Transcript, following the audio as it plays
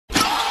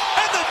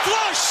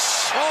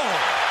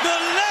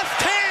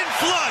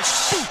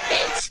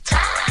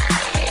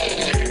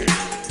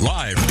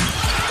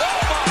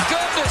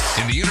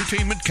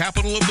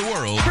capital of the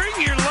world. Bring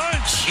your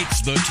lunch.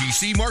 It's the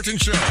T.C. Martin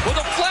Show. With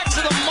a flex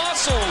of the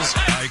muscles.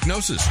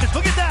 Diagnosis.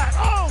 Look at that.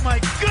 Oh,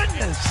 my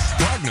goodness.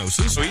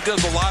 Prognosis. So he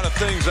does a lot of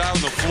things out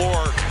on the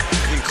floor,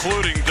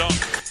 including dunk.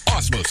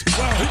 Osmosis.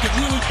 Wow, he could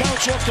really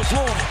bounce off the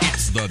floor.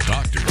 It's the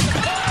doctor. We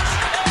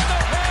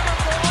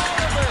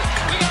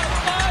got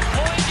a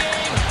 5-point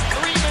game,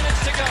 3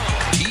 minutes to go.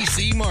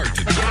 T.C.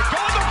 Martin. The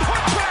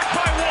putback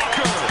by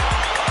Walker.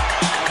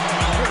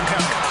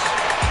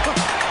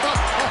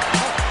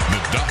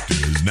 The doctor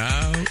is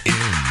now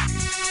in.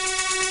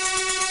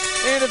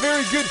 And a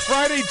very good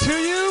Friday to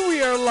you.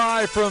 We are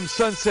live from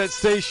Sunset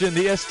Station,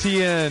 the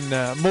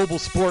STN Mobile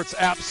Sports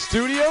App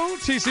Studio.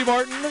 T.C.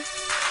 Martin,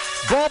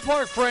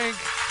 Ballpark Frank,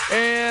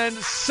 and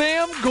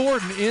Sam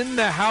Gordon in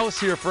the house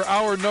here for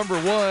hour number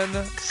one.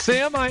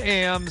 Sam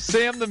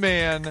the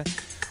man.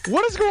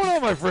 What is going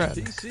on, my friend?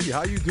 TC,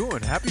 how you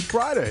doing? Happy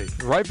Friday.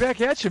 Right back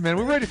at you, man.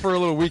 We're ready for a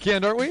little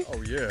weekend, aren't we?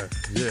 Oh, yeah.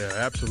 Yeah,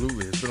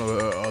 absolutely. It's been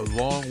a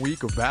long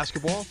week of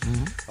basketball.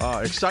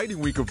 Exciting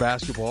week of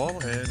basketball,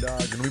 and going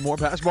to be more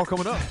basketball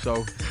coming up.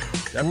 So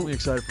definitely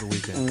excited for the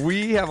weekend.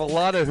 We have a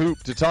lot of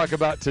hoop to talk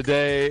about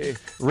today,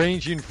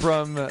 ranging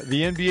from the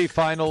NBA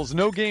Finals.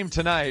 No game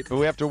tonight, but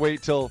we have to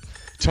wait till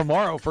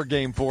tomorrow for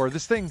Game 4.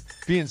 This thing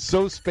being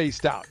so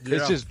spaced out. Yeah.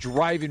 It's just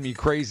driving me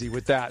crazy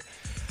with that.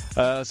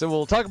 So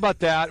we'll talk about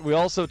that. We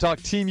also talk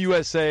Team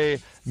USA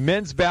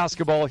men's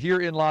basketball here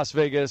in Las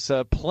Vegas.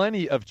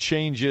 Plenty of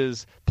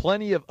changes,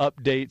 plenty of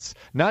updates,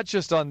 not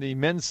just on the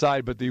men's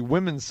side, but the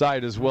women's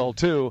side as well,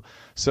 too.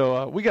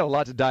 So we got a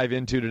lot to dive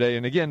into today.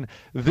 And again,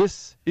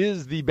 this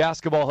is the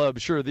Basketball Hub.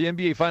 Sure, the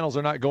NBA Finals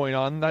are not going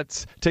on.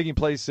 That's taking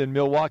place in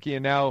Milwaukee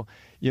and now,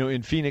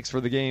 in Phoenix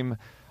for the game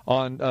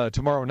on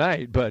tomorrow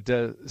night, but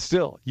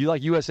still, you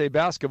like USA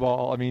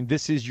basketball. I mean,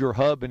 this is your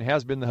hub and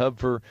has been the hub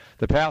for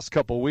the past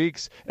couple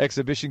weeks.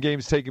 Exhibition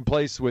games taking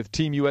place with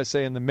Team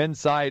USA on the men's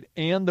side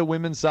and the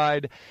women's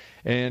side,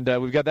 and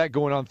we've got that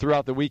going on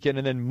throughout the weekend.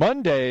 And then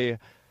Monday,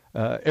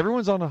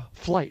 everyone's on a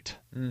flight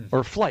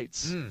or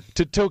flights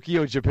to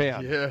Tokyo,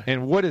 Japan. Yeah.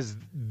 And what is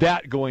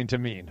that going to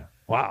mean?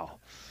 Wow.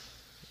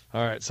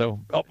 All right, so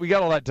we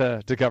got all that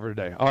to cover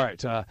today. All right,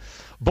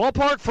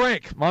 Ballpark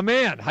Frank, my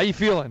man, how you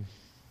feeling?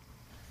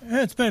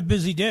 It's been a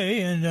busy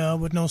day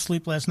and with no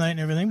sleep last night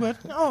and everything, but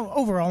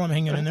overall I'm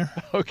hanging in there.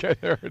 Okay,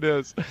 there it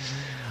is.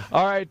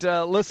 All right,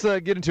 let's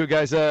get into it,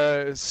 guys.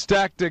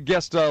 Stacked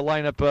guest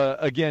lineup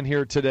again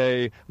here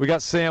today. We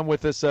got Sam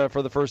with us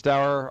for the first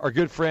hour. Our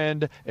good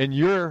friend and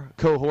your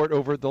cohort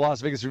over at the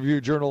Las Vegas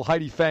Review-Journal,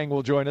 Heidi Fang,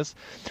 will join us.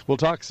 We'll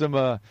talk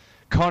some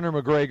Conor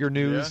McGregor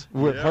news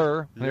with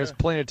her. There's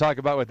plenty to talk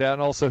about with that,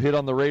 and also hit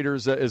on the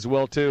Raiders as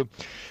well, too.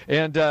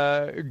 And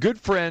good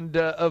friend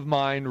of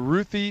mine,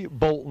 Ruthie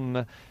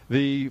Bolton,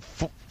 the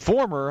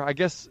former, I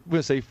guess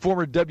we'll say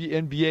former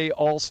WNBA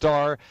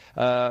All-Star.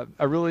 I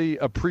really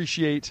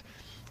appreciate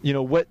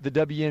what the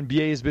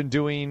WNBA has been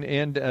doing,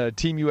 and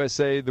Team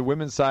USA, the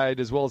women's side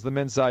as well as the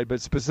men's side,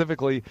 but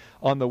specifically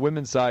on the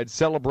women's side,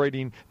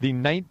 celebrating the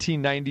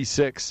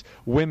 1996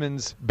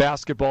 women's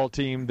basketball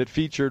team that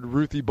featured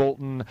Ruthie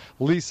Bolton,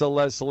 Lisa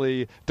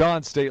Leslie,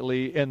 Dawn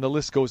Stately, and the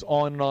list goes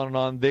on and on and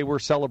on. They were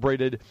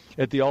celebrated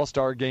at the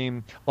All-Star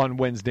game on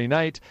Wednesday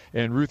night,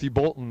 and Ruthie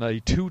Bolton, a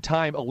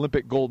two-time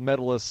Olympic gold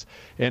medalist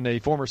and a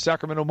former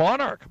Sacramento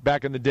Monarch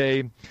back in the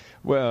day, in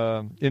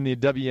the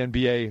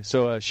WNBA.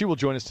 So she will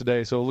join us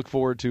today. So look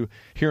forward to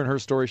hearing her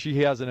story.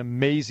 She has an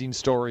amazing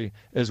story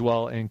as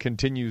well and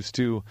continues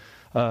to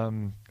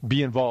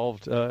be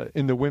involved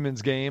in the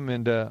women's game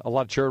and a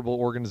lot of charitable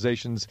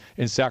organizations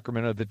in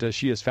Sacramento that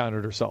she has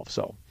founded herself.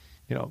 So,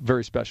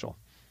 very special.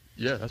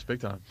 Yeah, that's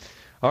big time.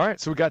 All right,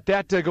 so we got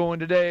that going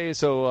today.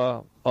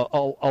 So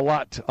a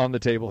lot on the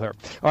table here.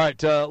 All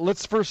right,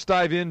 let's first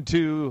dive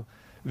into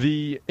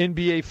the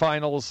NBA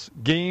Finals,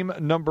 game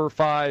number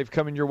 5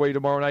 coming your way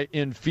tomorrow night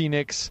in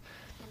Phoenix.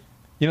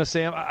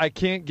 Sam, I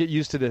can't get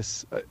used to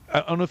this.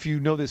 I don't know if you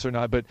know this or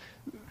not, but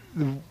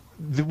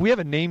we have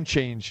a name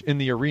change in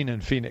the arena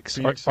in Phoenix.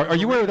 Are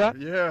you aware of that?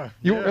 Yeah.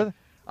 You aware of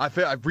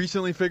that? I've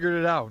recently figured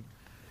it out.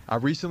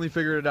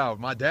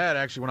 My dad,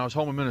 actually, when I was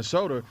home in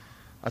Minnesota,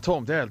 I told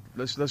him, Dad,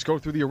 let's go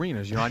through the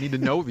arenas. I need to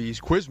know these.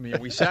 Quiz me.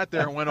 And we sat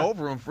there and went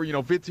over them for,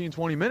 15,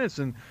 20 minutes.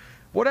 And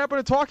what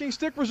happened to Talking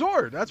Stick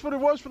Resort? That's what it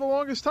was for the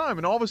longest time.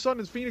 And all of a sudden,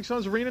 it's Phoenix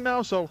Suns Arena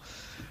now. So,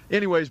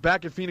 anyways,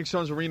 back at Phoenix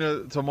Suns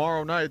Arena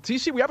tomorrow night.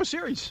 TC, we have a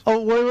series.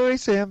 Oh, wait,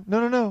 Sam.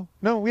 No.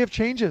 We have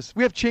changes.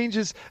 We have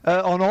changes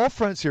on all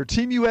fronts here.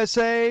 Team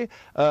USA,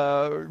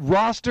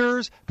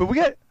 rosters. But we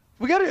got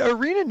an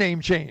arena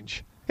name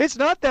change. It's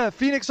not the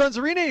Phoenix Suns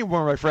Arena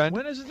anymore, my friend.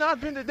 When has it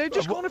not been? They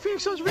just going to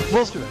Phoenix Suns Arena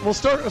yesterday. We'll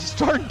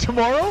start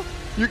tomorrow.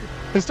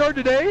 It started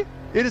today.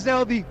 It is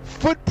now the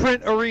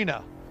Footprint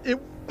Arena.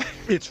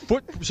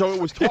 So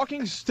it was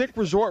Talking Stick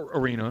Resort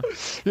Arena,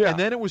 and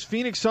then it was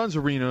Phoenix Suns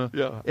Arena,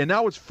 and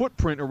now it's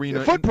Footprint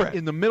Arena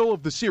in the middle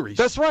of the series.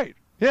 That's right.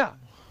 Yeah.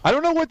 I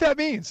don't know what that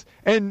means.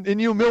 And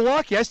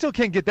Milwaukee, I still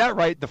can't get that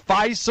right. The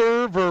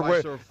Fiserv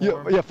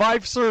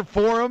Fiserv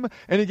Forum.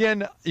 And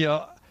again,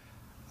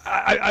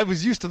 I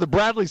was used to the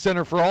Bradley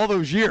Center for all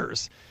those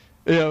years.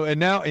 And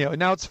now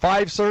it's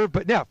 5 serve,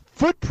 but now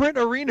Footprint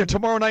Arena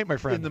tomorrow night, my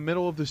friend. In the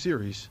middle of the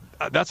series.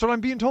 That's what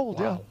I'm being told.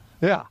 Wow.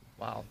 Yeah.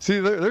 Wow. See,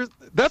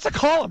 that's a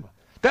column.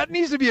 That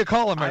needs to be a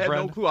column, my I had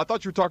friend. no clue. I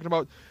thought you were talking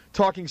about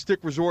Talking Stick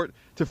Resort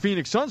to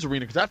Phoenix Suns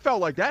Arena, because that felt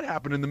like that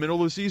happened in the middle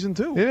of the season,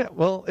 too. Yeah,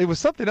 well, it was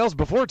something else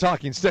before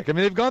Talking Stick. I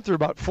mean, they've gone through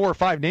about 4 or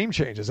 5 name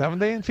changes, haven't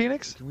they, in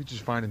Phoenix? Can we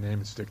just find a name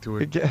and stick to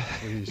it,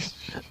 please?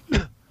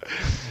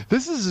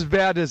 This is as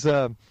bad as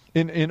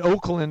in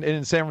Oakland and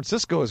in San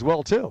Francisco as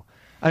well, too.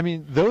 I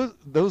mean,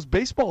 those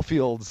baseball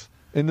fields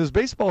and those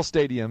baseball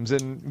stadiums,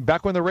 and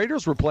back when the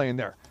Raiders were playing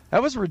there,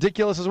 that was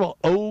ridiculous as well.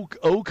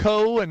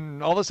 Oco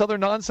and all this other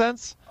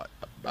nonsense.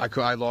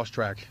 I lost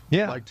track.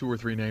 Yeah. Like 2 or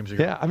 3 names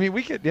ago. Yeah, I mean,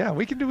 we could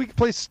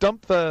play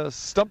Stump the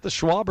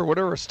Schwab or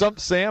whatever,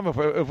 Stump Sam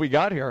if we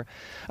got here.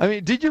 I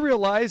mean, did you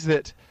realize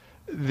that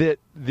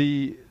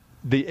the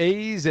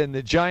A's and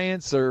the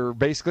Giants are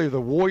basically the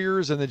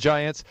Warriors and the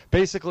Giants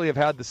basically have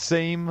had the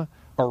same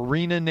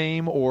arena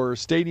name or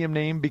stadium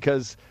name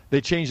because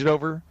they changed it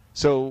over?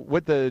 So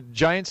what the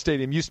Giants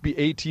Stadium used to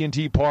be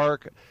AT&T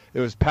Park, it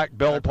was Pac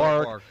Bell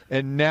Park,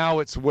 and now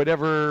it's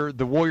whatever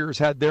the Warriors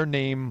had their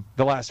name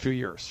the last few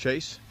years.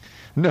 Chase?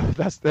 No,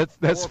 that's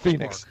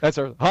Phoenix. Park. That's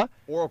our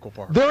Oracle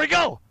Park. There we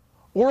go.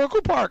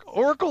 Oracle Park.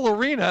 Oracle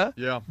Arena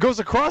goes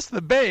across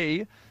the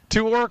bay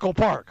to Oracle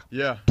Park.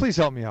 Yeah. Please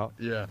help me out.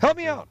 Yeah. Help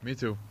me out. Me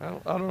too. I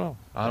don't know.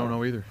 I don't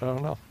know either. I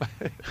don't know.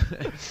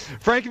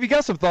 Frank, if you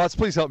got some thoughts,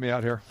 please help me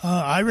out here.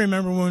 I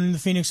remember when the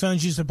Phoenix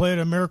Suns used to play at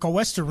America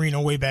West Arena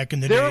way back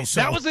in the day.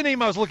 So. That was the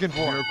name I was looking for.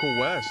 Miracle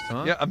West,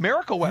 huh? Yeah,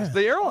 America West,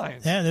 the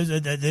airlines. Yeah,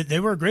 they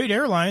were a great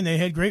airline. They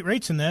had great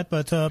rates in that,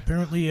 but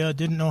apparently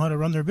didn't know how to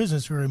run their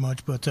business very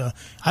much. But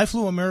I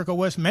flew America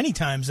West many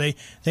times. They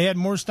had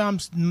more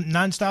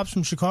non-stops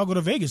from Chicago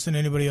to Vegas than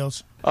anybody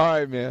else. All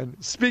right, man.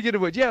 Speaking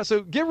of which,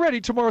 so get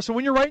ready tomorrow. So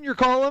when you're writing your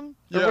column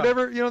or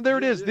whatever, there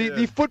it is,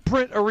 the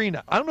Footprint Arena.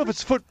 I don't know if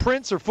it's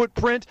Footprints or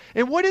Footprint.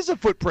 And what is a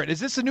Footprint? Is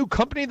this a new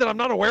company that I'm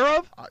not aware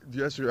of?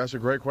 That's a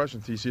great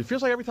question, TC. It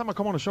feels like every time I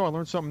come on the show, I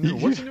learn something new.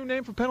 What's the new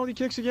name for penalty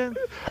kicks again?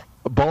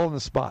 Ball on the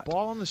spot.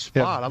 Ball on the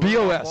spot.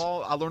 BOS.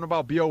 I learned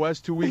about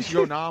BOS 2 weeks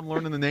ago. Now I'm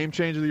learning the name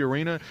change of the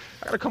arena.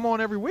 I got to come on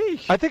every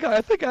week. I think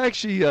I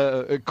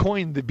actually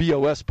coined the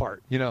BOS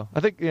part. I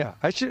think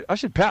I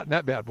should patent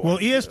that bad boy. Well,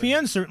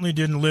 ESPN certainly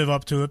didn't live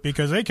up to it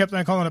because they kept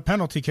on calling it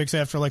penalty kicks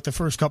after like the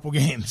first couple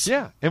games.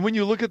 Yeah, and when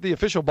you look at the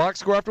official box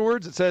score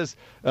afterwards, it says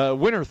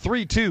winner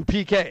 3-2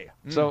 PK.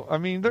 So I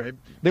mean,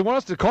 they want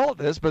us to call it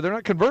this, but they're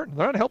not converting.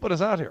 They're not helping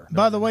us out here.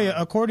 By the way,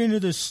 according to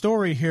this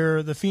story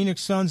here, the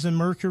Phoenix Suns and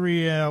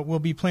Mercury will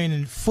be playing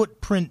in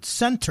Footprint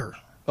Center.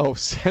 Oh,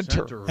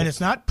 center. And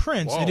it's not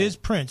Prince, it is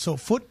Prince. So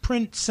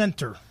Footprint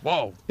Center.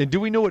 Whoa. And do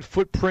we know what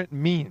footprint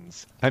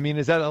means? I mean,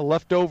 is that a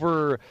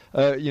leftover,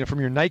 from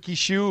your Nike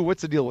shoe?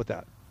 What's the deal with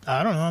that?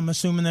 I don't know. I'm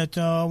assuming that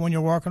when you're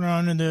walking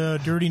around in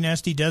the dirty,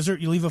 nasty desert,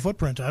 you leave a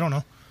footprint. I don't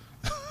know.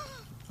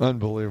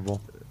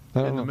 Unbelievable.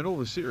 In the middle of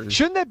the series.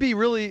 Shouldn't that be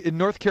really in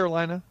North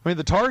Carolina? I mean,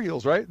 the Tar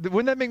Heels, right?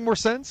 Wouldn't that make more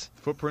sense?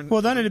 Footprint.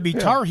 Well, then it'd be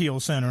Tar Heel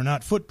Center,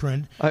 not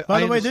Footprint. By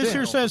the way, this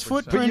here says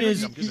Footprint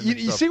is.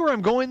 You see where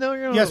I'm going,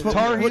 though? Yes,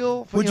 Tar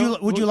Heel. Would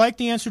you like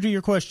the answer to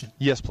your question?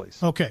 Yes,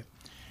 please. Okay.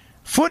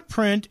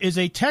 Footprint is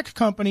a tech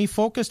company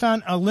focused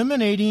on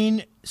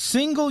eliminating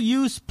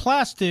single-use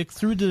plastic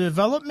through the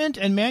development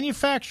and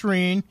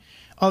manufacturing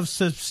of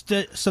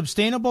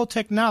sustainable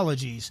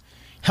technologies.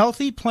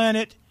 Healthy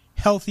planet,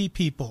 healthy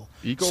people.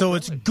 So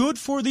it's good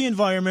for the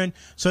environment,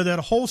 so that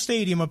whole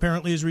stadium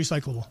apparently is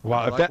recyclable.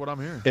 Wow, what I'm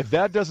hearing. If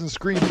that doesn't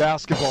scream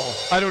basketball,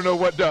 I don't know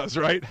what does,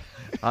 right?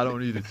 I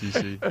don't either,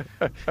 TC.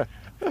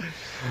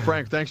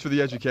 Frank, thanks for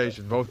the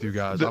education, both of you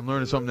guys. I'm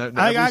learning something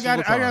that I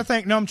got to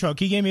thank Numchuck.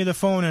 He gave me the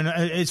phone, and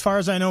as far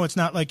as I know, it's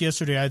not like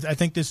yesterday. I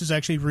think this is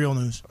actually real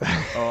news.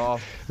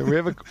 We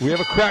have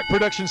a crack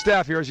production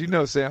staff here, as you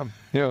know, Sam.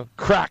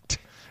 Cracked,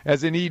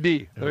 as in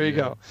ED. There you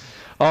go.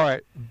 All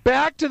right,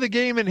 back to the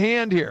game in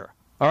hand here.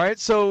 All right,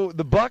 so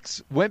the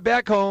Bucks went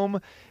back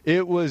home.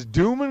 It was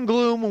doom and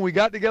gloom when we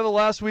got together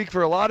last week.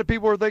 For a lot of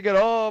people were thinking,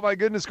 oh, my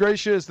goodness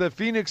gracious, the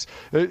Phoenix,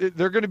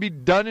 they're going to be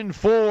done in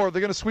 4. They're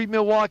going to sweep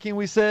Milwaukee. And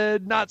we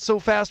said, not so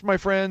fast, my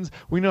friends.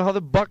 We know how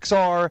the Bucks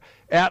are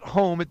at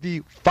home at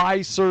the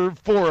Fiserv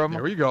Forum.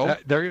 There you go.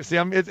 See,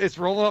 it's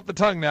rolling off the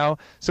tongue now.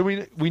 So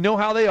we know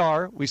how they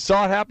are. We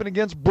saw it happen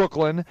against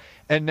Brooklyn.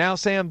 And now,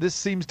 Sam, this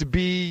seems to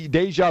be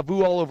deja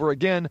vu all over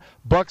again.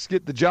 Bucks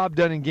get the job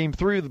done in Game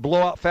 3 with the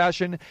blowout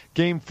fashion.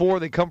 Game 4,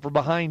 they come from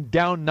behind,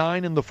 down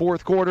 9 in the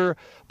fourth quarter,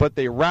 but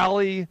they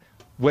rally.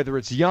 Whether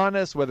it's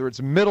Giannis, whether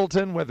it's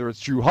Middleton, whether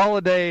it's Jrue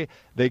Holiday,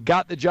 they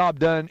got the job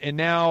done, and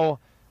now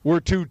we're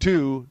 2-2.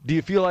 Do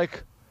you feel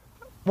like,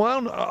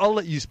 well, I'll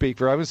let you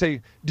speak. I would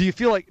say, do you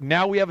feel like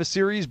now we have a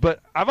series?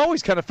 But I've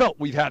always kind of felt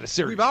we've had a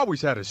series. We've always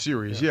had a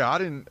series,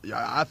 yeah.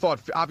 I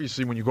thought,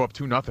 obviously, when you go up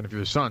 2-0 if you're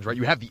the Suns, right,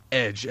 you have the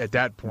edge at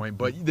that point.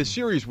 But the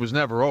series was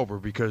never over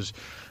because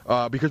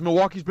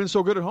Milwaukee's been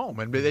so good at home,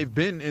 and they've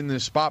been in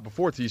this spot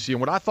before, TC. And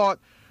what I thought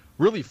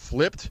really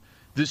flipped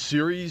this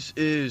series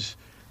is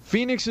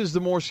Phoenix is the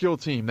more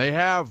skilled team. They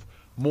have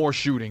more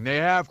shooting. They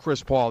have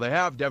Chris Paul. They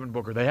have Devin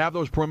Booker. They have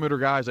those perimeter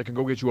guys that can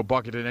go get you a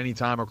bucket at any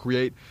time or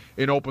create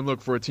an open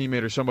look for a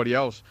teammate or somebody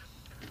else.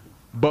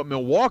 But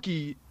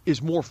Milwaukee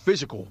is more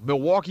physical.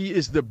 Milwaukee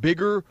is the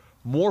bigger,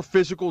 more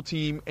physical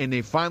team, and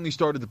they finally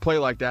started to play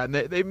like that. And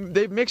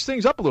they've mixed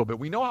things up a little bit.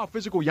 We know how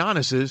physical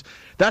Giannis is.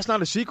 That's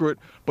not a secret.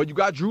 But you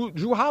got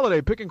Drew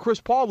Holiday picking Chris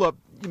Paul up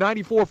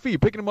 94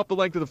 feet, picking him up the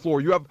length of the floor.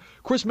 You have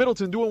Chris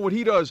Middleton doing what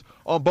he does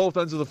on both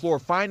ends of the floor,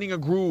 finding a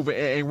groove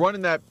and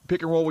running that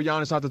pick and roll with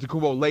Giannis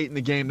Antetokounmpo late in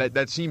the game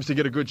that seems to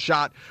get a good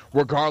shot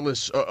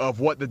regardless of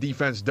what the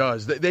defense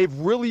does. They've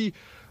really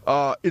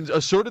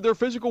asserted their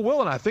physical will,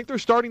 and I think they're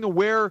starting to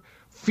wear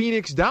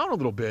Phoenix down a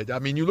little bit. I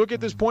mean, you look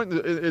at this point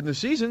in the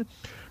season,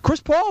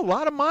 Chris Paul, a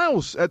lot of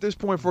miles at this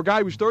point for a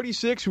guy who's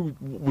 36, who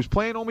was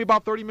playing only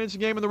about 30 minutes a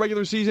game in the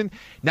regular season.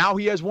 Now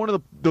he has one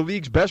of the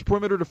league's best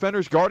perimeter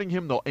defenders guarding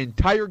him the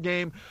entire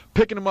game,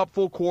 picking him up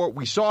full court.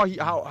 We saw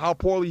how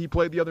poorly he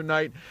played the other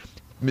night.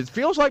 It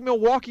feels like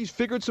Milwaukee's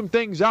figured some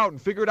things out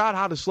and figured out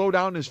how to slow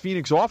down this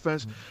Phoenix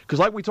offense because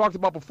like we talked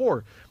about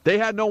before, they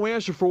had no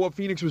answer for what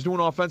Phoenix was doing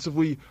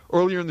offensively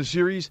earlier in the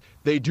series.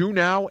 They do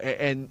now,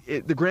 and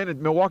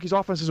granted, Milwaukee's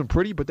offense isn't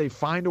pretty, but they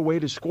find a way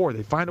to score.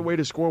 They find a way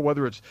to score,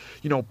 whether it's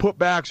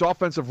putbacks,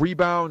 offensive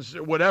rebounds,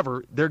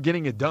 whatever. They're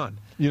getting it done.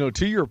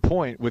 To your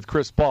point with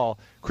Chris Paul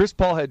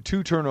had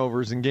 2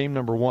 turnovers in game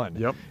number 1.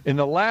 Yep. In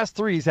the last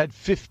 3, he's had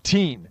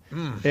 15.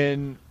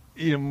 And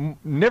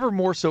never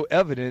more so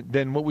evident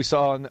than what we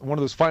saw in one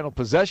of those final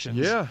possessions.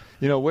 Yeah.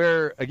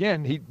 Where,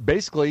 again, he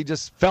basically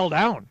just fell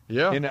down.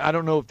 Yeah. And I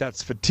don't know if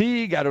that's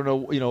fatigue. I don't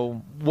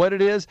know, what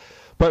it is.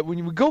 But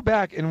when we go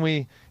back and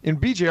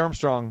B.J.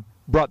 Armstrong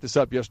brought this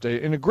up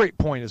yesterday, and a great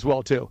point as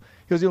well, too.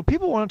 He goes,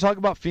 people want to talk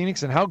about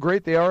Phoenix and how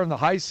great they are in the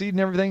high seed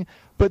and everything,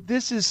 but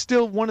this is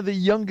still one of the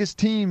youngest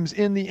teams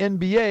in the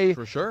NBA.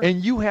 For sure.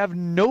 And you have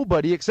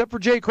nobody except for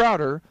Jay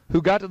Crowder,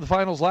 who got to the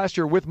finals last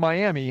year with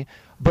Miami.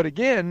 But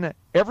again,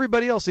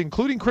 everybody else,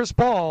 including Chris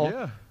Paul,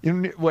 a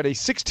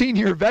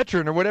 16-year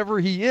veteran or whatever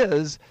he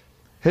is,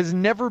 has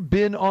never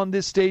been on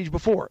this stage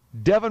before.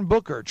 Devin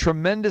Booker,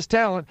 tremendous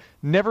talent,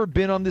 never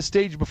been on this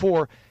stage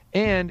before.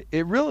 And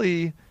it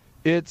really,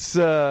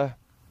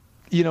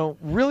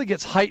 really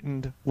gets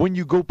heightened when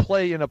you go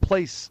play in a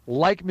place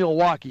like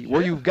Milwaukee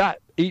where you've got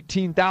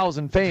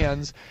 18,000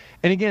 fans.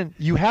 And again,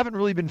 you haven't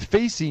really been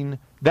facing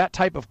that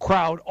type of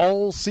crowd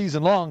all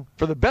season long.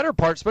 For the better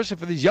part, especially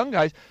for these young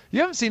guys,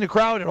 you haven't seen a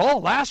crowd at all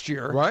last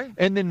year. Right.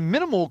 And then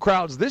minimal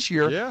crowds this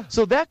year. Yeah.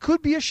 So that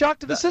could be a shock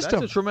to the system.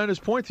 That's a tremendous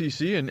point,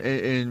 TC.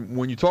 And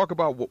when you talk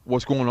about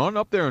what's going on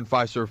up there in the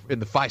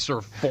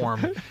Fiserv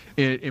Forum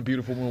in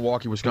beautiful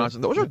Milwaukee, Wisconsin,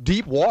 those are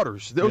deep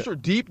waters. Those are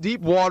deep, deep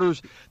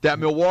waters that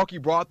Milwaukee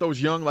brought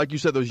those young, like you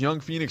said, those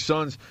young Phoenix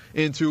Suns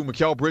into.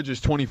 Mikal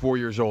Bridges, 24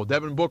 years old.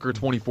 Devin Booker,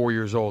 24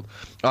 years old.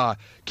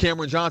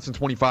 Cameron Johnson,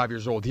 25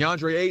 years old.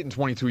 DeAndre Ayton,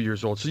 22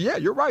 years old. So, yeah,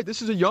 you're right.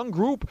 This is a young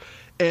group.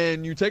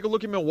 And you take a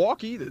look at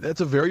Milwaukee,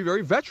 that's a very,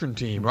 very veteran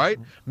team, right?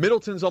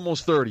 Middleton's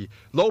almost 30.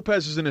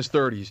 Lopez is in his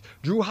 30s.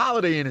 Drew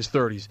Holiday in his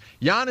 30s.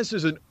 Giannis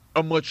is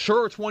a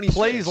mature 26.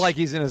 Plays like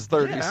he's in his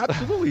 30s. Yeah,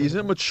 absolutely. He's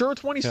a mature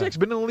 26.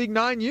 Been in the league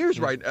 9 years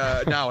right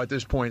now at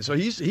this point. So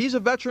he's a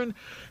veteran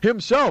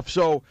himself.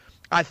 So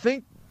I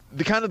think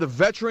the kind of the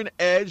veteran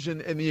edge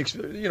and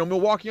the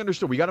Milwaukee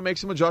understood we got to make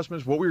some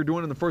adjustments. What we were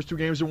doing in the first 2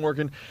 games isn't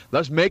working.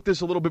 Let's make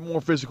this a little bit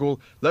more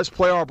physical. Let's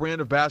play our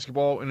brand of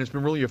basketball, and it's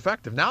been really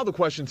effective. Now the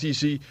question,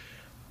 TC,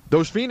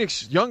 those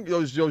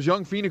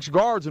young Phoenix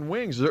guards and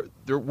wings,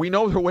 we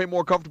know they're way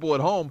more comfortable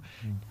at home.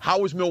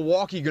 How is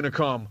Milwaukee going to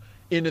come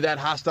into that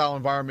hostile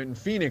environment in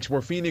Phoenix,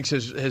 where Phoenix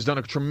has done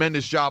a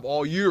tremendous job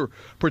all year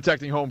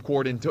protecting home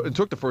court and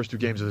took the first 2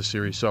 games of the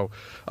series. So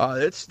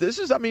this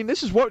is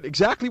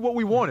exactly what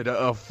we wanted,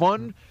 a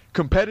fun,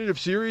 competitive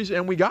series,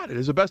 and we got it.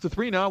 It's a best of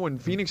 3 now when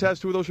Phoenix has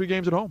 2 of those 3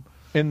 games at home.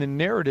 And the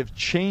narrative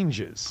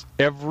changes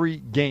every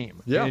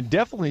game. Yeah. And it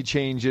definitely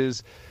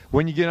changes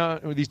when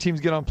these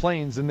teams get on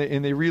planes and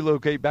they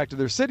relocate back to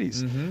their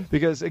cities. Mm-hmm.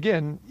 Because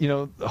again,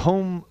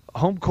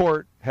 home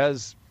court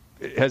has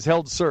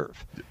held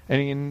serve.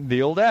 And in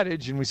the old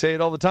adage, and we say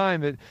it all the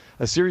time, that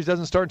a series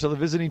doesn't start until the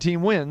visiting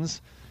team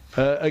wins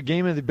a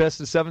game of the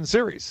best of 7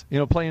 series,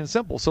 plain and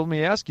simple. So let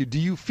me ask you, do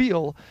you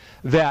feel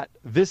that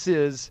this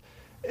is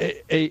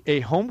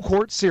a home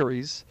court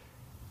series,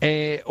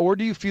 or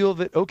do you feel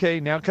that, okay,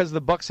 now because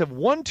the Bucks have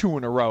won 2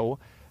 in a row,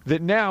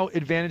 that now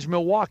advantage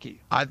Milwaukee?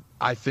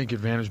 I think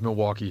advantage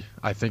Milwaukee.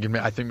 I think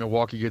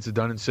Milwaukee gets it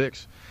done in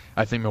 6.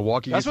 I think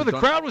Milwaukee. That's what the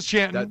crowd was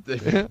chanting.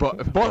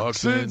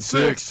 Bucks in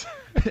 6.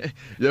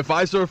 The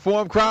Fiserv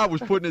Forum crowd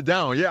was putting it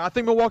down. Yeah, I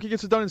think Milwaukee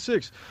gets it done in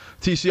 6.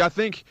 TC, I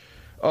think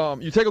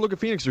you take a look at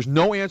Phoenix. There's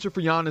no answer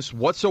for Giannis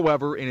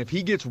whatsoever, and if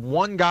he gets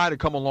one guy to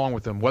come along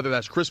with him, whether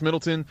that's Chris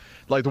Middleton,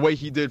 like the way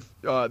he did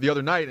the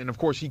other night, and of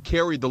course he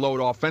carried the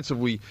load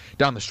offensively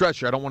down the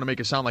stretch. I don't want to make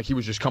it sound like he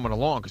was just coming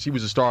along because he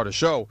was the star of the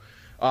show.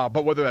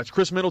 But whether that's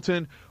Chris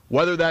Middleton,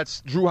 whether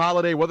that's Drew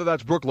Holiday, whether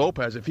that's Brook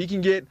Lopez, if he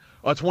can get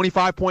a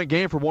 25-point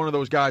game for one of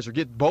those guys, or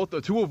get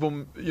the 2 of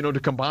them, to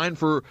combine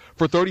for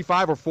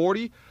 35 or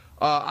 40,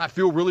 I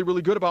feel really,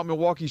 really good about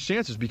Milwaukee's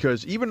chances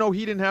because even though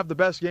he didn't have the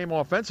best game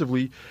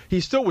offensively, he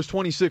still was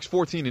 26,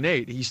 14, and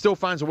 8. He still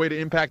finds a way to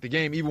impact the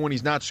game even when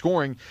he's not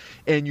scoring,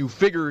 and you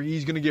figure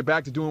he's going to get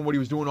back to doing what he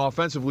was doing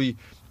offensively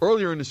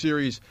earlier in the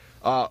series.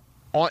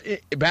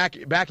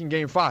 Back in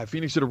Game 5,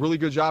 Phoenix did a really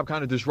good job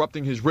kind of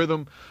disrupting his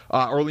rhythm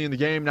early in the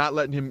game, not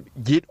letting him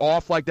get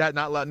off like that,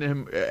 not letting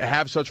him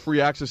have such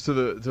free access to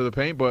the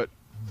paint. But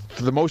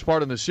for the most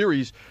part in the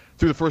series,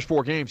 through the first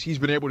 4 games, he's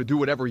been able to do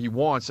whatever he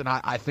wants, and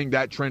I think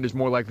that trend is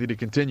more likely to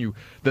continue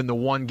than the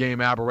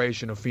one-game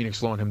aberration of Phoenix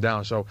slowing him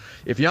down. So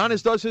if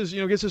Giannis does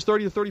gets his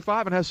 30 to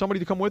 35 and has somebody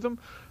to come with him,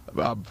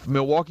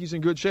 Milwaukee's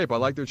in good shape. I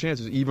like their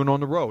chances even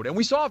on the road. And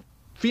we saw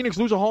Phoenix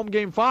lose a home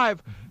Game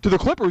 5 to the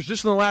Clippers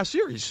just in the last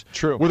series.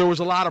 True. Where there was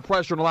a lot of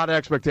pressure and a lot of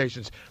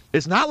expectations.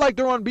 It's not like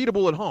they're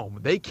unbeatable at home.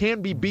 They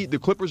can be beat. The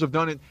Clippers have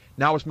done it.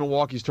 Now it's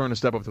Milwaukee's turn to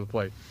step up to the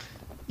plate.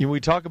 We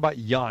talk about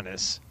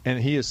Giannis, and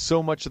he is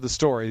so much of the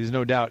story, there's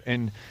no doubt.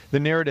 And the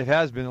narrative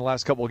has been the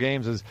last couple of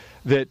games is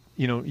that,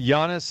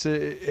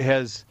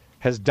 Giannis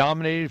has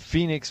dominated.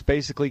 Phoenix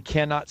basically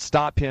cannot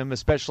stop him,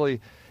 especially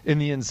in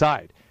the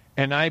inside.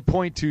 And I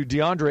point to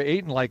DeAndre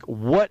Ayton, like,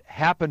 what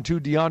happened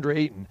to DeAndre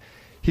Ayton?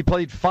 He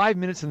played 5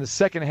 minutes in the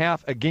second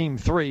half of Game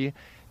 3.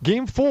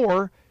 Game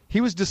 4,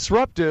 he was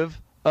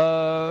disruptive,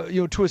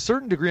 to a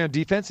certain degree on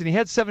defense, and he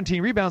had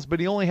 17 rebounds, but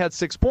he only had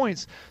 6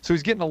 points. So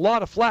he's getting a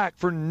lot of flack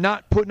for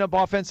not putting up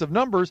offensive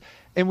numbers.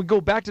 And we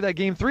go back to that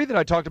Game 3 that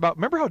I talked about.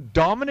 Remember how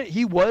dominant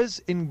he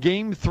was in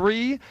Game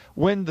 3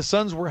 when the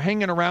Suns were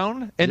hanging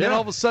around? And then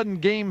all of a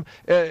sudden,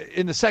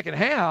 in the second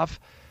half,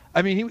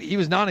 I mean, he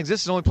was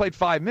non-existent, only played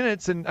 5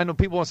 minutes. And I know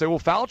people want to say, well,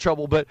 foul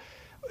trouble, but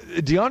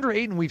DeAndre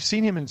Ayton, we've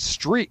seen him in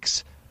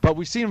streaks, but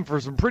we've seen him for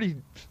some pretty,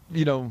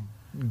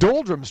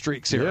 doldrum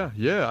streaks here.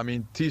 Yeah. I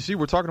mean, TC,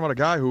 we're talking about a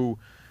guy who,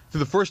 through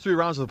the first 3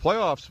 rounds of the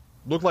playoffs,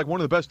 looked like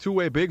one of the best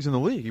two-way bigs in the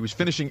league. He was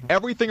finishing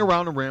everything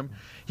around the rim.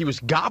 He was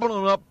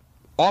gobbling up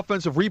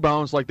offensive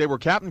rebounds like they were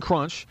Captain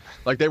Crunch,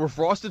 like they were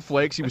Frosted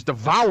Flakes. He was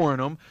devouring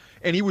them,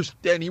 and he was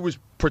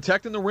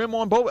protecting the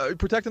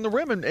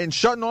rim and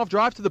shutting off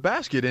drives to the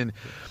basket. And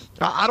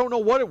I don't know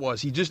what it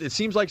was. It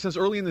seems like since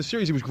early in the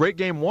series he was great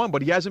Game 1,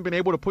 but he hasn't been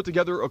able to put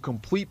together a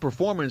complete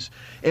performance.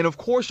 And of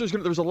course,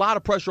 there's a lot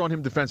of pressure on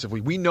him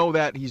defensively. We know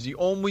that he's the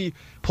only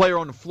player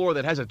on the floor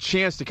that has a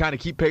chance to kind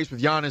of keep pace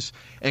with Giannis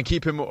and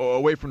keep him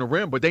away from the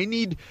rim. But they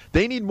need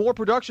more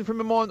production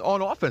from him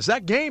on offense.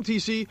 That game,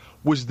 TC,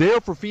 was there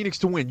for Phoenix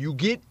to win. You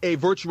get a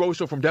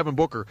virtuoso from Devin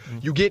Booker.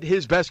 You get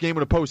his best game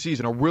of the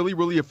postseason, a really,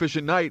 really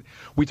efficient night.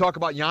 We talk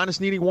about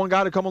Giannis needing one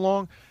guy to come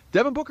along.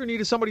 Devin Booker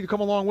needed somebody to come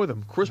along with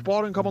him. Chris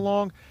Paul didn't come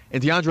along,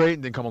 and DeAndre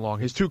Ayton didn't come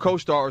along. His 2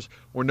 co-stars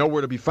were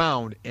nowhere to be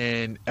found,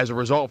 and as a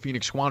result,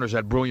 Phoenix squanders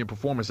that brilliant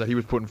performance that he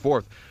was putting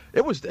forth.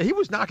 He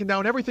was knocking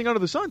down everything under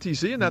the sun,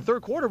 TC, and that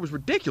third quarter was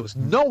ridiculous.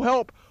 No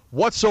help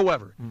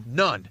whatsoever.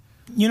 None.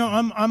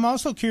 I'm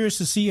also curious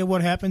to see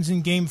what happens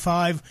in Game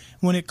 5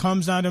 when it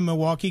comes down to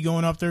Milwaukee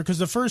going up there, because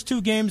the first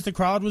 2 games the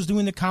crowd was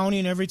doing the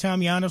counting every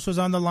time Giannis was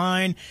on the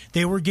line.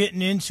 They were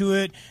getting into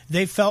it.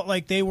 They felt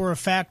like they were a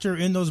factor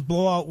in those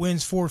blowout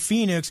wins for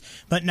Phoenix.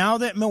 But now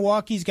that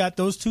Milwaukee's got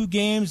those 2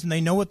 games and they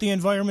know what the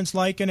environment's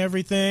like and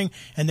everything,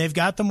 and they've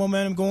got the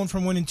momentum going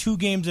from winning 2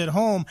 games at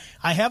home,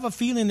 I have a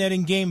feeling that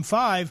in Game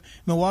 5,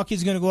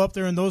 Milwaukee's going to go up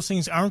there and those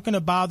things aren't going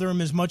to bother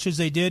them as much as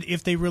they did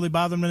if they really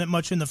bothered them that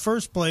much in the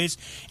first place.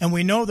 And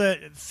we know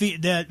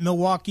that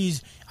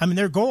Milwaukee's,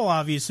 their goal,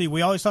 obviously,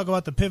 we always talk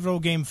about the pivotal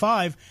Game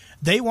 5.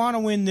 They want to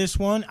win this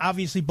one.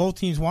 Obviously, both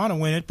teams want to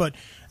win it, but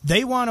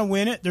they want to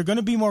win it. They're going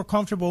to be more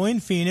comfortable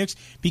in Phoenix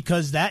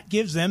because that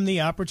gives them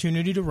the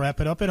opportunity to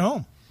wrap it up at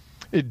home.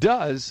 It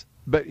does,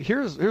 but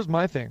here's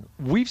my thing.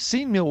 We've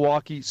seen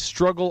Milwaukee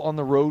struggle on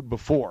the road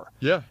before.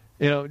 Yeah.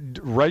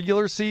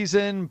 Regular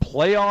season,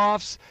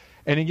 playoffs,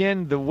 and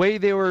again, the way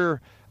they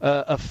were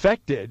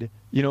affected,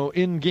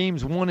 in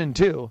Games 1 and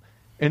 2.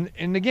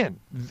 And again,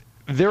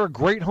 they're a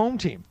great home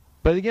team.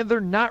 But again, they're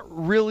not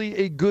really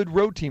a good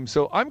road team.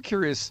 So I'm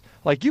curious,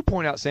 like you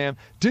point out, Sam,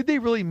 did they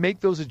really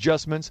make those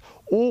adjustments,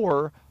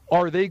 or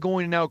are they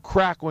going to now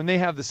crack when they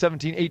have the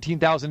 17,000,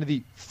 18,000 to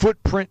the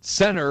Footprint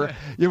Center?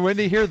 When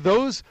they hear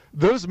those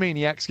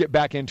maniacs get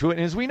back into it.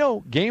 And as we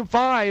know, Game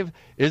 5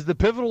 is the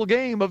pivotal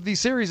game of the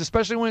series,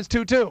 especially when it's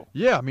 2-2.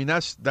 Yeah,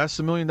 that's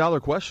the $1 million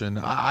question.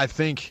 I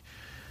think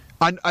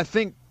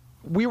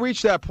we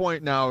reached that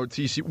point now,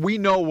 TC. We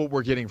know what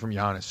we're getting from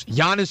Giannis.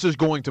 Giannis is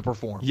going to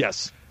perform.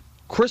 Yes.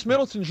 Chris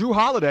Middleton, Jrue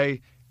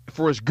Holiday,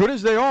 for as good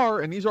as they are,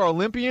 and these are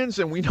Olympians,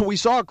 and we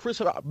saw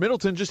Chris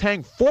Middleton just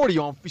hang 40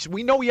 on.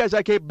 We know he has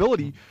that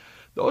capability.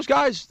 Those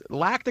guys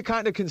lack the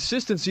kind of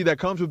consistency that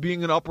comes with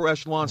being an upper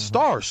echelon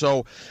star.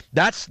 So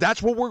that's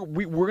what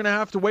we're going to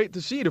have to wait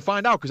to see to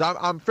find out, because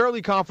I'm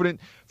fairly confident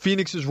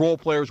Phoenix's role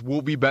players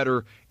will be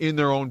better in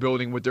their own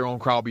building with their own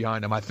crowd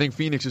behind them. I think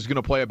Phoenix is going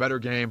to play a better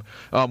game.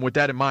 With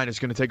that in mind, it's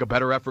going to take a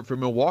better effort for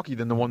Milwaukee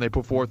than the one they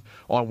put forth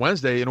on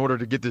Wednesday in order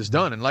to get this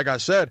done. And like I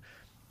said,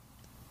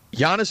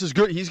 Giannis is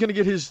good. He's going to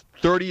get his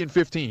 30 and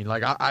 15.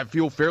 Like I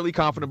feel fairly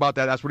confident about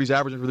that. That's what he's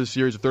averaging for this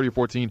series of 30 or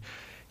 14.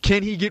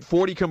 Can he get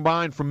 40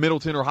 combined from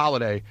Middleton or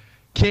Holiday?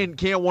 Can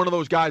one of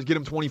those guys get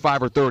him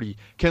 25 or 30?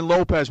 Can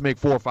Lopez make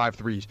 4 or 5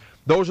 threes?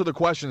 Those are the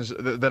questions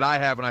that I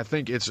have, and I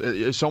think it's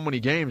so many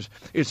games.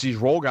 It's these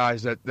role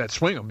guys that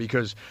swing them,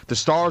 because the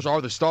stars are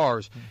the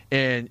stars,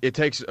 and it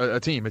takes a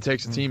team. It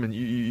takes a team, and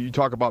you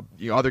talk about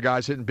other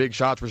guys hitting big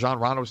shots. Rajon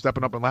Rondo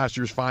stepping up in last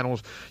year's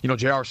finals.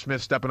 J.R.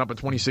 Smith stepping up in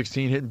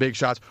 2016, hitting big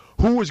shots.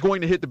 Who is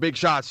going to hit the big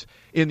shots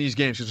in these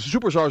games? Because the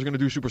superstars are going to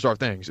do superstar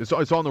things.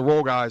 It's on the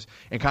role guys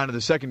and kind of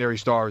the secondary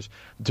stars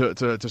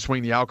to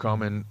swing the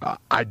outcome, and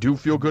I do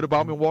feel good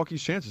about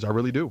Milwaukee's chances. I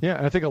really do. Yeah,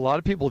 and I think a lot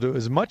of people do.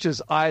 As much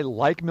as I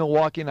like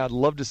Milwaukee and I'd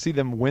love to see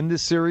them win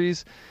this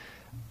series,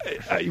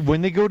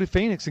 when they go to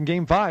Phoenix in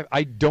Game 5,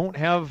 I don't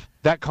have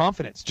that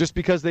confidence just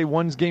because they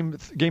won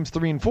games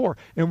 3 and 4.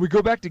 And we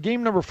go back to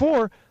game number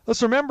 4,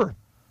 let's remember,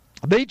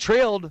 they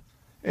trailed,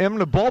 and I'm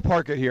going to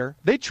ballpark it here,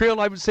 they trailed,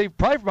 I would say,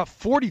 probably for about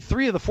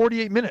 43 of the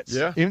 48 minutes.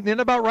 Yeah. Isn't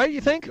about right,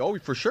 you think? Oh,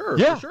 for sure.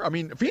 Yeah. For sure. I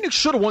mean, Phoenix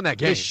should have won that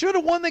game. They should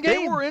have won the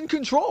game. They were in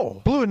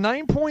control. Blew a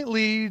 9-point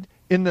lead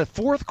in the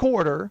fourth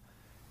quarter,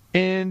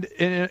 and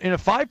in a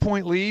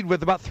 5-point lead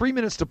with about 3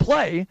 minutes to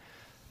play,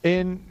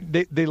 and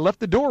they left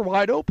the door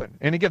wide open.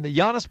 And again, the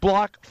Giannis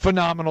block,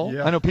 phenomenal.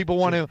 Yeah. I know people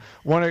want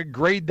to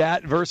grade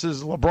that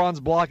versus LeBron's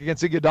block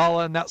against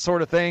Iguodala and that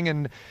sort of thing.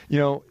 And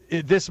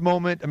at this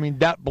moment, I mean,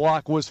 that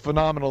block was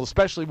phenomenal,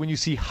 especially when you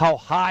see how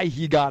high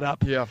he got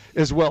up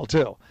as well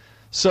too.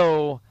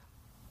 So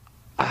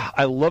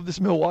I love this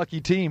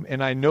Milwaukee team,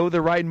 and I know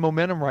they're riding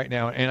momentum right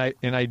now,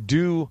 and I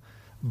do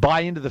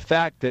buy into the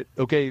fact that,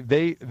 okay,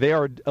 they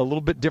are a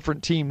little bit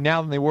different team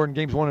now than they were in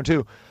games 1 and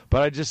 2.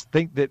 But I just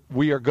think that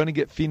we are going to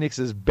get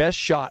Phoenix's best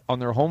shot on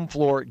their home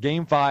floor at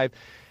Game 5.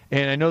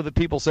 And I know that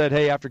people said,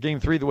 hey, after Game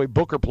 3, the way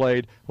Booker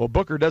played, well,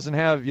 Booker doesn't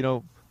have,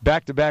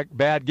 back-to-back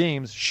bad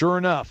games. Sure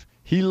enough,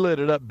 he lit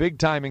it up big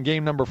time in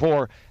game number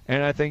 4.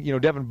 And I think,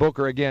 Devin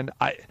Booker, again,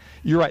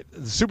 you're right.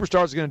 The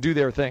superstars are going to do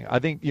their thing. I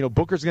think,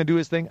 Booker's going to do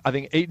his thing. I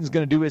think Ayton's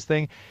going to do his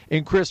thing.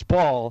 And Chris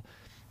Paul,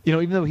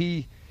 even though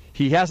he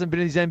hasn't been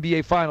in these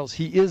NBA Finals,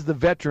 he is the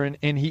veteran,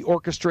 and he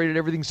orchestrated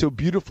everything so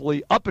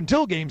beautifully up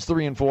until games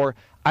 3 and 4.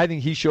 I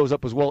think he shows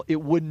up as well.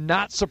 It would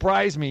not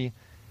surprise me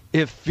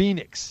if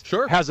Phoenix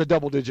has a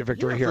double-digit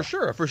victory here.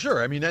 For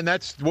sure. I mean, and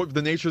that's what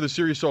the nature of the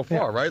series so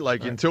far, right?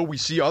 Like, until we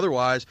see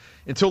otherwise,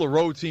 until the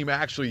road team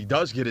actually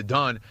does get it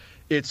done,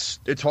 it's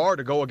hard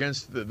to go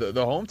against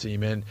the home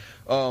team. And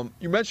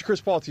you mentioned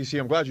Chris Paul, TC.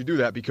 I'm glad you do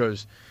that,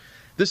 because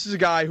this is a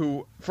guy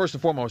who, first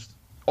and foremost,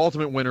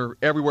 ultimate winner.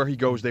 Everywhere he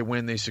goes, they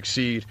win, they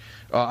succeed.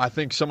 I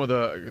think some of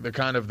the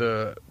kind of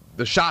the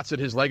shots at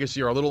his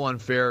legacy are a little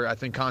unfair. I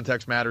think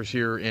context matters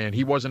here, and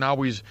he wasn't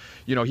always,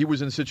 he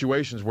was in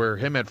situations where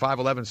him at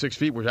 5'11", 6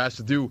 feet was asked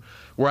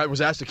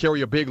to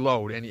carry a big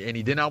load, and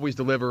he didn't always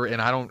deliver. And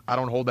I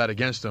don't hold that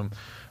against him.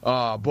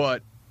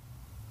 But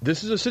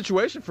this is a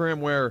situation for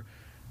him where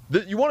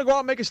you want to go out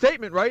and make a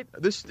statement, right?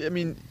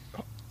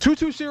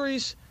 2-2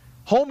 series,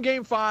 home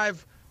Game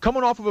 5,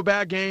 coming off of a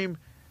bad game.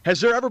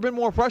 Has there ever been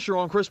more pressure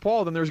on Chris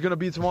Paul than there's going to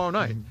be tomorrow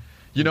night?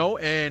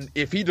 And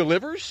if he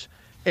delivers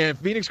and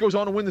Phoenix goes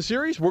on to win the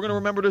series, we're going to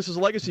remember this as a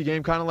legacy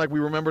game, kind of like we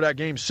remember that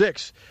Game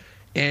 6.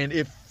 And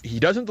if he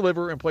doesn't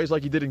deliver and plays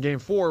like he did in Game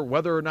 4,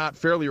 whether or not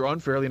fairly or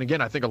unfairly, and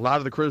again, I think a lot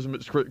of the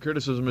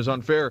criticism is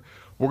unfair,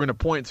 we're going to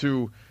point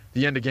to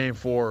the end of Game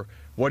 4,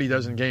 what he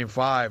does in Game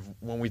 5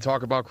 when we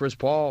talk about Chris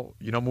Paul,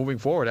 moving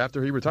forward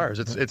after he retires.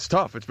 It's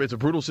tough. It's a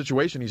brutal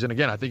situation he's in.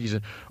 Again, I think he's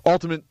an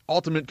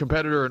ultimate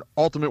competitor, an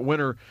ultimate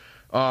winner.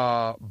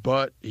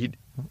 But he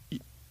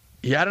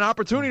had an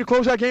opportunity to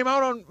close that game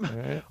out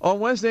on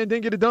Wednesday and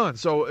didn't get it done.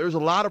 So there's a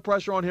lot of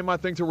pressure on him, I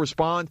think, to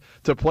respond,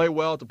 to play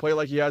well, to play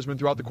like he has been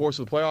throughout the course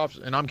of the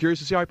playoffs. And I'm curious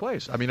to see how he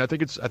plays. I mean, I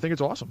think it's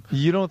awesome.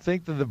 You don't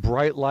think that the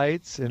bright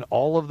lights and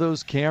all of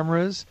those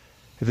cameras,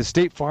 the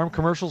State Farm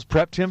commercials,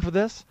 prepped him for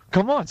this?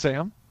 Come on,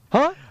 Sam.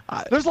 Huh?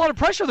 There's a lot of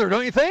pressure there,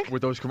 don't you think?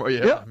 With those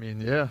commercials, yeah. I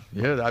mean, yeah.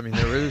 I mean,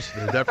 there is.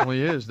 There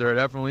definitely is. There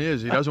definitely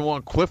is. He doesn't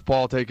want Cliff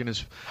Paul taking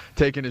his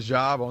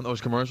job on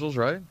those commercials,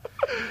 right?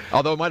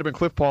 Although it might have been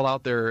Cliff Paul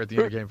out there at the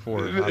end of Game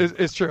 4.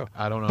 It's true.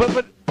 I don't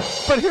know.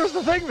 But here's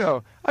the thing,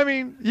 though. I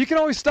mean, you can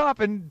always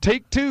stop and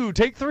take 2,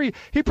 take 3.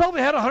 He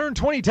probably had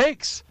 120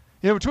 takes.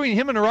 Between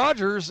him and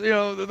Rodgers,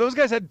 those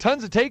guys had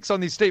tons of takes on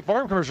these State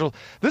Farm commercials.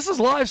 This is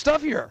live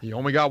stuff here. He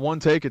only got one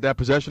take at that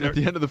possession at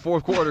the end of the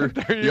fourth quarter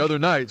the other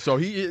night. So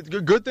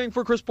good thing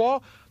for Chris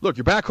Paul. Look,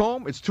 you're back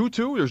home. It's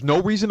 2-2. There's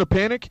no reason to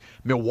panic.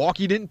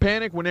 Milwaukee didn't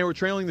panic when they were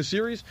trailing the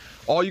series.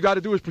 All you got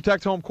to do is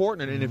protect home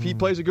court, and if he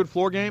plays a good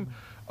floor game,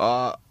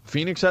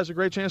 Phoenix has a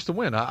great chance to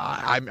win.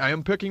 I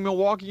am picking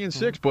Milwaukee in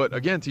 6, but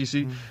again,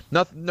 TC,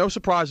 no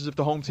surprises if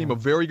the home team, a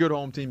very good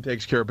home team,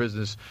 takes care of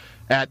business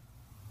at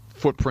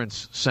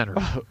Footprints Center.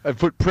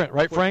 Footprint,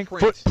 right, Frank?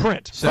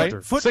 Footprint Center.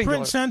 Right?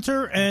 Footprint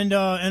Center, and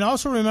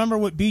also remember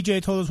what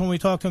BJ told us when we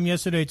talked to him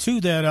yesterday,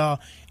 too, that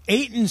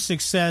Ayton's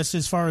success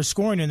as far as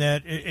scoring in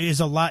that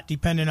is a lot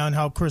dependent on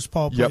how Chris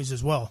Paul plays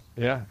as well.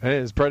 Yeah, it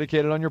is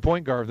predicated on your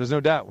point guard. There's no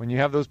doubt. When you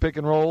have those pick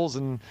and rolls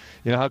and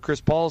how Chris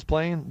Paul is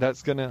playing,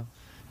 that's going to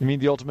mean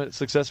the ultimate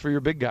success for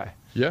your big guy.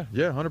 Yeah,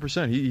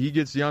 100%. He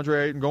gets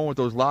DeAndre Ayton going with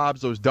those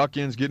lobs, those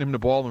duck-ins, getting him the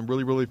ball in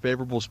really, really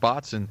favorable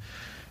spots. And,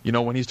 you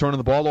know, when he's turning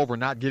the ball over,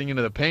 not getting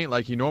into the paint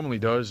like he normally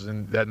does,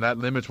 and that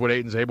limits what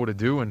Ayton's able to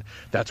do. And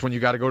that's when you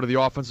got to go to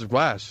the offensive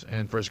glass.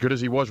 And for as good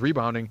as he was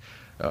rebounding,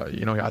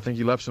 you know, I think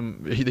he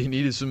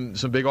needed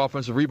some big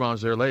offensive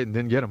rebounds there late and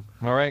didn't get them.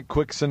 All right,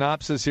 quick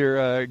synopsis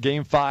here.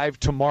 Game 5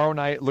 tomorrow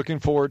night. Looking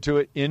forward to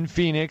it in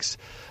Phoenix.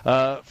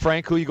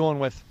 Frank, who are you going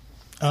with?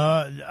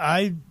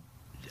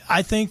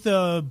 I think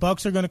the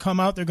Bucks are going to come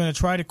out. They're going to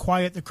try to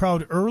quiet the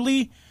crowd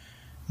early,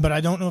 but I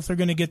don't know if they're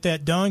going to get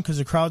that done because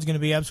the crowd's going to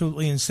be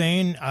absolutely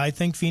insane. I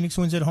think Phoenix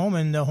wins at home,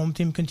 and the home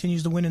team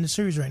continues to win in the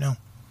series right now.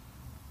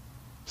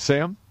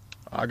 Sam?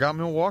 I got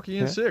Milwaukee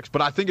in 6,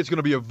 but I think it's going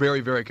to be a very,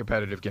 very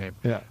competitive game.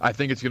 Yeah. I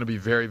think it's going to be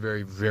very,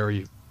 very,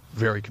 very,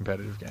 very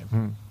competitive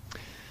game.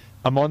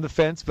 I'm on the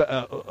fence, but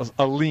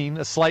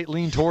a slight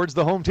lean towards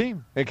the home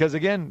team because,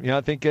 again, you know,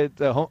 I think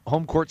the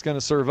home court's going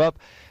to serve up,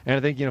 and I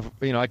think you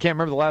know I can't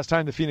remember the last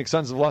time the Phoenix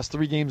Suns have lost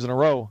 3 games in a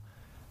row,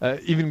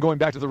 even going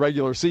back to the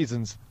regular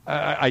seasons.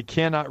 I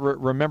cannot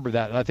remember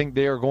that, and I think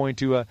they are going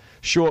to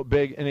show up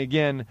big. And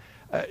again,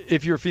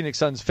 if you're a Phoenix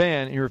Suns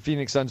fan and you're a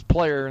Phoenix Suns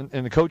player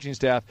and the coaching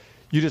staff,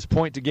 you just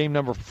point to game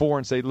number 4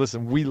 and say,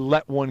 listen, we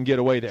let one get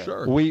away there.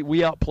 Sure.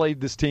 We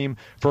outplayed this team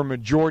for a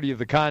majority of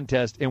the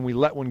contest, and we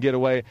let one get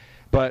away.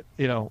 But,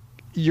 you know,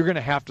 you're going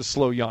to have to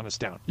slow Giannis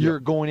down. You're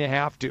going to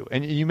have to.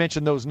 And you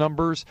mentioned those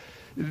numbers.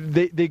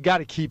 They got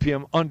to keep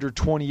him under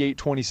 28,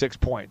 26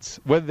 points.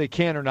 Whether they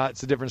can or not,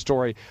 it's a different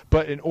story.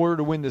 But in order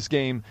to win this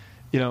game,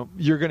 you know,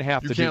 you're going to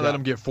have to do that. You can't let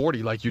him get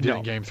 40 like you did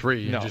in Game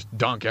 3 and just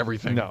dunk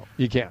everything. No,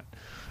 you can't.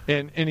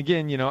 And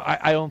again, you know,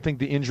 I don't think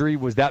the injury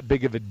was that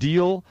big of a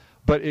deal,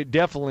 but it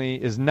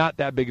definitely is not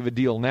that big of a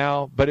deal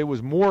now. But it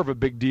was more of a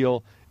big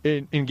deal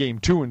in Game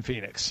 2 in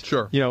Phoenix.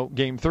 Sure. You know,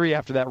 Game 3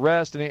 after that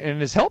rest, and it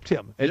has helped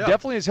him. It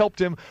definitely has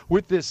helped him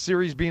with this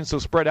series being so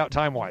spread out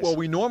time-wise. Well,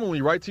 we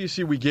normally, right,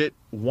 TC, we get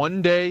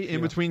 1 day in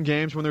between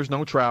games when there's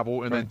no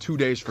travel and then 2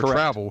 days for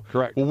travel.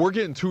 Correct. Well, we're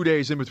getting 2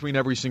 days in between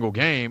every single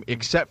game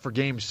except for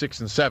Games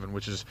 6 and 7,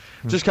 which is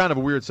just kind of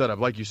a weird setup,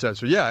 like you said.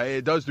 So, yeah,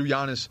 it does do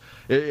Giannis.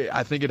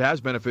 I think it has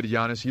benefited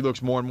Giannis. He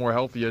looks more and more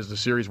healthy as the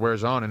series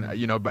wears on. And,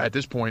 you know, at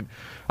this point,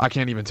 I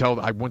can't even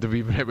tell. I wouldn't have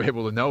even been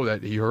able to know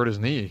that he hurt his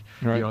knee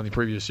you know, in the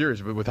previous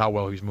series with how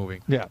well he's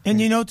moving. Yeah. And,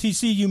 you know,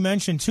 TC, you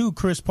mentioned, too,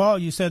 Chris Paul.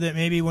 You said that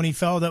maybe when he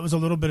fell, that was a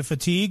little bit of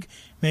fatigue.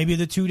 Maybe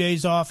the 2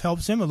 days off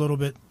helps him a little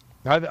bit.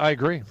 I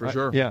agree. For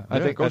sure. I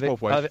think it goes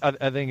both ways.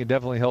 I think it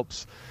definitely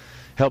helps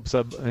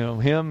you know,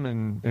 him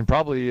and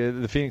probably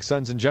the Phoenix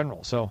Suns in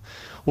general. So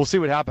we'll see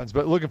what happens.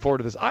 But looking forward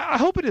to this. I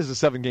hope it is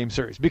a 7-game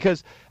series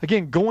because,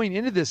 again, going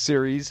into this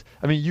series,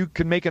 I mean, you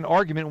could make an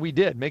argument, and we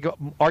did, make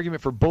an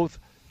argument for both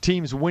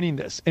teams winning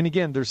this. And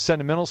again, there's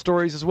sentimental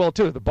stories as well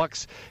too. The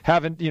Bucks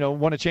haven't, you know,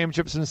 won a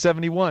championship since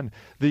 '71.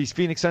 These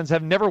Phoenix Suns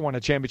have never won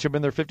a championship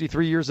in their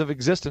 53 years of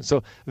existence.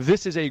 So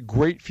this is a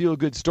great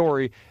feel-good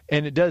story,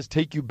 and it does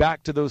take you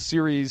back to those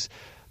series.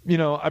 You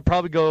know, I'd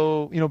probably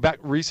go, you know, back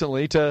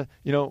recently to,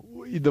 you know,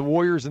 the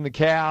Warriors and the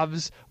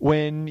Cavs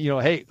when, you know,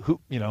 hey,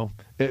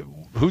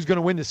 who's going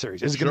to win this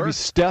series? Is it going to be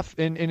Steph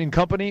and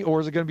company, or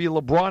is it going to be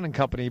LeBron and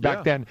company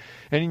back then?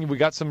 And we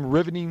got some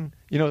riveting,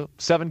 you know,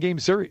 7-game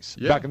series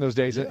back in those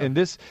days. Yeah. And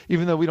this,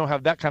 even though we don't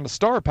have that kind of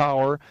star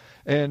power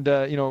and,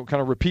 you know,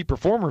 kind of repeat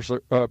performers,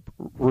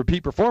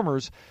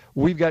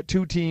 we've got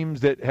 2 teams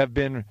that have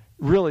been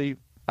really,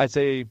 I'd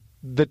say,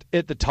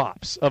 at the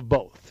tops of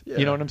both.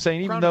 You know what I'm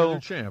saying? Even though,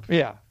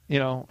 you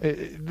know,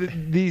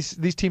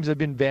 these teams have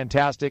been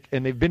fantastic,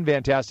 and they've been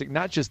fantastic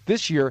not just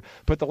this year,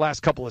 but the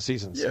last couple of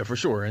seasons. Yeah, for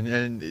sure.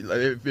 And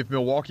if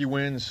Milwaukee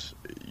wins,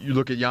 you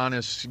look at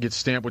Giannis, gets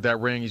stamped with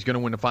that ring. He's going to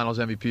win the Finals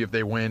MVP if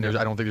they win.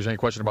 I don't think there's any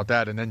question about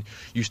that. And then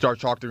you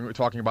start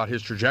talking about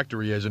his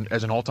trajectory as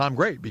an all-time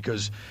great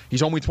because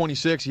he's only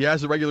 26. He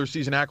has the regular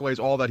season accolades.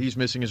 All that he's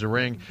missing is a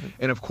ring.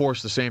 And, of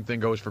course, the same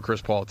thing goes for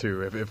Chris Paul,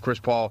 too. If Chris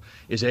Paul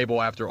is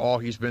able, after all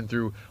he's been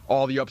through,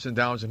 all the ups and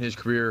downs in his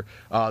career,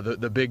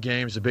 the big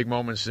games, the big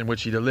moments in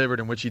which he delivered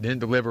and which he didn't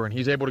deliver, and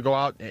he's able to go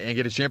out and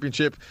get a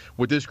championship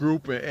with this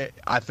group,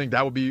 I think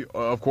that would be,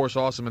 of course,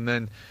 awesome. And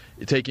then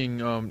taking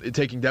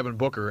Devin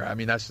Booker, I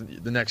mean, that's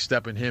the next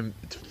step in him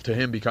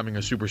becoming a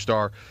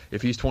superstar.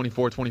 If he's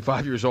 24,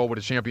 25 years old with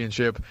a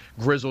championship,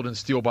 grizzled and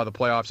steeled by the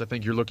playoffs, I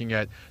think you're looking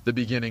at the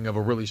beginning of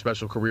a really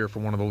special career for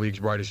one of the league's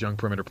brightest young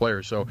perimeter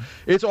players. So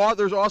there's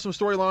awesome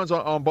storylines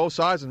on both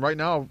sides, and right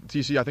now,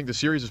 TC, I think the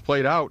series has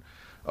played out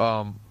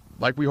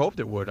like we hoped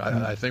it would.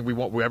 I think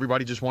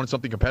everybody just wanted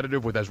something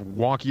competitive with as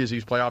wonky as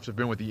these playoffs have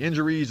been with the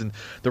injuries and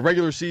the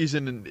regular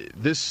season. And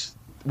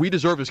we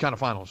deserve this kind of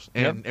finals,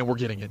 and we're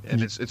getting it,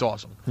 and it's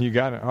awesome. You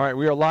got it. All right,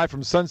 we are live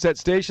from Sunset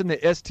Station, the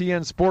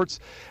STN Sports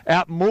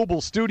app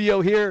mobile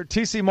studio here.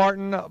 TC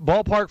Martin,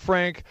 Ballpark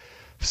Frank,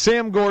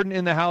 Sam Gordon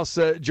in the house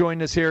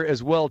joined us here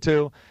as well,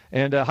 too.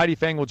 And Heidi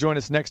Fang will join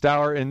us next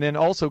hour. And then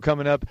also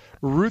coming up,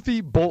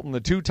 Ruthie Bolton, the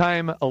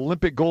two-time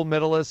Olympic gold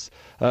medalist,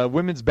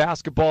 women's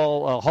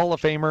basketball Hall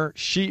of Famer.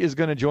 She is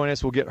going to join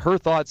us. We'll get her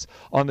thoughts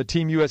on the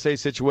Team USA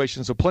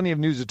situation. So plenty of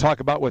news to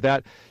talk about with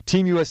that.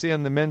 Team USA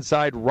on the men's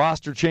side,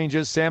 roster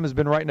changes. Sam has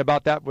been writing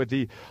about that with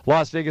the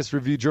Las Vegas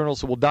Review-Journal,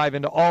 so we'll dive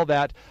into all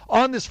that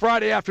on this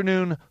Friday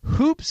afternoon,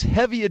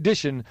 hoops-heavy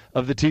edition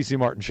of the T.C.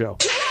 Martin Show.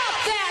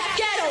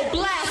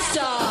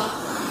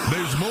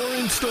 There's more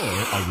in store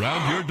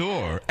around your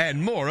door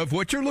and more of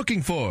what you're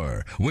looking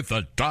for with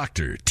the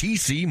Dr.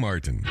 T.C.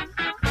 Martin.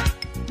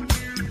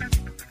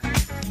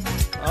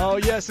 Oh,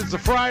 yes, it's a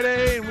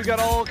Friday, and we got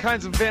all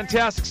kinds of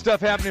fantastic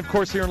stuff happening, of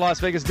course, here in Las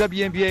Vegas.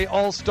 WNBA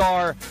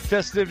All-Star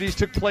festivities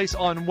took place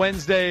on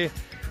Wednesday,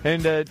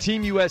 and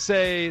Team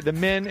USA, the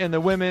men and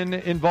the women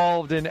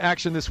involved in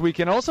action this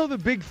weekend. Also the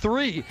Big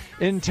Three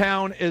in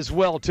town as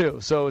well, too.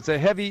 So it's a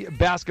heavy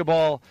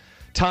basketball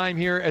time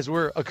here as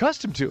we're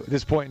accustomed to at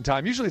this point in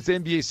time. Usually it's the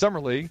NBA Summer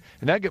League,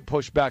 and that get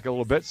pushed back a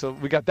little bit, so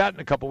we got that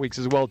in a couple weeks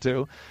as well,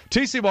 too.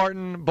 T.C.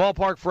 Martin,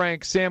 Ballpark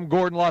Frank, Sam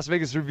Gordon, Las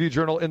Vegas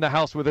Review-Journal in the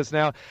house with us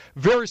now.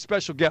 Very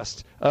special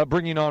guest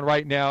bringing on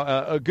right now,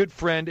 a good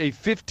friend, a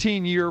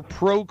 15-year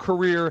pro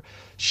career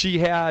she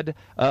had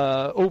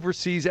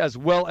overseas as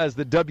well as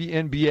the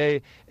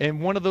WNBA,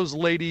 and one of those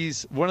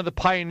ladies, one of the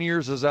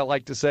pioneers, as I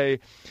like to say,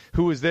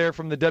 who was there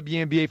from the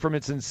WNBA from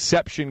its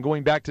inception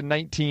going back to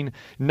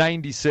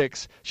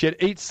 1996. She had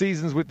 8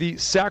 seasons with the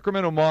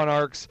Sacramento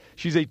Monarchs.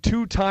 She's a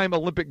 2-time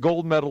Olympic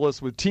gold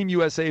medalist with Team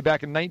USA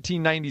back in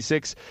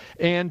 1996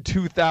 and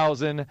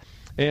 2000.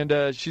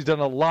 And she's done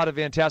a lot of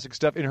fantastic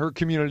stuff in her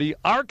community,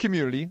 our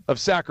community of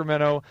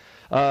Sacramento,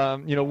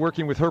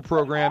 working with her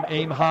program,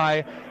 Aim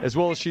High, as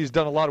well as she's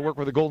done a lot of work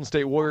with the Golden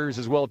State Warriors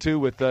as well, too,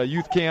 with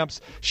youth camps.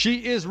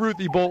 She is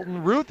Ruthie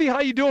Bolton. Ruthie, how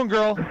you doing,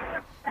 girl?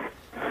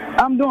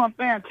 I'm doing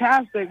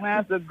fantastic,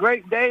 man. It's a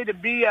great day to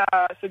be.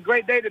 It's a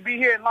great day to be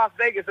here in Las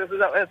Vegas.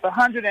 It's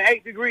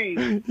 108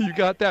 degrees. You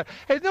got that.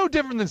 It's no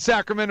different than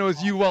Sacramento,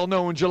 as you well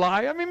know, in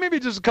July. I mean, maybe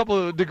just a couple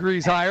of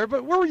degrees higher,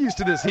 but we're used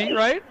to this heat,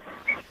 right?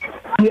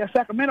 Yeah,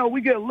 Sacramento,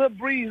 we get a little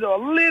breeze or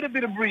a little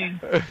bit of breeze.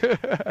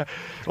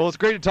 Well, it's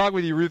great to talk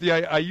with you, Ruthie.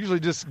 I usually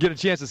just get a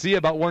chance to see you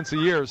about once a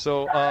year.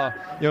 So,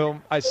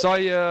 I saw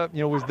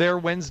you, was there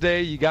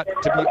Wednesday. You got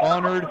to be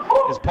honored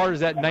as part of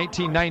that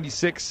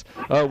 1996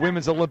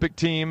 Women's Olympic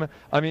team.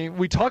 I mean,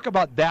 we talk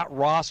about that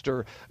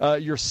roster,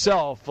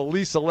 yourself,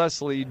 Elisa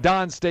Leslie,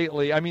 Don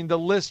Stately. I mean, the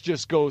list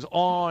just goes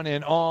on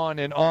and on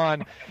and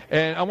on.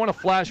 And I want to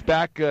flash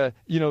back, to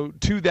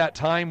that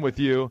time with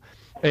you.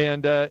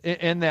 And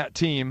that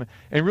team,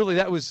 and really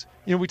that was,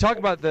 we talk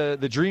about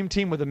the dream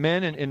team with the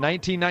men in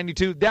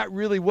 1992. That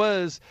really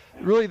was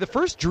the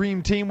first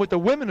dream team with the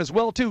women as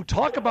well too.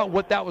 Talk about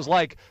what that was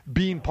like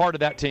being part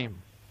of that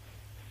team.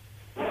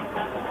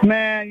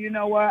 Man, you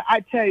know what? I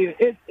tell you,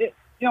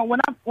 when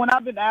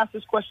I've been asked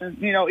this question,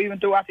 even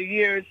throughout the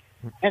years,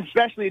 and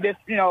especially this,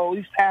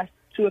 these past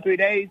 2 or 3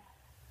 days,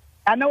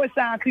 I know it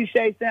sounds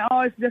cliche saying,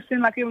 "Oh, it just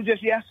seemed like it was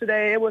just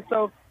yesterday." It was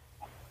so.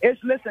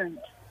 Listen.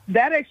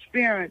 That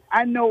experience,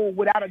 I know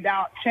without a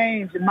doubt,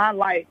 changed my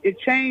life. It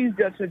changed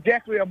the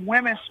trajectory of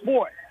women's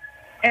sport.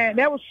 And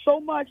there was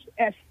so much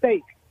at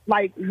stake.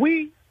 Like,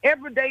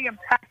 every day in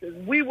practice,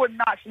 we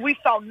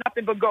saw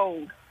nothing but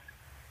gold.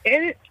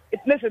 And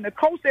listen, the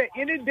coach said,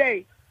 any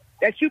day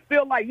that you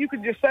feel like you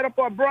could just set up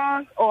for a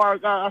bronze or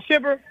a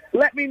silver,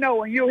 let me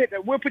know and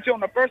we'll put you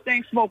on the first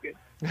thing smoking.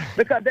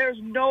 Because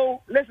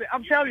listen,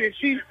 I'm telling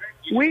you,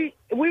 we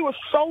were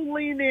so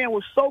leaned in,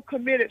 was so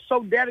committed,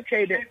 so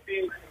dedicated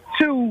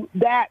to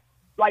that,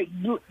 like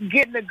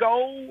getting the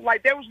goal.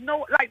 Like there was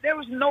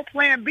no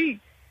plan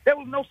B. There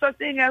was no such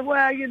thing as,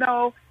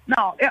 no.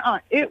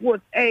 It was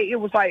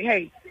like,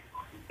 hey,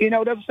 they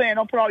were saying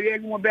don't put all your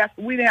eggs in one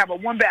basket. We didn't have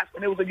one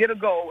basket. It was to get a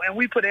goal, and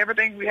we put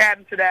everything we had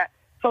into that.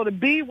 So to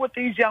be with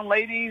these young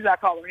ladies, I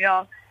call them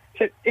young,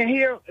 and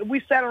here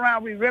we sat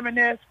around, we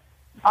reminisced,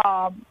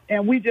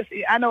 and we just,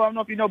 I don't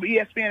know if you know, but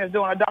ESPN is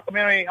doing a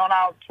documentary on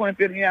our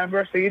 25th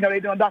anniversary. They're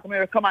doing a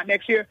documentary come out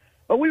next year.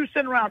 But we were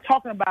sitting around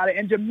talking about it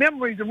and the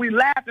memories, and we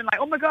laughing like,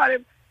 oh my God,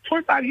 it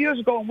 25 years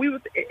ago,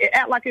 and it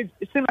act like it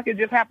seemed like it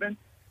just happened,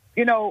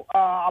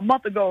 a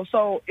month ago.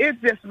 So it's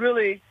just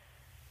really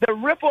the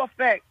ripple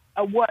effect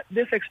of what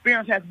this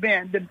experience has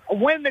been.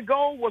 When the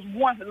goal was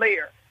one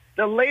layer,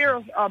 the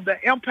layers of the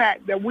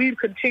impact that we've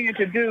continued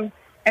to do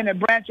and to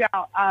branch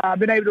out. I've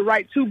been able to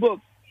write 2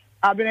 books.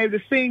 I've been able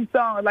to sing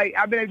songs. Like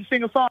I've been able to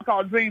sing a song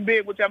called Dream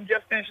Big, which I'm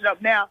just finishing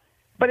up now.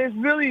 But it's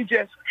really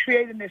just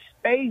creating this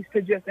space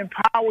to just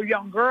empower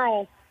young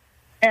girls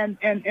and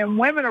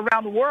women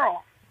around the world.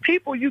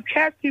 You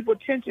catch people's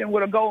attention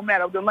with a gold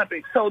medal at the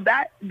Olympics. So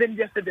that's been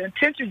just an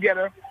attention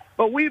getter.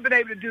 But we've been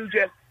able to do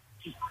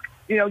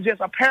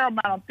just a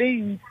paramount of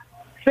things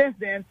since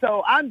then.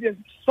 So I'm just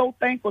so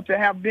thankful to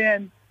have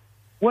been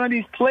one of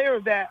these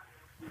players that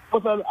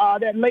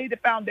laid the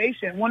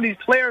foundation. One of these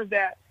players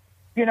that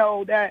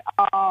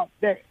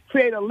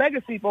create a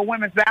legacy for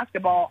women's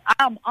basketball.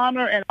 I'm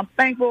honored and I'm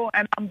thankful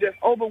and I'm just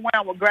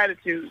overwhelmed with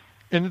gratitude.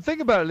 And the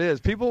thing about it is,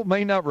 people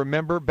may not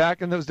remember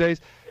back in those days,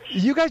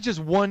 you guys just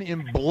won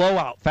in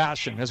blowout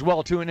fashion as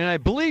well, too. And I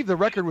believe the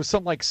record was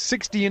something like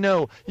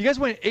 60-0. You guys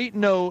went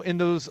 8-0 in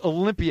those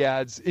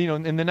Olympiads.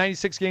 In the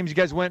 96 games, you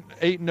guys went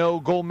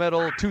 8-0, gold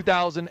medal,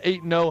 2000,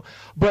 8-0.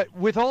 But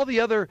with all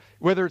the other,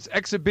 whether it's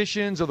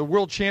exhibitions or the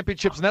world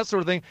championships and that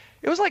sort of thing,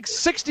 it was like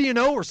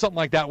 60-0 or something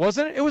like that,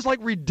 wasn't it? It was like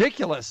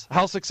ridiculous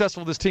how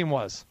successful this team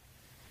was.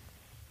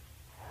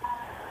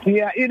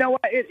 Yeah, you know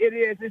what? It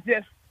is. It's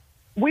just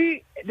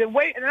the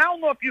way, and I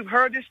don't know if you've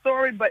heard this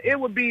story, but it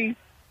would be.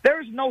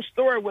 There's no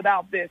story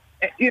without this.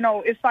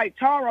 It's like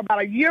Tara, about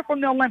a year from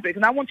the Olympics,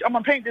 and I'm going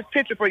to paint this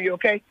picture for you,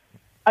 okay?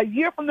 A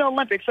year from the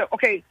Olympics, so,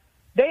 okay,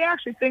 they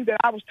actually think that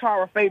I was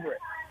Tara's favorite.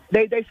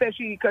 They said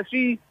because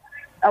she,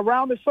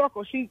 around the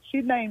circle, she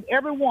named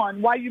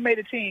everyone why you made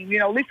a team.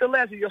 Lisa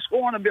Leslie, your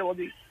scoring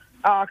ability.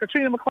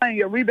 Katrina McClain,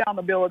 your rebound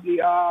ability.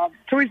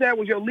 Teresa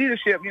Edwards, your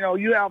leadership.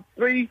 You have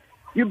three,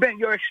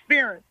 your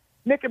experience.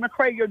 Nikki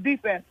McCray, your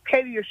defense.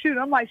 Katie, your shooting.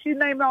 I'm like, she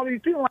named all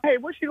these people. I'm like, hey,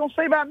 what's she going to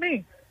say about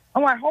me?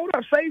 I'm like, hold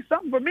up, say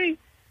something for me.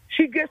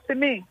 She gets to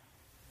me.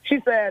 She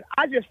said,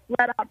 I just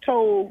flat out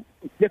told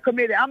the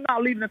committee, I'm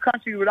not leaving the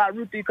country without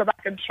Ruthie because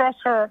I can trust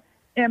her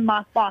in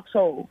my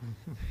foxhole.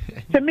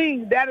 To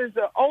me, that is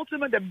the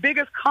ultimate, the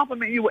biggest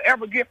compliment you will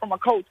ever get from a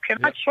coach.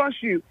 Can I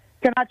trust you?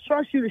 Can I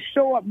trust you to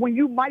show up when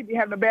you might be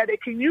having a bad day?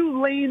 Can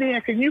you lean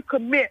in? Can you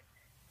commit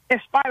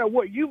in spite of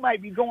what you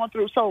might be going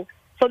through? So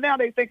now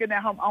they're thinking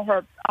that I'm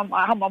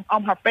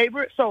her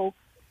favorite. So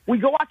we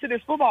go out to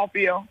this football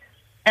field.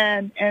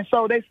 And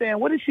so they saying,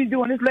 what is she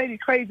doing? This lady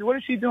crazy. What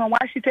is she doing? Why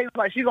is she taking us?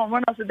 Like, she going to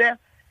run us to death?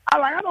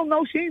 I don't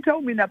know. She ain't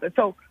told me nothing.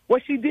 So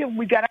what she did when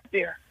we got out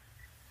there,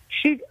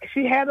 she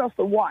had us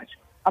to watch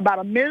about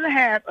a minute and a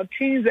half of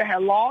teams that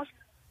had lost,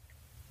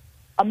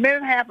 a minute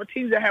and a half of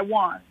teams that had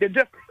won.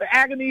 The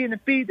agony in the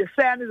feet, the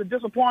sadness, the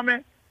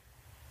disappointment.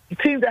 The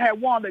teams that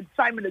had won, the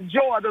excitement, the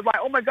joy. They're like,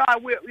 oh, my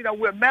God, we're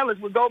medalists,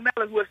 we're gold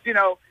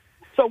medalists,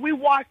 So we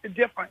watched the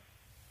difference.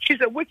 She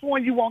said, which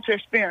one you want to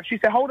experience? She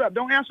said, hold up,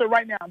 don't answer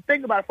right now.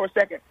 Think about it for a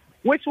second.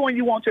 Which one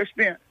you want to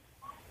experience?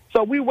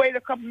 So we waited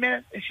a couple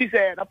minutes, and she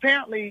said,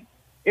 apparently,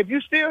 if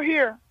you're still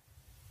here,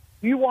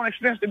 you want to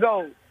experience the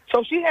gold.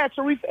 So she had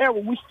Teresa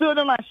Edwards. We stood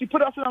in line. She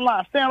put us in the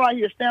line. Stand right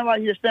here, stand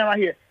right here, stand right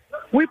here.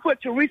 We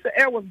put Teresa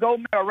Edwards'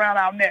 gold medal around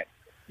our neck,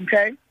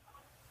 okay?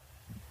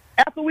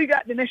 After we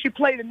got, and then she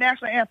played the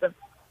national anthem.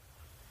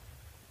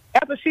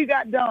 After she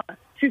got done,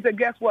 she said,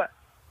 guess what?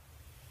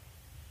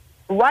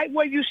 Right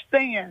where you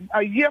stand,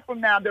 a year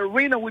from now, the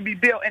arena will be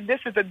built, and this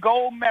is the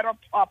gold medal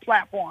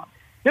platform.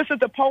 This is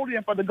the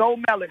podium for the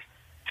gold medalists.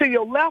 To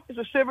your left is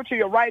the silver, to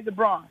your right is the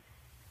bronze.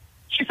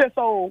 She said,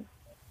 so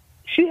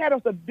she had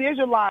us to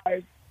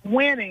visualize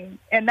winning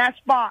in that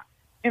spot.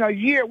 In a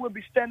year, we'll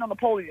be standing on the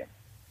podium.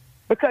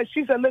 Because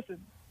she said, listen,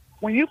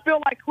 when you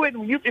feel like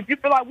quitting, if you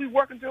feel like we're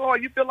working too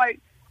hard, you feel like,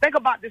 think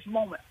about this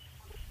moment.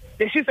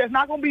 And she said, it's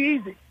not going to be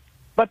easy,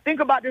 but think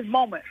about this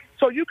moment.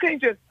 So you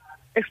can't just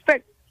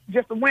expect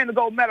just to win the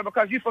gold medal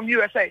because you're from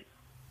USA.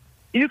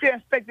 You can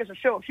expect this to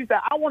show up. She said,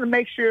 I want to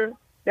make sure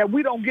that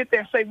we don't get there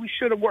and say we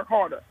should have worked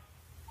harder.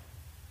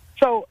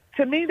 So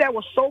to me, that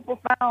was so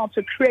profound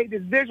to create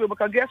this visual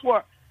because guess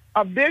what?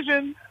 A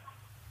vision,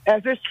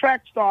 as this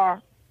track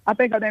star, I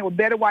think her name was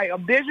Betty White, a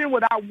vision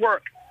without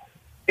work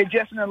is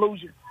just an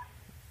illusion.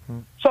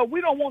 So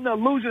we don't want the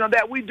illusion of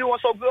that we doing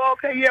so good.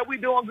 Okay, yeah, we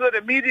doing good.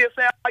 The media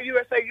saying,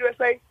 USA,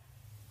 USA.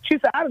 She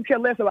said, I don't care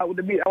less about what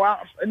the media,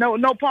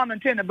 no pun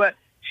intended, but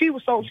she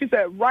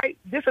said, right,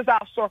 this is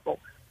our circle.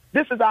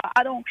 This is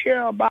I don't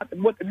care about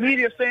what the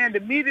media is saying. The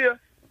media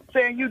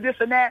saying you this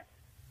and that.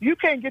 You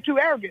can't get too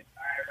arrogant.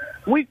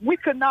 We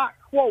could not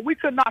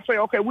say,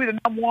 okay, we're the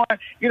number one,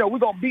 we're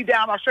going to beat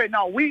down our straight.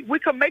 No, we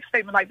could make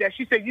statements like that.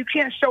 She said, you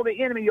can't show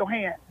the enemy your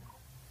hand.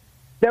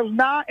 There's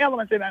 9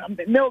 elements in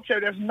the military.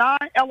 There's 9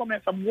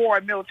 elements of war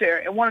in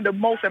military, and one of the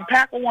most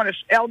impactful one is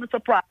elements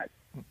of pride.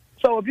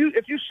 So if you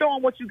show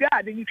them what you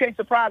got, then you can't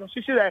surprise them.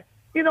 She said,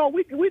 we know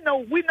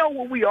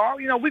what we are.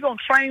 We're going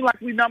to train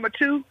like we number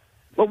 2,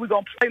 but we're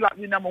going to play like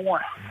we number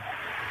 1.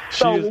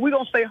 So we're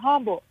going to stay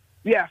humble.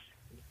 Yes.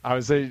 I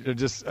would say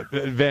just a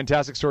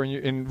fantastic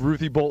story. And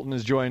Ruthie Bolton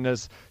is joining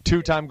us,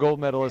 2-time gold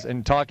medalist,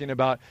 and talking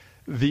about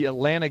the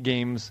Atlanta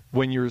games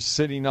when you're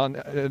sitting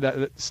on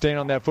staying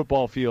on that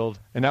football field,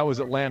 and that was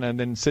Atlanta, and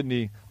then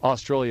Sydney,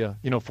 Australia,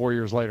 4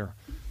 years later.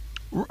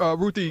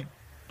 Ruthie,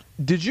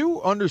 did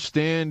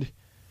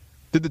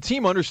the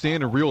team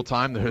understand in real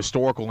time the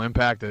historical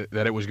impact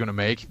that it was going to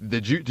make?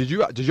 Did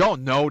y'all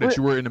know that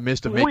you were in the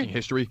midst of making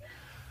history?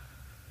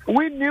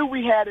 We knew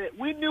we had it.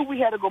 We knew we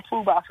had to go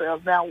prove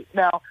ourselves. Now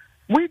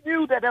we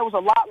knew that there was a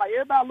lot. Like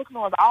everybody looking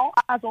on us, all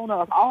eyes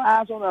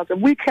on us.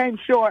 And we came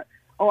short.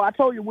 Oh, I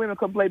told you women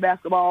couldn't play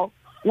basketball.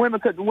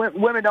 Women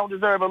don't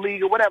deserve a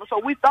league or whatever. So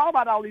we thought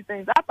about all these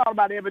things. I thought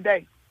about it every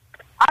day.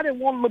 I didn't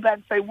want to look back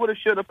and say woulda,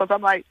 shoulda, because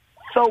I'm like,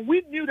 so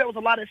we knew there was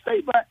a lot at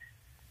stake, but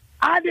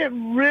I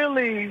didn't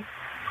really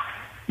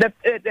the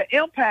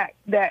impact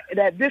that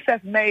this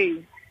has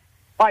made.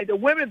 Like the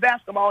women's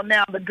basketball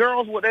now, the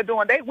girls, what they're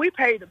doing, we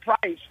paid the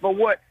price for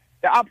what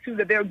the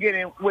opportunity that they're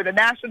getting with the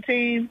national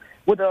team,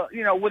 with the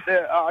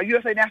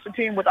USA national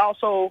team, with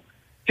also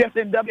just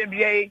in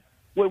WNBA,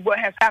 with what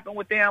has happened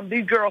with them.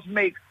 These girls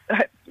make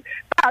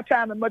 5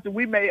 times as much as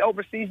we made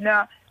overseas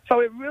now. So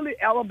it really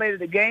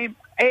elevated the game.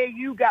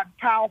 AAU got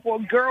powerful.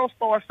 Girls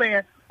started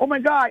saying, oh, my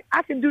God,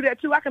 I can do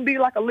that, too. I can be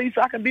like a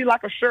Lisa. I can be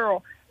like a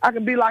Cheryl. I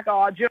can be like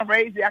a Jennifer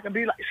Azzi. I can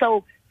be like –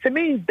 so to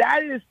me,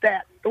 that is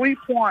that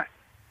three-point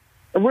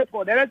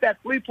ripple. That is that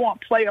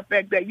three-point play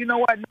effect that, you know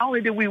what, not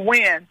only did we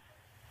win,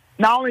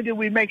 not only did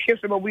we make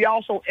history, but we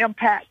also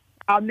impact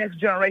our next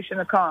generation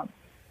to come.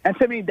 And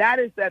to me, that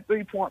is that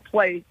three-point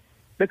play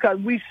because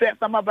we set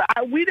some up.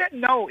 We didn't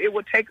know it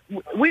would take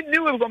 – we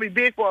knew it was going to be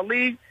big for a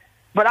league,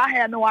 but I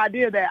had no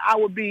idea that I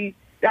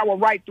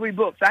would write 3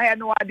 books. I had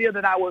no idea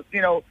that I would,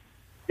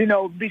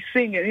 be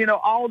singing.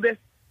 All this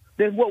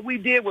what we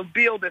did was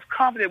build this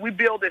confidence. We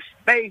build this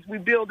space. We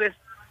build this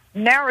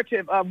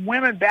narrative of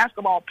women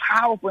basketball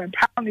powerful,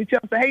 empowering each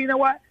other. Say, hey, you know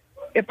what?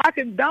 If I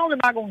can, not only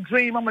am I going to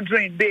dream, I'm going to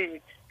dream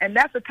big. And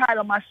that's the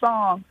title of my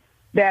song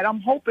that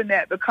I'm hoping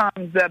that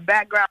becomes the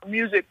background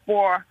music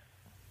for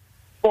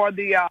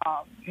the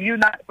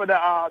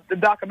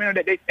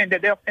documentary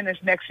that they'll finish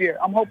next year.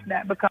 I'm hoping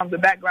that becomes the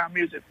background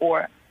music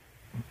for it.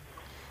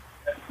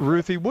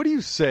 Ruthie, what do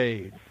you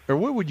say, or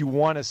what would you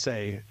want to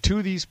say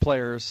to these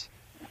players,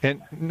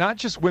 and not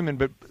just women,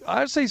 but I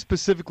would say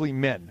specifically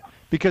men?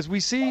 Because we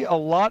see a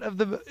lot of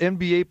the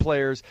NBA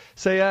players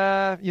say,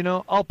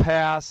 I'll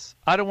pass.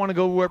 I don't want to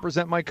go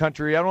represent my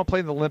country. I don't want to play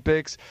in the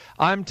Olympics.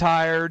 I'm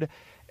tired.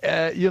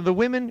 The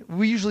women,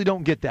 we usually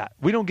don't get that.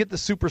 We don't get the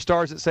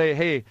superstars that say,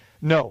 hey,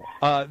 no.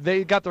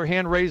 They got their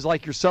hand raised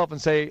like yourself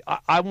and say,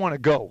 I want to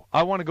go.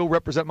 I want to go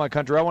represent my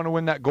country. I want to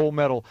win that gold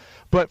medal.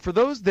 But for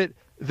those that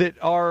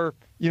are,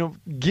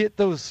 get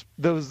those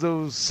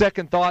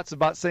second thoughts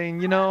about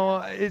saying,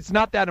 it's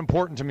not that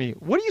important to me,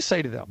 what do you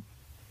say to them?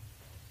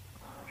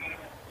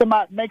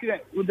 About making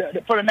it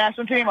for the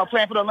national team or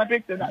playing for the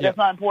Olympics, that's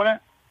not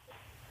important.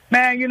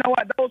 Man, you know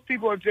what? Those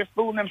people are just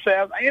fooling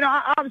themselves.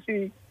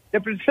 Obviously, the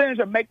percentage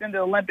of making it to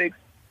the Olympics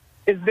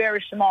is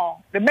very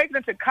small. The making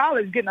it to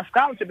college, getting a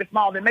scholarship is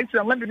small. The making it to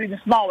the Olympics is even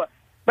smaller.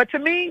 But to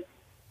me,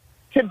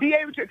 to be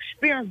able to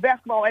experience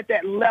basketball at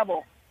that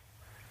level,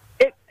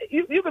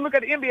 you can look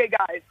at the NBA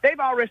guys. They've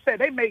already said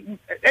they make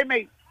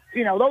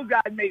those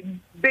guys make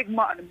big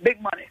money.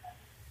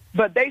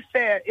 But they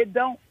said it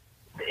don't.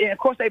 And of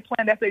course, they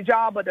plan, that's their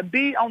job, but to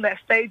be on that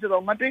stage of the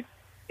Olympics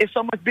is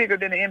so much bigger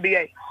than the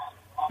NBA.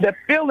 The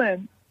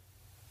feeling,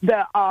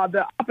 the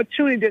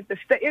opportunity to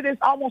stay, it is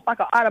almost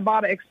like an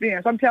out-of-body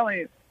experience. I'm telling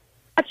you.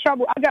 I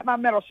got my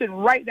medal sitting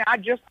right now. I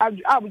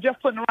was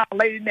just putting it around a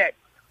lady's neck.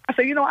 I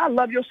said, I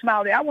love your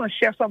smile there. I want to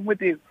share something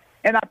with you.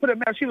 And I put a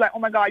medal. She's like, oh,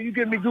 my God, you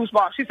giving me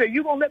goosebumps. She said,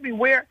 you going to let me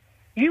wear it?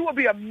 You will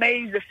be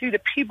amazed to see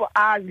the people's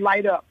eyes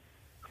light up.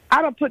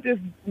 I don't put this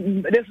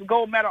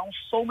gold medal on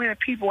so many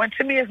people. And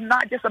to me, it's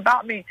not just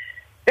about me.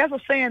 There's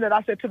a saying that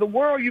I said, to the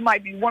world, you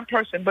might be one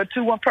person, but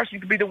to one person, you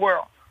could be the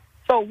world.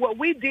 So what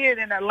we did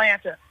in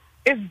Atlanta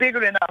is bigger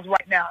than us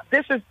right now.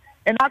 This is,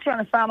 and not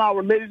trying to sound all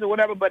religious or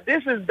whatever, but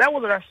that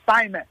was an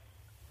assignment.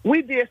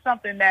 We did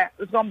something that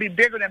is going to be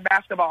bigger than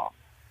basketball.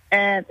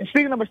 And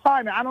speaking of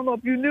assignment, I don't know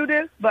if you knew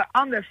this, but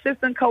I'm the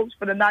assistant coach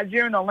for the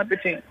Nigerian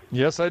Olympic team.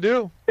 Yes, I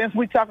do. Since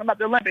we're talking about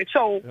the Olympics.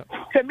 So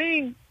to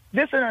me,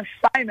 this is an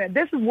assignment.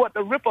 This is what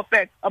the ripple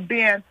effect of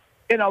being,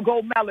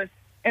 gold medalist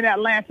in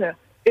Atlanta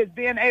is,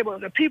 being able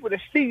the people to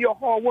see your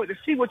hard work, to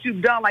see what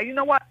you've done. Like, you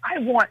know what?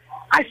 I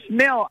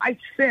smell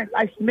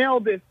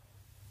this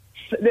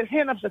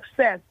hint of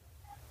success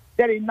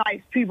that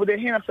ignites people, the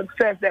hint of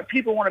success that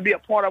people want to be a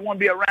part of, want to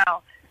be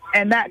around.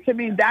 And that, to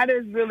me, that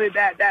is really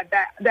that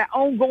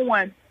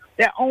ongoing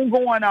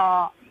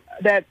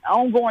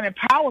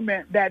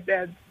empowerment that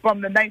from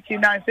the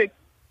 1996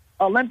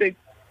 Olympics.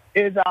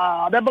 Is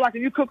that'd be like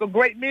if you cook a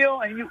great meal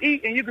and you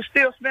eat and you can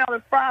still smell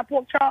the fried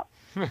pork chop,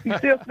 you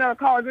still smell the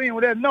collard green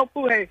when there's no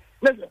food. Hey,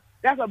 listen,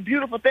 that's a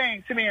beautiful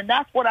thing to me, and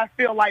that's what I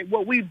feel like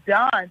what we've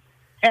done.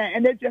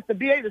 And it's just to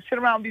be able to sit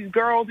around these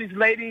girls, these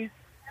ladies.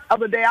 The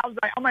other day I was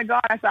like, oh my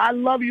God, I said, I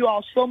love you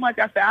all so much.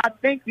 I said, I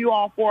thank you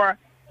all for.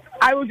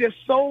 I was just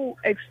so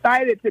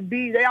excited to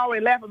be. They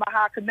always laugh about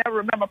how I could never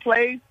remember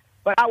plays,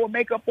 but I would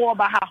make up for it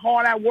by how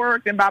hard I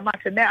worked and by my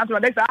tenacity.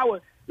 They said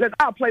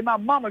I'll play my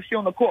mama if she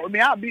on the court with me.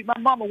 I'll beat my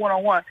mama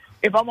one-on-one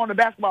if I'm on the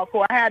basketball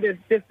court. I had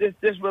this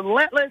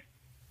relentless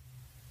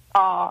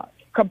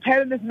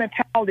competitive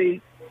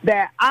mentality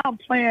that I'm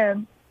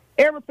playing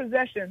every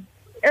possession,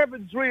 every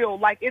drill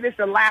like it is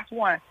the last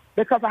one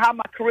because of how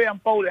my career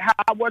unfolded, how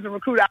I wasn't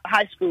recruited out of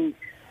high school.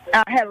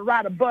 I had to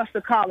ride a bus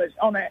to college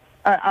on a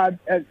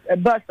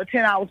bus for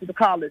 10 hours to the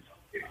college.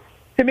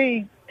 To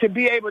me, to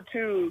be able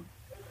to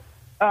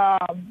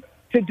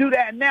do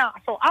that now.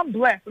 So I'm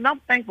blessed, and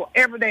I'm thankful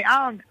every day.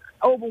 I'm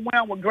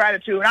overwhelmed with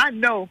gratitude, and I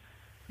know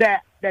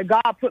that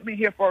God put me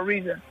here for a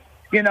reason.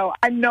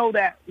 I know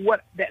that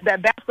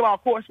that basketball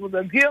course was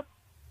a gift,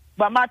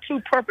 but my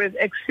true purpose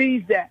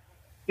exceeds that.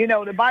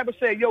 The Bible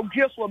says your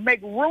gifts will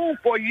make room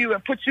for you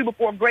and put you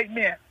before great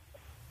men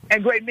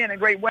and great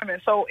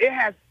women. So it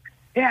has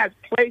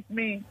placed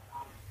me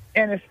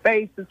in a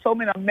space with so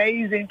many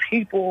amazing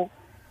people,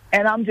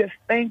 and I'm just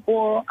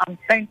thankful. I'm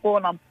thankful,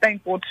 and I'm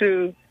thankful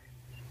to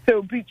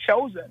be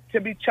chosen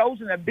to be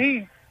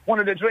one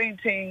of the dream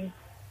teams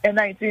in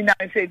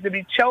 1996, to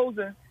be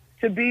chosen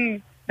to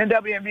be in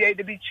WNBA,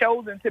 to be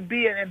chosen to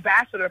be an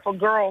ambassador for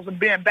girls and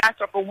be an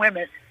ambassador for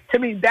women. To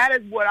me, that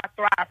is what I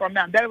thrive from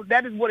now.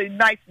 That is what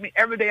ignites me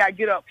every day I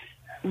get up.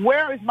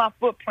 Where is my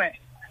footprint?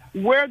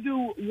 What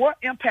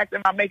impact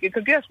am I making?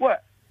 Because guess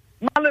what?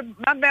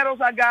 My medals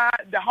I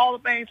got, the Hall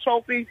of Fame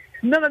trophy,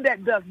 none of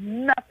that does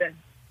nothing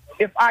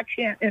if I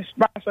can't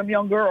inspire some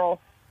young girl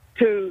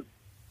to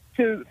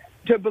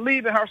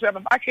believe in herself.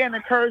 If I can't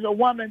encourage a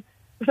woman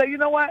to say, you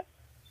know what,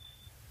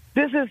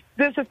 this is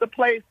the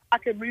place I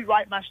can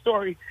rewrite my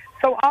story.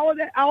 So all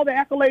the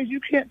accolades,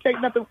 you can't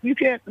take nothing. You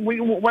can't.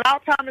 When our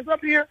time is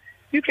up here,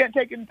 you can't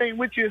take anything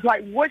with you. It's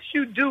like what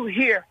you do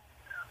here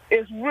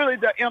is really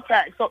the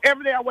impact. So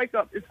every day I wake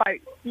up, it's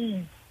like,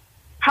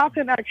 how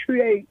can I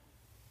create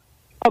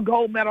a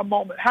gold medal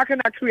moment? How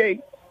can I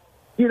create,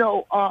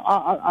 help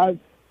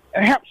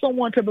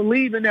someone to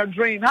believe in their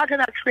dream? How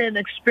can I create an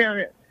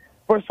experience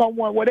for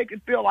someone where they can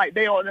feel like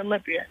they are an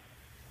Olympian?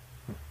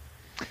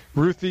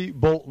 Ruthie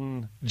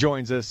Bolton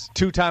joins us,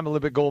 two-time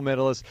Olympic gold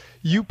medalist.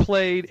 You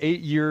played 8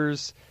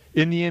 years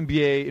in the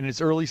NBA in its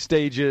early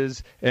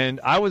stages, and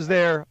I was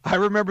there. I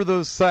remember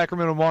those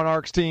Sacramento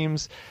Monarchs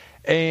teams.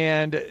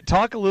 And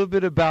talk a little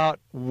bit about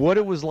what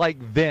it was like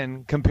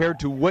then compared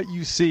to what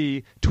you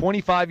see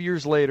 25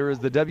 years later as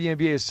the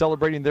WNBA is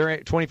celebrating their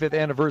 25th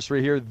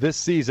anniversary here this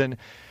season,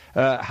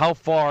 how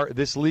far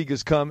this league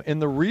has come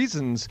and the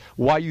reasons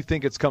why you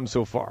think it's come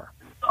so far.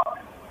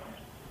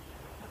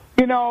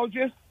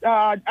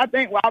 I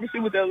think,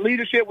 obviously with the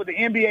leadership, with the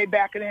NBA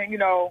backing in,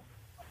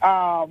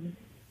 I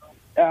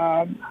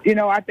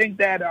think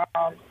that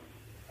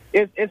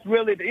it's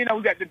really, we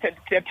got the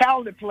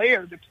talented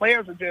players. The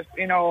players are just,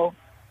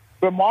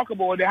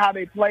 remarkable at how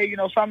they play.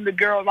 Some of the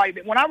girls, like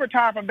when I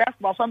retired from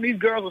basketball, some of these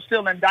girls were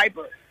still in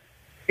diapers,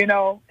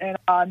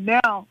 and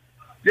now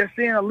just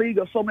seeing a league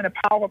of so many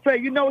powerful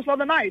players. It's the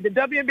other night, the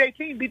WNBA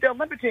team beat the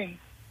Olympic team.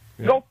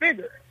 Yeah. Go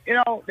figure.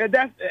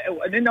 That's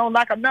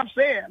like enough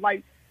said,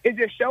 like it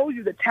just shows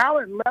you the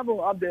talent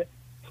level of the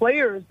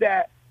players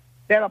that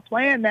are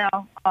playing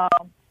now.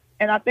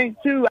 And I think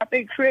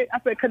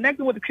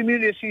connecting with the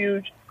community is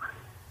huge.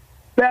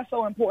 That's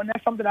so important.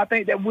 That's something I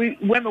think that we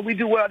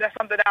do well. That's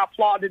something I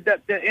applaud the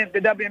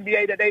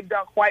WNBA that they've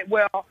done quite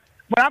well.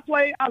 When I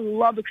play, I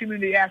love the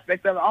community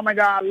aspect of it. Oh my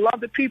God, I love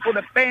the people.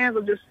 The fans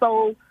are just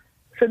so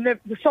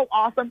significant, so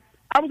awesome.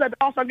 I was at the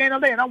All-Star game the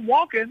other day, and I'm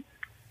walking,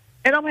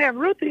 and I'm having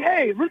Ruthie,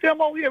 hey, Ruthie,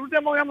 I'm over here. Ruthie,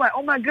 I'm over here. I'm like,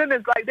 oh my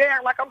goodness, like they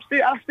act like I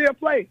still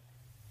play,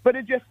 but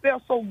it just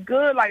felt so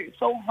good, like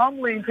so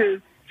humbling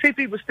to see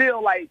people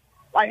still like,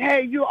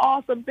 hey, you're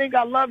awesome. Think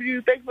I love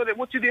you. Thanks for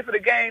what you did for the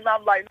game.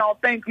 I'm like, no,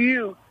 thank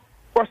you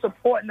for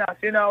supporting us.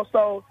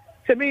 So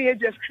to me, it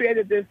just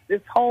created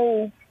this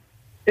whole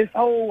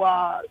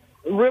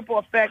ripple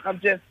effect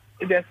of just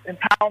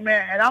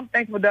empowerment. And I'm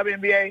thankful for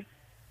WNBA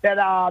that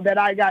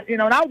I got.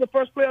 And I was the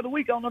first player of the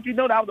week. I don't know if you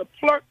know that. I was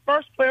the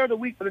first player of the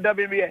week for the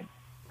WNBA.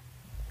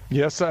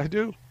 Yes, I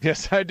do.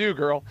 Yes, I do,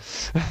 girl.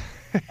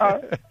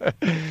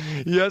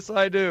 Yes,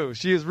 I do.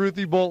 She is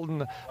Ruthie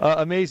Bolton,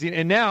 amazing,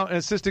 and now an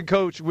assistant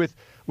coach with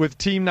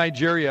Team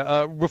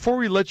Nigeria. Before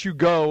we let you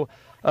go,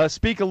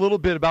 speak a little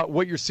bit about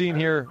what you're seeing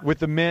here with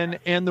the men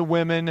and the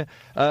women.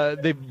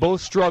 They've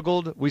both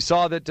struggled. We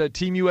saw that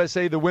Team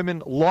USA, the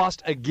women,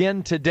 lost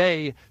again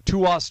today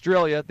to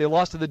Australia. They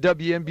lost to the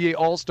WNBA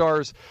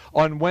All-Stars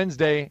on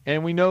Wednesday,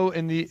 and we know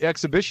in the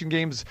exhibition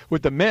games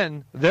with the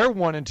men, they're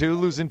 1-2,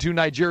 losing to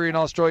Nigeria and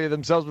Australia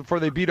themselves before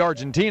they beat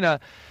Argentina.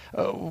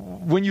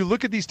 When you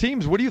look at these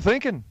teams, what are you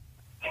thinking?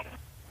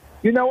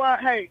 You know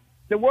what? Hey,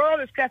 the world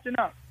is catching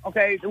up.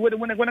 Okay,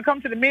 when it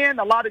comes to the men,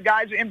 a lot of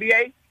guys in the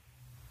NBA,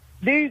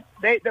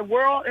 the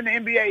world and the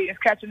NBA is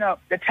catching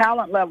up. The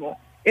talent level,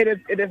 it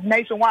is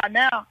nationwide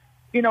now.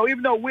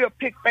 Even though we're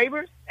pick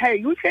favorites, hey,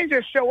 you can't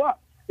just show up.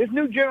 This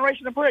new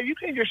generation of players, you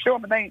can't just show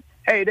up and think,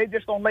 hey, they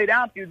just gonna lay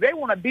down for you. They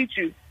want to beat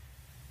you.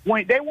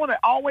 They want to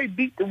always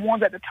beat the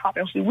ones at the top.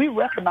 And see, we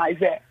recognize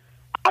that.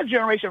 Our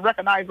generation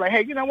recognizes, like,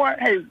 hey, you know what?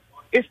 Hey,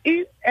 it's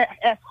easy,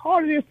 as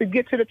hard as it is to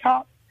get to the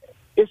top.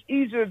 It's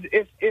easier.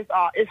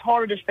 It's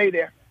harder to stay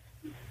there.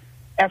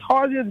 As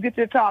hard as it is to get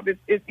to the top,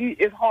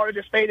 it's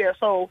harder to stay there.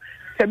 So,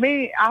 to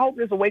me, I hope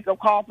it's a wake-up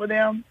call for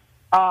them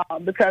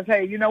because,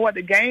 hey, you know what?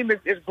 The game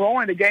is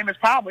growing. The game is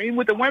powerful. Even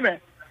with the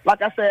women,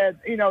 like I said,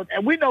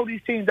 and we know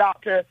these teams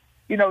out to,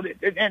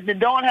 and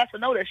Dawn has to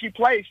know that she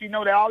plays. She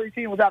know that all these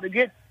teams was out to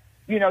get,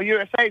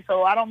 USA.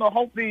 So I don't know.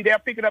 Hopefully they'll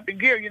pick it up in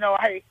gear.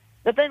 Hey,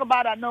 the thing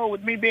about it, I know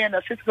with me being the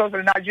assistant coach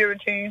of the Nigerian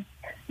team,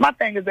 my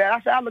thing is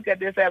that I look at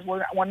this as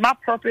when my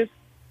purpose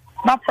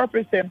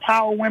to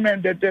empower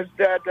women,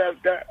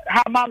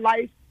 how my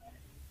life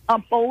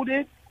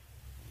unfolded,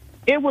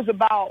 it was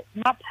about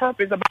my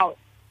purpose about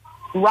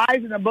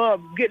rising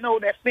above, getting over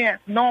that fence,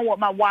 knowing what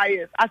my why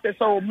is. I said,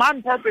 so my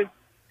purpose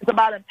is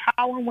about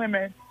empowering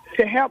women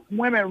to help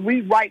women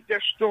rewrite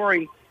their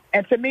story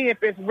And to me,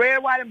 if it's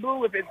red, white, and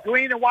blue, if it's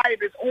green and white,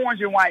 if it's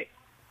orange and white,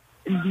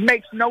 it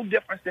makes no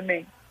difference to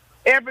me.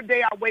 Every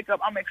day I wake up,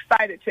 I'm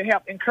excited to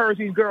help encourage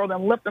these girls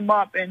and lift them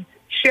up and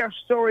share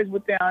stories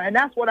with them. And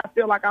that's what I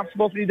feel like I'm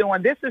supposed to be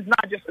doing. This is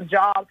not just a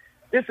job.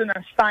 This is an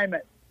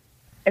assignment.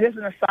 And it's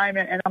an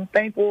assignment, and I'm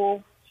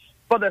thankful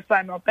for the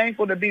assignment. I'm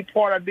thankful to be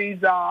part of these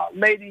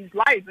ladies'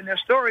 life and their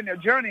story and their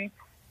journey.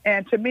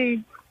 And to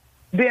me,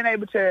 being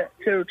able to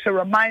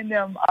remind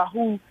them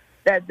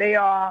that they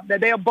are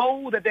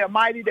bold, that they're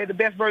mighty, they're the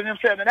best version of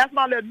themselves. And that's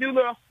my new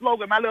little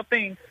slogan, my little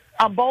thing.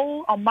 I'm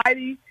bold, I'm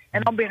mighty,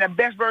 and I'm being the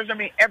best version of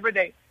me every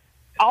day.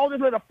 All this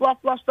little fluff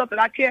stuff that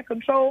I can't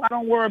control, I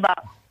don't worry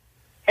about.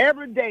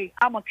 Every day,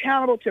 I'm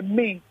accountable to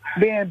me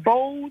being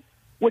bold,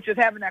 which is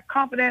having that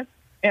confidence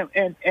and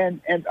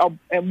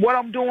what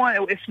I'm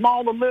doing. It's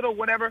small or little,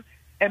 whatever.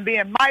 And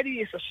being mighty,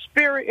 it's a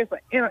spirit,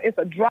 it's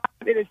a drive.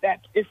 It's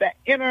that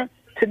inner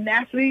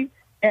tenacity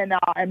and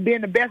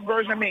being the best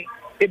version of me.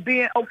 It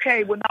being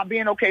okay with not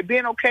being okay,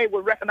 being okay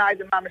with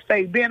recognizing my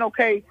mistakes, being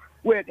okay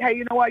with, hey,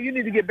 you know what, you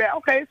need to get better.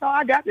 Okay, so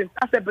I got this.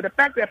 I said, but the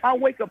fact that if I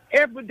wake up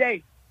every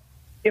day,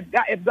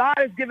 if God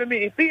is giving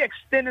me, if He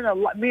extending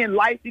me in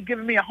life, He's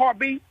giving me a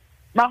heartbeat,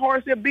 my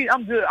heart still beat,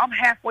 I'm good. I'm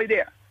halfway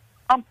there.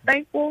 I'm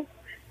thankful,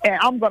 and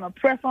I'm gonna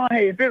press on.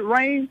 Hey, if it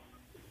rains,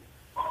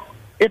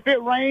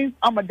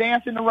 I'm gonna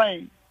dance in the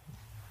rain.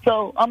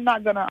 So I'm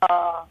not gonna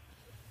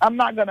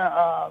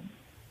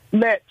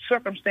let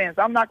circumstance.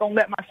 I'm not gonna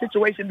let my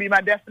situation be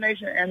my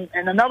destination. And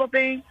another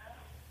thing,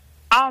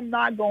 I'm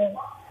not gonna,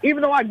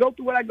 even though I go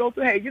through what I go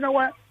through. Hey, you know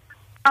what?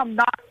 I'm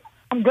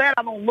glad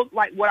I don't look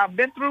like what I've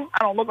been through. I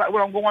don't look like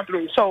what I'm going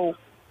through. So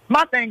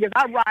my thing is,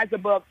 I rise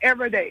above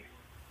every day.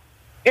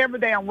 Every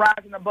day I'm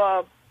rising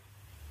above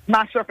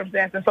my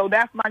circumstance. And so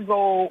that's my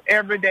goal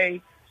every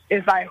day,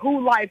 is like,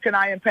 whose life can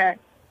I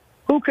impact?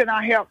 Who can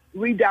I help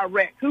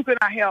redirect? Who can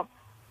I help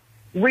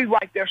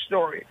rewrite their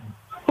story?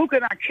 Who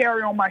can I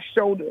carry on my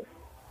shoulder?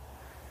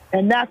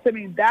 And that, to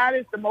me, that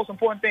is the most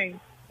important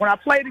thing. When I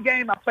play the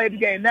game, I play the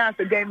game. Now it's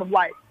a game of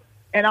life.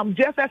 And I'm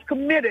just as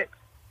committed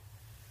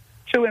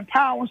to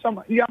empowering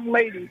some young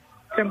ladies,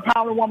 to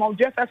empower a woman. I'm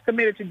just as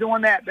committed to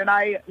doing that than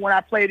when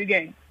I play the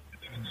game.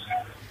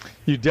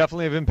 You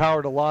definitely have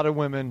empowered a lot of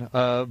women,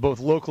 both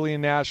locally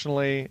and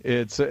nationally.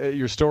 It's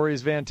your story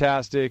is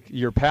fantastic.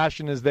 Your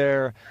passion is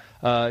there.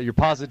 Your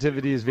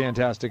positivity is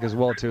fantastic as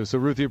well too. So,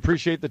 Ruthie,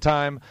 appreciate the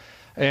time,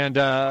 and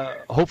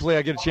hopefully,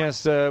 we get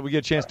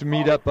a chance to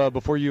meet up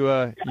before you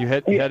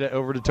head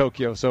over to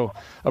Tokyo. So,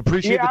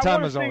 appreciate the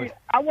time as always.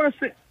 I want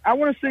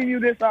to sing you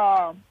this.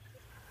 I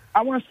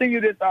want to sing you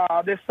this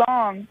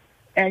song,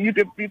 and you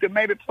could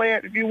maybe play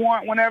it if you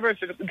want whenever.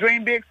 It's a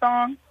Dream Big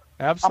song.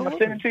 Absolutely. I'm going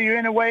to send it to you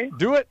anyway.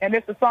 Do it. And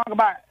it's a song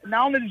about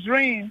not only the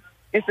dream,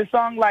 it's a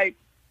song like,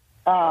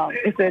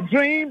 it's a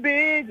dream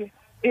big.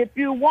 If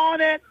you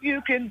want it,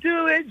 you can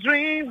do it.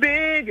 Dream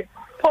big.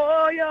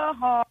 Pour your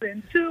heart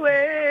into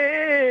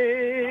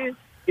it.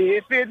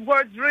 If it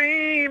were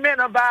dreaming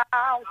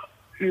about,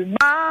 you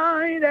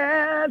might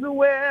as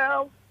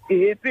well.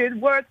 If it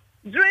were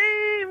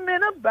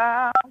dreaming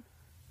about,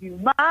 you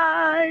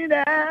might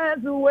as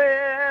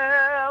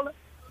well.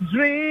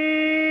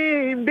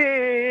 Dream big.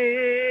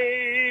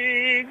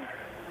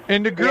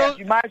 And the girl, yes,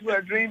 you might as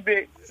well dream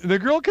big. The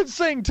girl can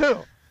sing too.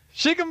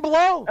 She can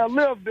blow. A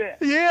little bit.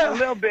 Yeah. A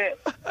little bit.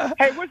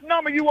 Hey, which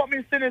number you want me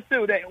to send this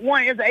to? That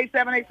one is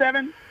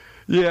 8787?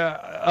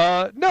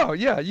 Yeah. No.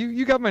 Yeah.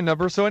 You got my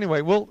number. So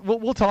anyway,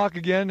 we'll talk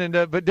again. And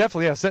but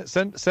definitely, yeah.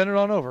 Send it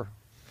on over.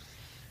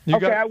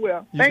 I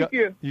will. Thank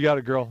you. You got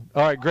it, girl.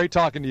 All right, great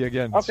talking to you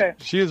again. Okay.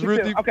 She is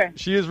Ruthie. Okay.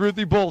 She is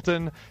Ruthie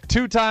Bolton,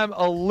 two-time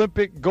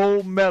Olympic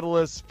gold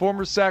medalist,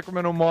 former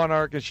Sacramento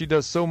Monarch, and she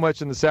does so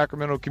much in the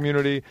Sacramento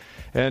community.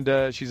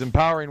 And she's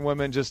empowering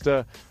women. Just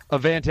a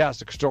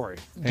fantastic story.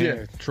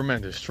 Yeah,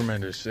 tremendous,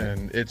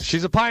 and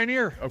she's a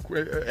pioneer.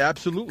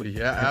 Absolutely,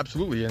 yeah,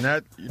 absolutely. And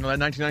that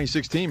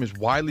 1996 team is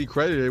widely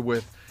credited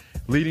with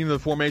leading the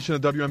formation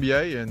of the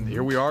WNBA, and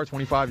here we are,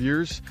 25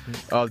 years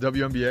of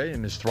WNBA,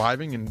 and is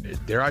thriving,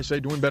 and dare I say,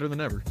 doing better than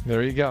ever.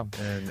 There you go.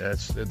 And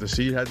the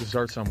seed had to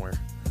start somewhere.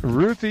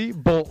 Ruthie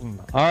Bolton.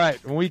 All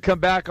right, when we come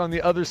back on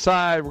the other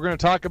side, we're going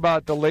to talk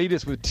about the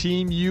latest with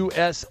Team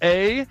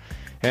USA,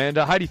 and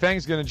Heidi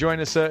Fang's going to join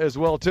us as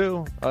well,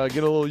 too.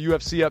 Get a little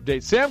UFC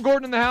update. Sam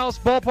Gordon in the house,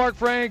 Ballpark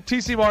Frank,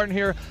 TC Martin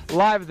here,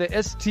 live at the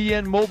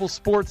STN Mobile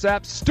Sports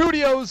App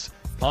Studios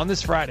on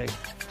this Friday.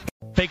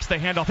 Fakes the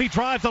handoff. He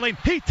drives the lane.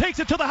 He takes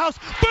it to the house.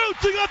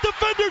 Bouncing off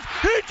defenders.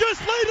 He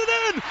just laid it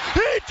in.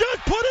 He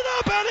just put it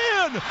up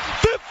and in.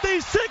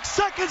 56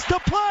 seconds to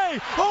play.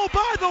 Oh,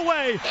 by the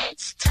way,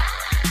 it's time.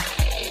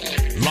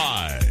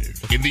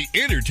 Live in the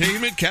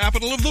entertainment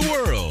capital of the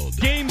world.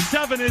 Game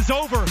 7 is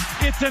over.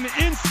 It's an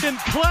instant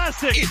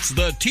classic. It's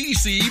the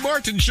TC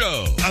Martin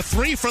Show. A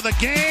 3 for the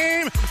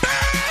game.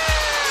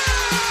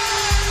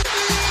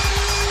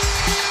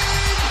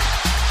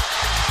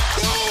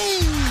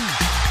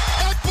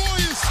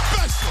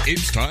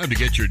 It's time to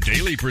get your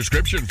daily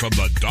prescription from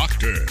the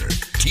doctor,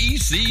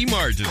 T.C.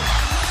 Martin.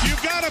 You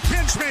gotta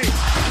pinch me.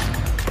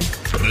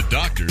 The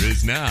doctor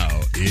is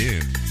now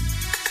in.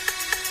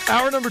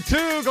 Hour number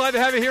 2, glad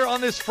to have you here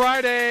on this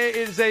Friday.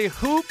 It is a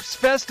hoops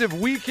festive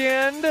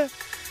weekend.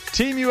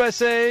 Team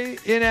USA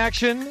in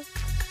action.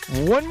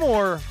 One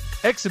more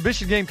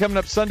exhibition game coming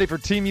up Sunday for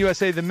Team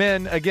USA, the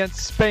men against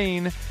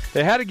Spain.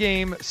 They had a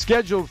game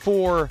scheduled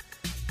for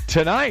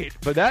tonight,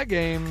 but that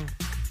game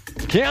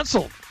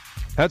canceled.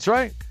 That's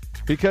right,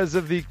 because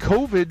of the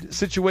COVID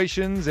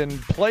situations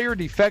and player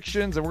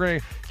defections, and we're going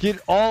to get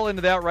all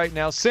into that right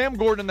now. Sam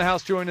Gordon in the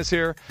house joining us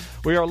here.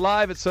 We are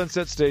live at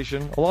Sunset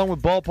Station, along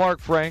with Ballpark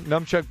Frank.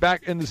 Numchuck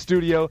back in the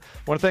studio.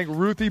 I want to thank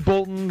Ruthie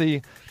Bolton,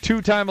 the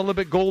two-time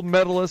Olympic gold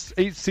medalist,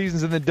 8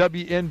 seasons in the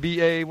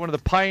WNBA, one of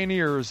the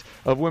pioneers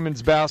of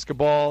women's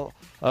basketball,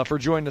 for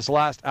joining us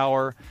last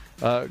hour.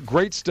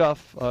 Great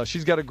stuff.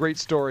 She's got a great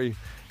story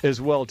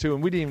as well, too,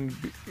 and we didn't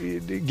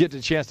even get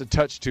a chance to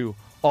touch to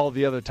all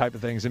the other type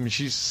of things. I mean,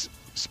 she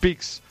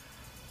speaks.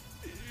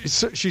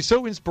 She's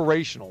so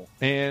inspirational,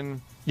 and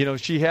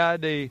she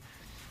had a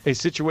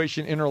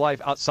situation in her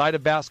life outside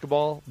of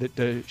basketball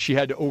that she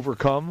had to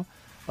overcome.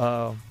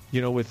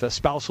 With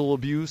spousal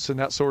abuse and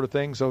that sort of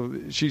thing. So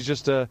she's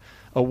just a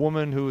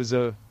woman who is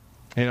a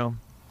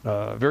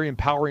very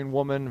empowering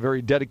woman,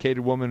 very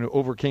dedicated woman who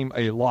overcame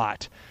a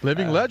lot.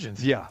 Living legend.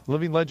 Yeah,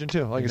 living legend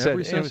too. Like I said,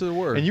 every sense of the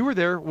word. And you were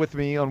there with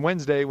me on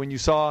Wednesday when you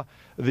saw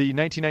the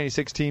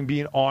 1996 team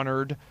being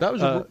honored. That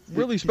was a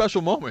really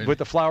special moment with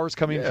the flowers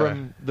coming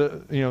from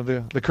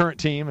the current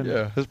team, and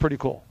it was pretty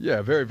cool.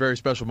 Yeah, very, very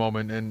special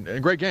moment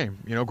and great game.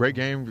 Great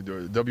game.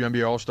 The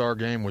WNBA All-Star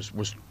game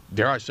was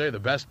dare I say the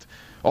best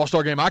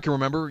All-Star game I can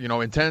remember.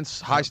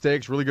 Intense, high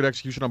stakes, really good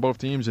execution on both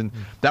teams, and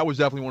that was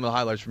definitely one of the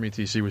highlights for me.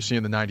 TC was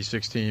seeing the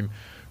 96 team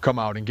come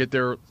out and get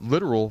their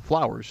literal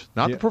flowers,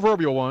 not the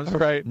proverbial ones,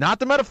 right? Not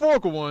the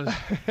metaphorical ones,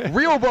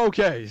 real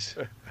bouquets.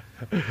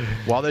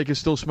 While they can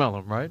still smell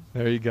them, right?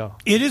 There you go.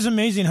 It is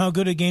amazing how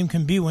good a game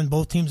can be when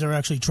both teams are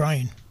actually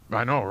trying.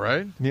 I know,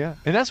 right? Yeah,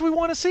 and that's what we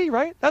want to see,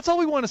 right? That's all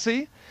we want to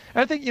see.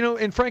 And I think,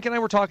 and Frank and I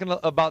were talking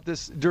about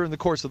this during the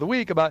course of the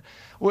week about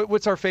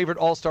what's our favorite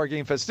All-Star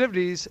Game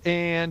festivities,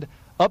 and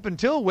up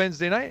until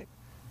Wednesday night,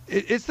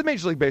 it's the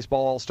Major League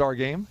Baseball All-Star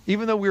Game,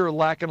 even though we were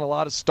lacking a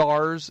lot of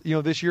stars,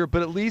 this year,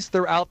 but at least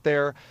they're out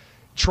there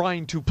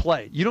trying to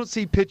play. You don't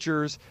see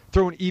pitchers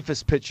throwing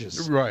eephus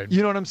pitches. Right.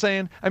 You know what I'm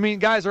saying? I mean,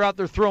 guys are out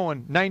there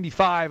throwing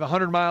 95,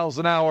 100 miles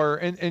an hour,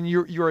 and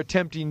you're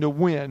attempting to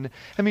win.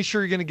 I mean,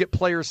 sure, you're going to get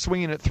players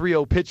swinging at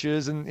 3-0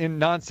 pitches and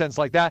nonsense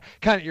like that.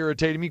 Kind of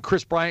irritating me.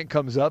 Chris Bryant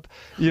comes up,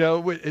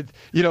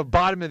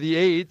 bottom of the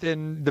 8th,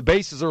 and the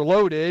bases are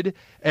loaded,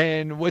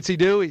 and what's he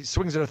do? He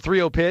swings at a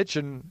 3-0 pitch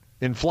and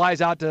flies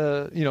out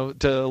to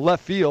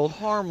left field.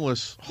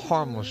 Harmless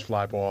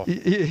fly ball.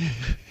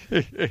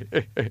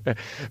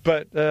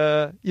 But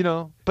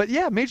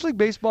yeah, Major League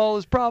Baseball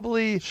is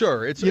probably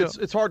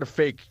it's hard to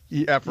fake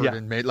effort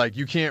and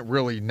you can't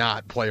really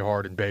not play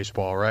hard in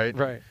baseball, right?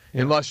 Right.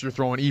 Unless you're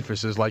throwing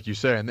ephuses, like you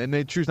say, and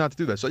they choose not to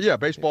do that. So yeah,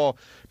 baseball's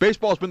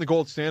been the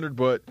gold standard,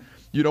 but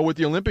with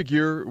the Olympic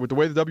year, with the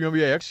way the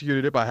WNBA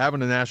executed it by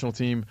having the national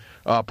team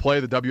play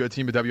the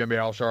team of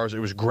WNBA All-Stars, it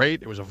was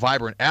great. It was a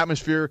vibrant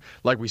atmosphere.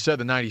 Like we said,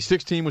 the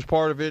 96 team was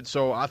part of it.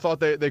 So I thought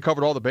they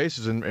covered all the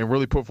bases and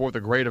really put forth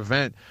a great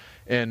event.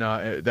 And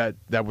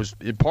that was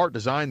in part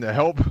designed to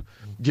help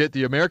get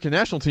the American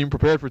national team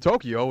prepared for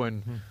Tokyo,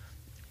 and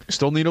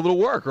still need a little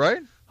work,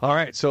 right? All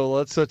right, so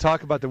let's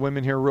talk about the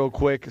women here real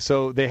quick.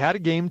 So they had a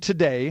game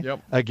today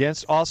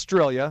against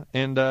Australia,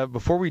 and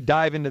before we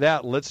dive into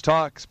that, let's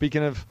talk,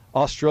 speaking of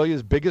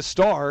Australia's biggest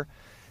star,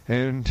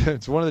 and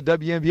it's one of the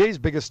WNBA's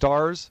biggest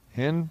stars,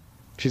 and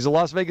she's a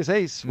Las Vegas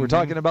ace. We're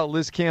talking about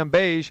Liz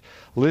Cambage.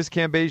 Liz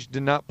Cambage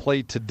did not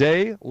play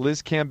today.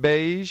 Liz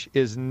Cambage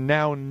is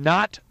now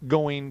not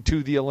going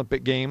to the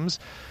Olympic Games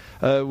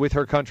with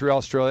her country,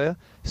 Australia,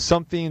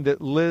 something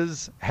that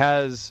Liz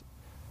has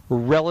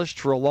relished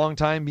for a long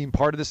time, being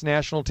part of this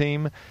national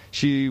team.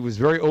 She was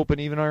very open,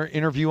 even in our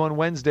interview on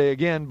Wednesday,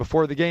 again,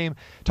 before the game,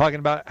 talking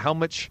about how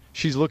much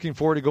she's looking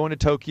forward to going to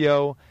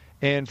Tokyo.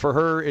 And for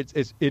her, it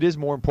is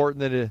more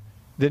important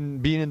than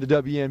being in the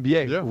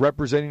WNBA,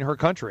 representing her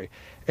country.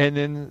 And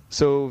then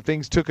so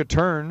things took a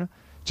turn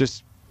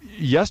just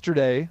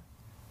yesterday,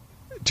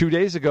 2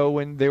 days ago,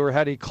 when they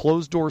had a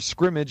closed-door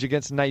scrimmage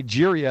against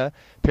Nigeria.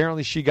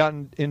 Apparently she got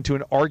into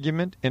an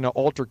argument and an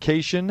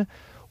altercation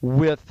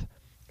with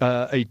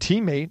a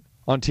teammate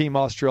on Team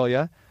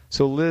Australia.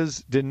 So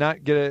Liz did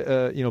not get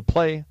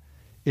play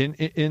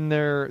in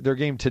their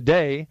game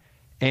today.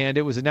 And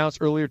it was announced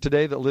earlier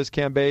today that Liz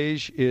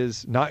Cambage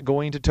is not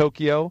going to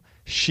Tokyo.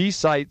 She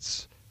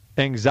cites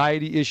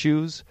anxiety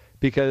issues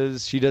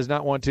because she does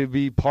not want to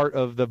be part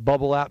of the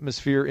bubble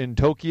atmosphere in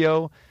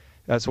Tokyo.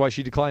 That's why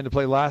she declined to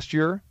play last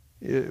year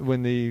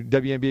when the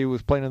WNBA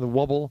was playing in the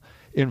Wubble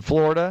in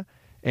Florida.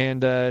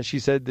 And she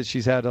said that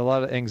she's had a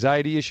lot of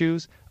anxiety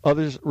issues.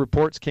 Other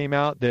reports came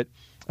out that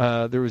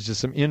there was just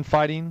some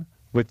infighting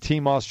with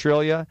Team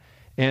Australia,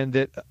 and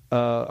that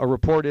a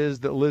report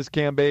is that Liz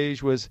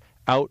Cambage was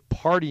out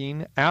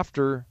partying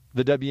after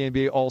the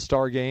WNBA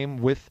All-Star game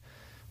with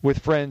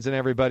friends and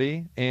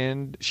everybody,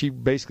 and she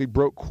basically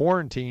broke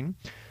quarantine.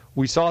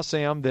 We saw,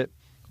 Sam, that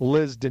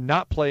Liz did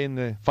not play in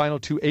the final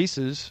 2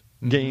 Aces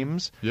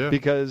games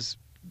because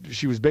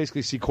she was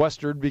basically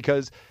sequestered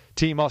because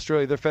Team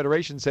Australia, their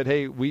federation, said,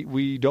 hey,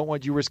 we don't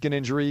want you risking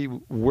injury.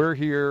 We're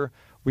here.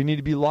 We need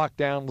to be locked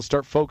down. We'll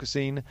start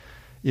focusing,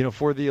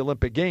 for the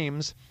Olympic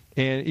Games.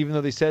 And even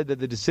though they said that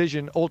the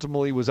decision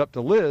ultimately was up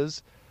to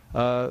Liz,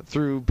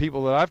 through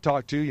people that I've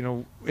talked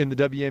to, in the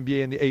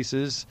WNBA and the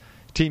Aces,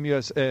 Team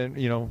US, and,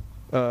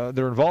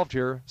 they're involved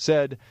here,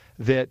 said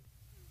that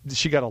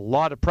she got a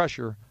lot of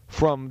pressure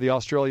from the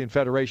Australian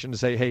Federation to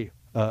say, hey,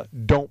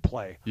 don't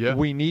play. Yeah.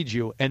 We need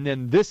you. And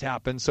then this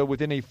happened. So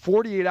within a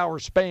 48-hour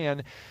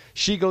span,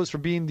 she goes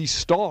from being the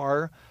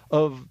star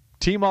of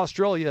Team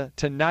Australia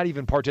to not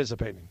even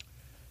participating.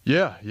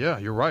 Yeah,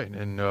 you're right.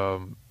 And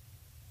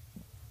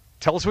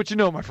tell us what you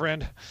know, my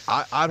friend.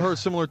 I'd heard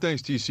similar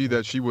things, TC,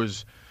 that she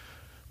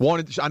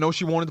I know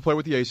she wanted to play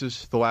with the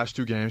Aces the last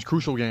 2 games,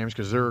 crucial games,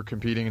 because they're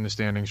competing in the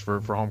standings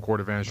for home court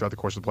advantage throughout the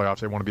course of the playoffs.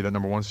 They want to be that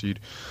number 1 seed.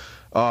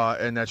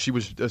 And that she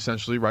was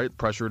essentially,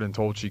 pressured and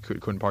told she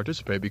couldn't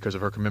participate because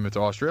of her commitment to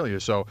Australia.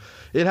 So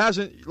it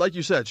hasn't, like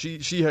you said,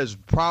 she has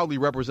proudly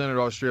represented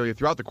Australia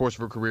throughout the course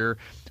of her career.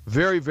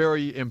 Very,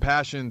 very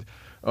impassioned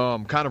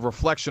kind of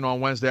reflection on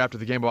Wednesday after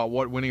the game about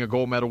what winning a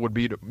gold medal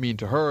would mean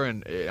to her,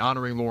 and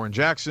honoring Lauren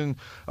Jackson,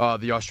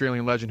 the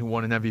Australian legend who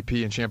won an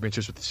MVP and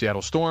championships with the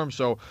Seattle Storm.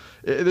 So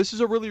it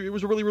was a really,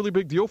 really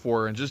big deal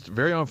for her, and just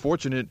very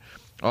unfortunate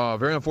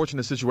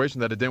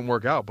situation that it didn't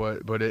work out.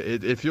 But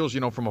it feels,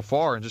 from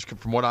afar and just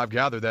from what I've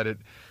gathered, that it,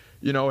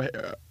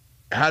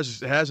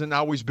 hasn't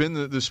always been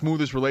the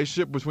smoothest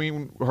relationship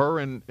between her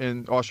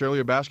and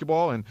Australia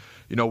basketball. And,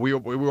 we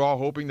were all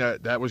hoping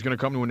that was going to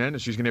come to an end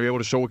and she's going to be able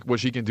to show what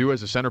she can do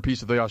as a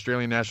centerpiece of the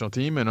Australian national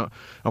team. And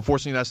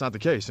unfortunately, that's not the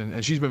case.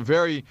 And she's been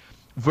very,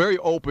 very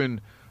open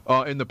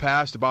in the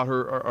past about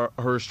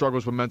her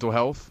struggles with mental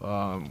health,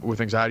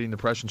 with anxiety and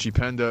depression. She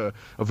penned a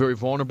very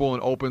vulnerable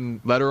and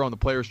open letter on the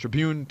Players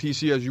Tribune,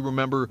 TC, as you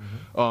remember,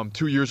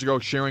 2 years ago,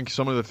 sharing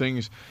some of the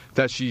things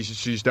that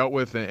she's dealt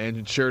with,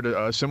 and shared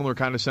a similar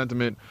kind of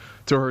sentiment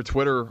to her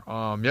Twitter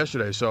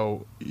yesterday.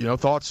 So,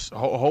 thoughts,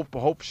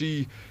 hope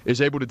she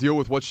is able to deal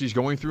with what she's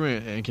going through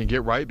and can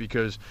get right,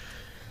 because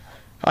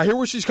I hear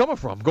where she's coming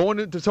from. Going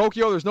into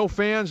Tokyo, there's no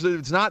fans.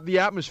 It's not the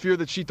atmosphere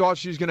that she thought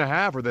she was going to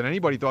have, or that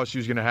anybody thought she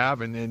was going to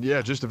have. And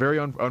just a very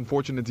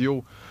unfortunate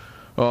deal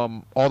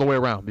all the way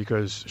around,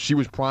 because she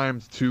was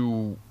primed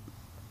to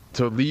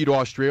lead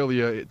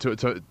Australia into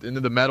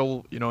the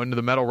medal, into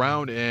the medal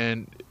round.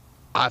 And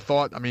I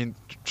thought,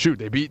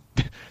 they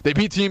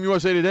beat Team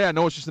USA today. I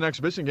know it's just an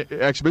exhibition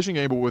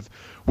game, but with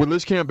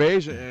Liz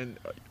Cambage and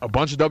a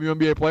bunch of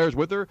WNBA players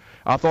with her,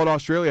 I thought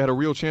Australia had a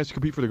real chance to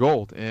compete for the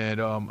gold. And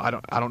I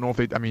don't know if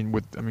they.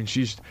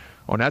 She's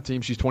on that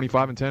team. She's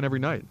 25-10 every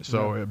night.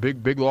 So a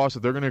big loss that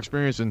they're going to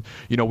experience. And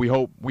we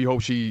hope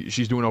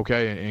she's doing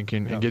okay and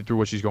can get through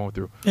what she's going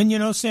through.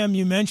 And Sam,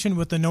 you mentioned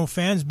with the no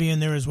fans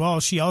being there as well.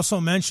 She also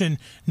mentioned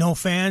no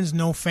fans,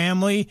 no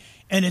family.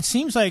 And it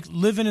seems like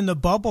living in the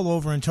bubble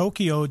over in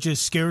Tokyo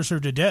just scares her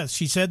to death.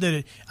 She said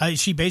that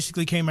she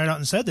basically came right out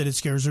and said that it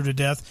scares her to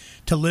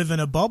death to live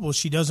in a bubble.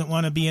 She doesn't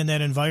want to be in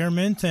that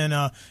environment.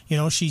 And,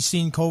 she's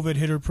seen COVID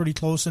hit her pretty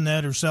close in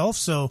that herself.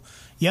 So,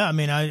 yeah,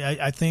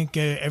 I think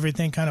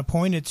everything kind of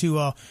pointed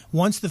to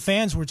once the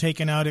fans were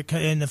taken out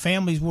and the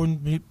families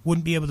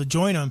wouldn't be able to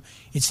join them,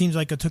 it seems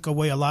like it took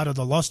away a lot of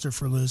the luster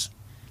for Liz.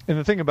 And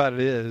the thing about it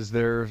is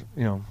there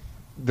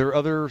are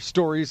other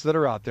stories that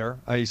are out there.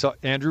 You saw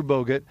Andrew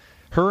Bogut.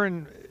 Her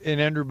and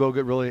Andrew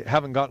Bogut really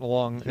haven't gotten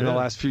along in the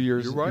last few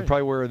years. You're right. You're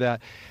probably aware of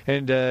that.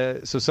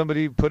 And so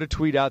somebody put a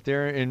tweet out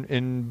there,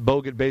 and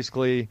Bogut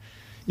basically,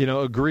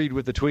 agreed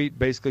with the tweet,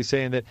 basically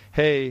saying that,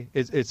 hey,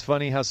 it's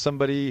funny how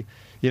somebody,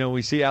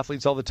 we see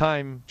athletes all the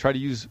time try to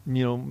use,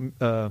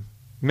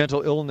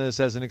 mental illness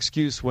as an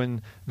excuse when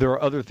there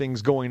are other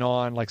things going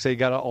on, like say you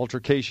got an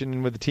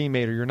altercation with a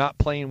teammate or you're not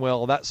playing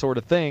well, that sort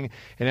of thing.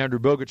 And Andrew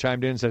Bogut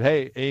chimed in and said,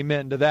 hey,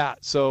 amen to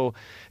that. So,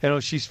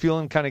 she's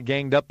feeling kind of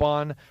ganged up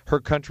on. Her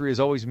country has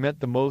always meant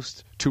the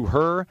most to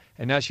her,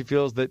 and now she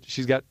feels that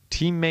she's got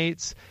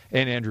teammates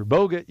and Andrew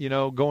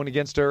Bogut, going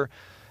against her.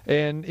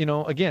 And,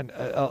 again,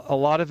 a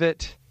lot of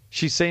it,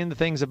 she's saying the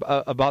things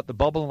about the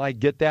bubble, and I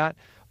get that.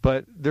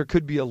 But there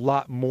could be a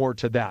lot more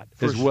to that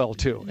as well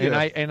too.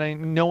 Yeah. And I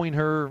knowing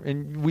her,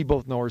 and we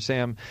both know her,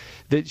 Sam,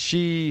 that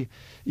she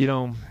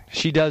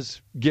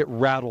does get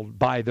rattled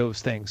by those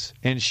things,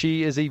 and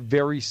she is a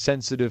very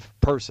sensitive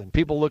person.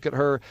 People look at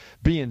her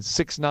being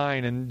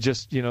 6'9" and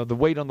just the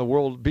weight on the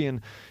world,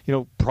 being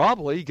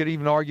probably, you could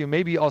even argue,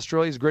 maybe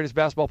Australia's greatest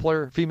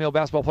female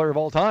basketball player of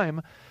all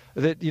time.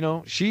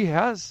 That she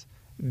has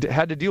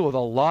had to deal with a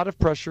lot of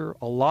pressure,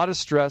 a lot of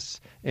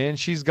stress, and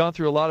she's gone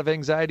through a lot of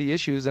anxiety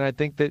issues. And I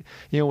think that,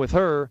 with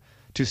her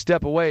to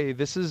step away,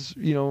 this is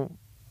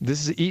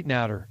eating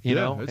at her,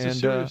 it's a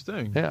serious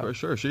thing, for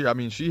sure. She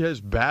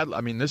has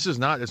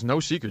it's no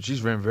secret.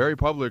 She's been very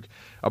public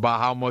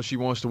about how much she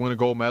wants to win a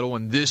gold medal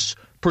in this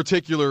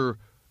particular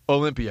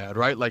Olympiad,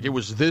 right? Like, it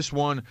was this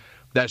one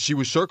that she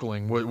was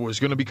circling was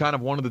going to be kind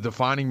of one of the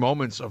defining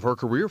moments of her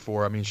career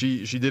for her. I mean,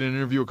 she did an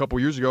interview a couple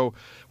years ago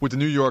with the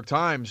New York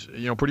Times,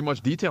 pretty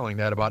much detailing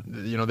that about,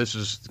 this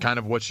is kind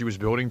of what she was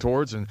building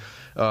towards, and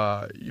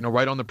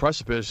right on the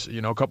precipice,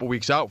 a couple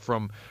weeks out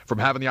from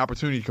having the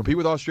opportunity to compete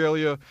with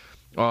Australia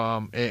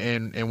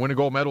and win a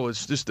gold medal.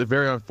 It's just a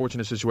very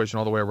unfortunate situation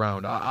all the way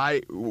around.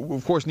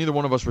 Of course, neither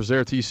one of us was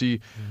there, TC.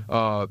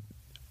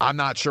 I'm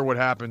not sure what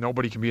happened.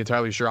 Nobody can be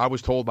entirely sure. I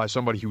was told by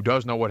somebody who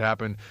does know what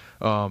happened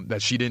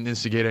that she didn't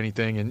instigate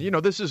anything. And,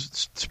 this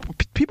is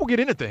 – people get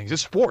into things.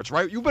 It's sports,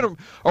 right? You've been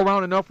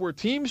around enough where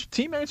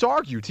teammates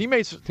argue.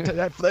 Teammates,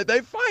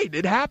 they fight.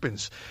 It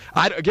happens.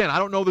 I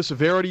don't know the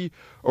severity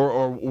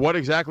or what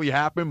exactly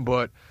happened,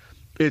 but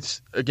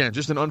it's, again,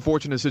 just an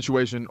unfortunate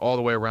situation all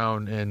the way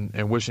around,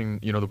 and wishing,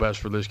 the best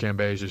for Liz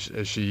Cambage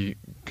as she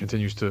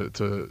continues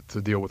to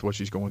deal with what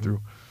she's going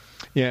through.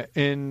 Yeah,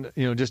 and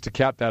just to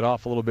cap that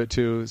off a little bit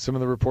too, some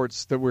of the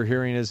reports that we're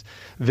hearing is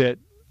that,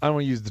 I don't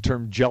want to use the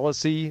term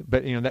jealousy,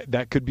 but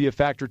that could be a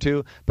factor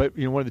too. But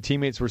one of the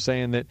teammates were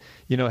saying that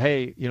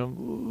hey,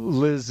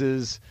 Liz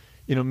is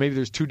maybe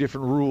there's two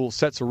different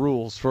sets of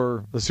rules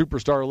for the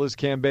superstar Liz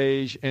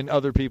Cambage and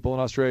other people in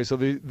Australia. So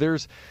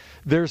there's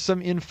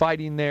some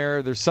infighting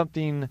there. There's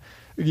something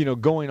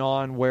going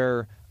on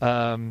where.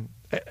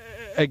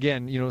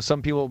 Again,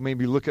 some people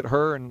maybe look at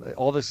her and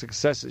all the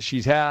success that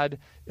she's had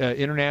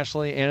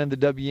internationally and in the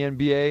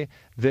WNBA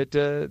that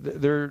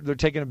they're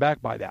taken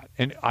aback by that.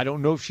 And I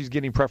don't know if she's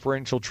getting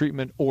preferential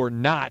treatment or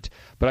not,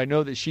 but I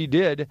know that she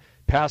did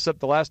pass up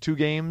the last two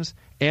games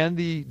and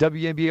the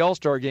WNBA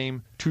All-Star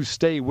game to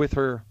stay with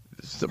her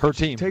team.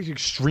 She takes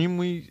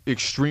extremely,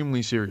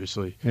 extremely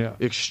seriously. Yeah,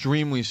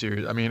 extremely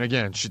serious. I mean,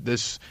 again,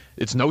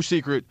 it's no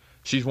secret.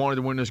 She's wanted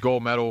to win this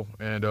gold medal,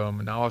 and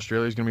now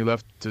Australia's going to be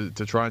left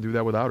to try and do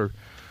that without her.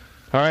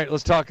 All right,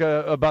 let's talk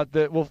about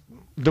the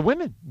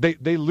women.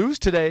 They lose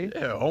today.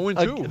 Yeah,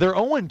 0-2. They're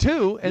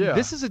 0-2, and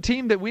this is a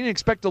team that we didn't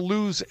expect to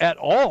lose at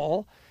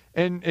all.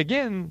 And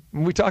again,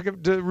 when we talk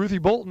to Ruthie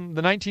Bolton,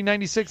 the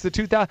 1996, the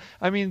 2000,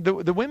 I mean,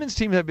 the women's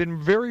team have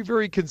been very,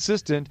 very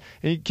consistent.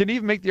 And you can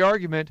even make the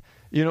argument,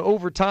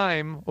 over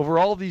time, over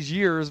all of these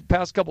years,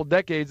 past couple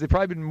decades, they've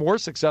probably been more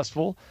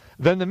successful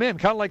than the men,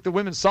 kind of like the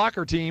women's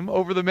soccer team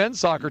over the men's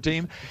soccer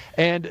team.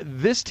 And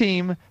this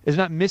team is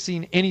not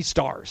missing any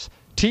stars.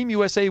 Team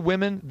USA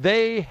women,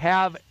 they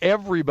have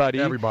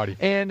everybody. Everybody.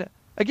 And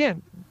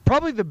again,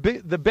 probably the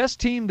best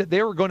team that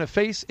they were going to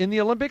face in the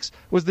Olympics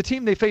was the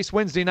team they faced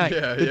Wednesday night.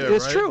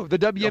 It's right. true, the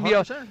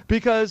WNBA, 100%.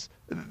 because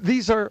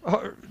these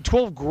are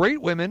 12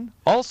 great women,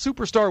 all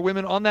superstar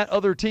women on that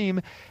other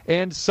team,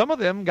 and some of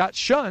them got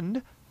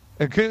shunned,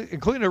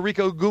 including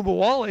Arika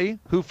Gumbawale,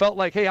 who felt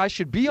like, hey, I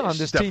should be on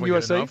this Team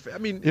USA. Enough. I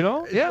mean,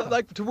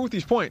 like to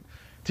Ruthie's point,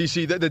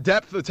 TC, the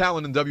depth of the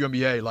talent in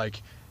WNBA,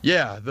 like,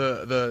 yeah,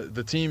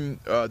 the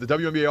team, the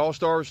WNBA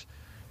All-Stars,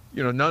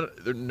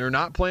 they're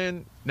not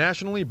playing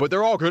nationally, but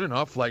they're all good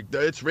enough. Like,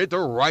 they're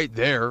right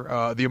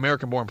there, the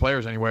American-born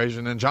players anyways.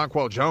 And then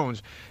Jonquel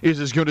Jones is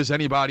as good as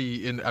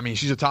anybody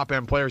she's a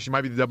top-end player. She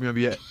might be the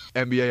WNBA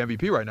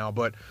MVP right now.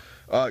 But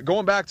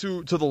going back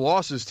to the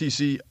losses,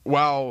 TC,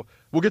 while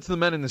we'll get to the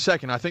men in a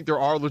second, I think there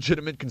are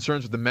legitimate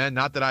concerns with the men.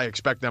 Not that I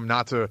expect them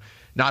not to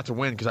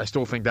win, because I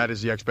still think that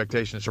is the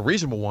expectation. It's a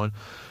reasonable one.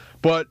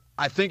 But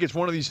I think it's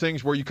one of these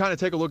things where you kind of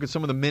take a look at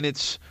some of the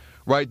minutes,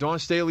 right? Dawn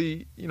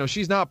Staley,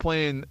 she's not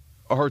playing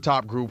her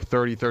top group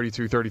 30,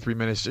 32, 33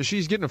 minutes.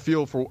 She's getting a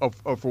feel for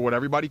what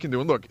everybody can do.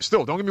 And look,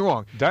 still, don't get me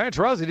wrong. Diana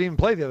Taurasi didn't even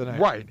play the other night.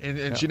 Right,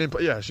 and she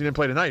didn't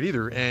play tonight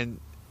either.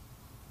 And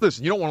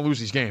listen, you don't want to lose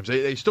these games.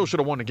 They still should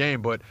have won the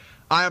game, but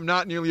I am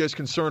not nearly as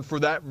concerned for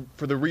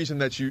the reason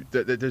that you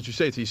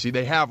say, TC.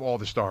 They have all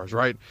the stars,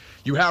 right?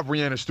 You have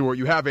Breanna Stewart,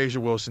 you have A'ja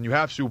Wilson, you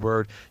have Sue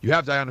Bird, you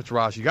have Diana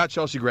Taurasi, you got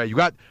Chelsea Gray, you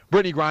got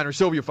Brittany Griner,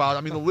 Sylvia Fowles.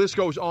 I mean, the list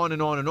goes on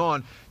and on and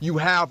on. You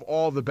have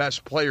all the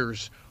best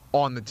players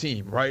on the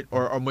team, right?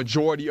 Or a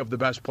majority of the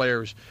best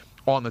players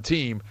on the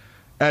team.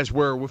 As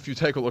where, if you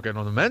take a look at it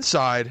on the men's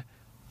side,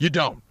 you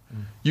don't.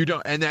 You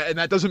don't, and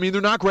that doesn't mean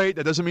they're not great.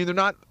 That doesn't mean they're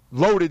not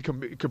loaded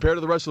compared to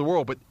the rest of the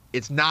world. But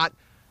it's not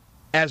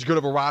as good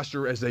of a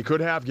roster as they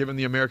could have, given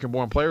the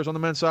American-born players on the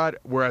men's side.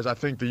 Whereas I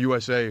think the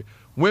USA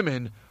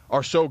women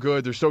are so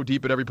good. They're so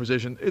deep at every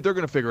position. They're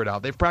going to figure it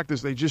out. They've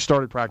practiced. They just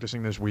started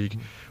practicing this week.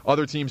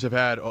 Other teams have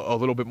had a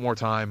little bit more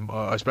time,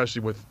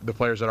 especially with the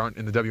players that aren't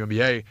in the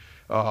WNBA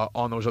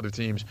on those other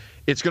teams.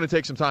 It's going to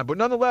take some time. But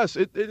nonetheless,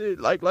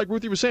 like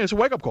Ruthie was saying, it's a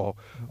wake-up call.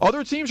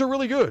 Other teams are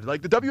really good.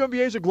 Like the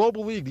WNBA is a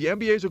global league. The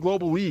NBA is a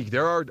global league.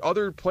 There are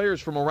other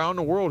players from around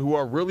the world who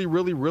are really,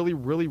 really, really,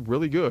 really,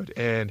 really good.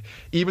 And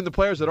even the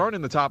players that aren't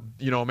in the top,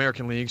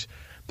 American leagues,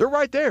 they're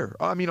right there.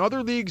 I mean,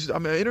 other leagues,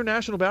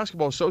 international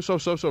basketball is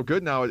so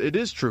good now. It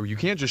is true. You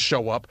can't just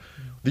show up.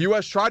 The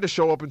U.S. tried to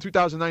show up in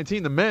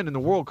 2019, the men in the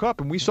World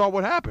Cup, and we saw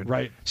what happened.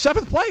 Right.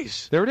 7th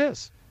place. There it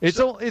is.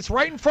 It's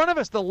right in front of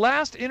us. The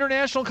last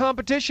international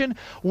competition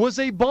was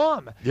a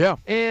bomb. Yeah.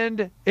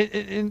 And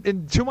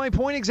to my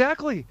point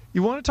exactly,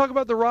 you want to talk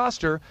about the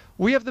roster,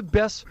 we have the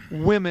best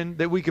women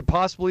that we could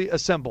possibly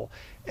assemble.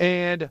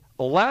 And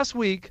last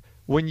week,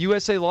 when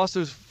USA lost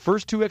those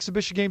first 2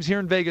 exhibition games here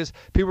in Vegas,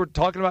 people were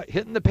talking about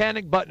hitting the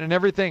panic button and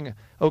everything,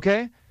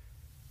 okay?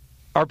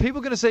 Are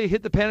people going to say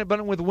hit the panic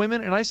button with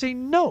women? And I say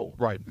no.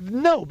 Right.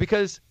 No,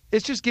 because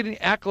it's just getting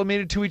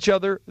acclimated to each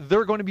other.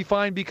 They're going to be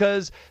fine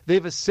because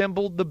they've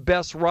assembled the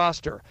best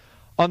roster.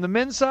 On the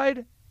men's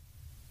side,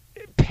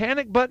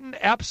 panic button,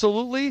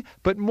 absolutely.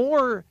 But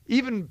more,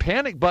 even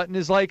panic button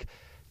is like,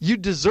 you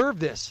deserve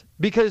this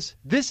because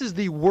this is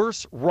the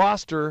worst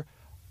roster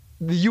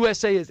the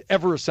USA has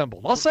ever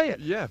assembled. I'll say it.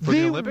 Yeah, for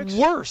the Olympics?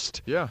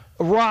 Worst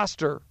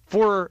roster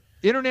for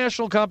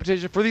international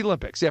competition for the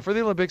Olympics. Yeah, for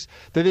the Olympics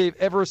that they've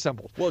ever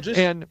assembled. Well,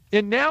 and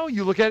now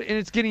you look at it, and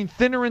it's getting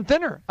thinner and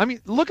thinner. I mean,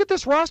 look at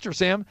this roster,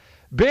 Sam.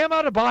 Bam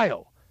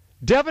Adebayo,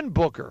 Devin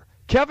Booker,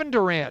 Kevin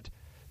Durant,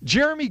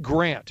 Jeremy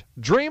Grant,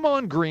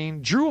 Draymond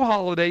Green, Drew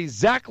Holiday,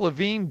 Zach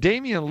LaVine,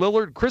 Damian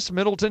Lillard, Chris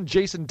Middleton,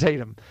 Jason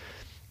Tatum.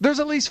 There's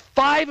at least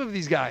 5 of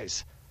these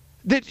guys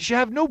that should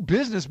have no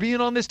business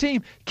being on this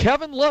team.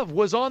 Kevin Love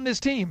was on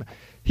this team.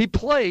 He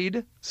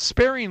played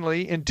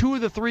sparingly in 2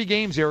 of the 3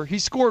 games here. He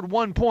scored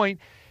 1 point,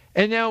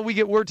 and now we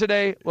get word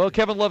today, well,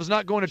 Kevin Love's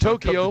not going to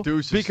Tokyo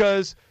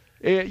because,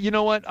 you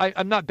know what,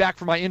 I'm not back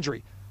from my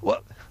injury.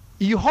 Well,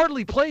 you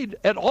hardly played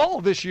at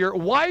all this year.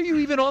 Why are you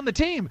even on the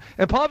team?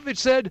 And Popovich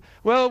said,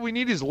 well, we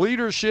need his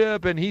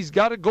leadership, and he's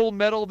got a gold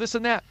medal, this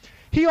and that.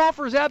 He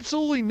offers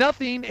absolutely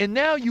nothing, and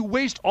now you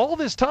waste all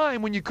this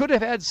time when you could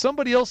have had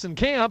somebody else in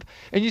camp,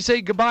 and you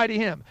say goodbye to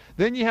him.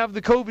 Then you have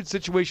the COVID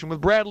situation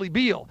with Bradley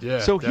Beal. Yeah,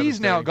 so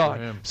he's now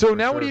gone. So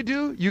now what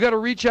do? You got to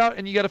reach out,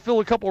 and you got to fill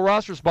a couple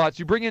roster spots.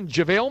 You bring in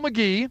JaVale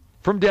McGee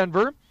from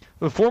Denver,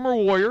 the former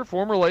Warrior,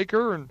 former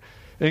Laker,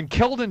 and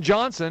Keldon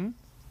Johnson.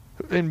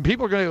 And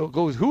people are going to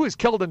go, who is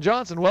Keldon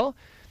Johnson? Well,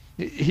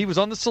 he was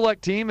on the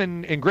select team,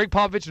 and Greg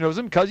Popovich knows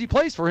him because he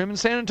plays for him in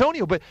San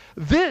Antonio. But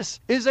this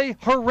is a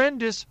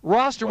horrendous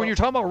roster when you're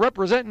talking about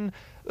representing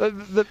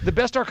the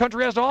best our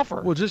country has to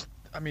offer. Well,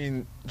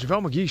 JaVale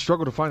McGee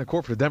struggled to find the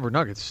court for the Denver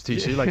Nuggets,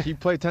 TC. Like, he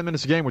played 10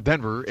 minutes a game with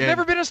Denver. He's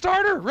never been a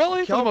starter,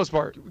 really, for the most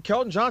part.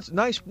 Keldon Johnson,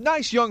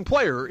 nice young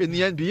player in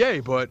the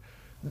NBA, but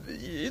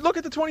look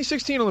at the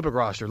 2016 Olympic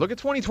roster. Look at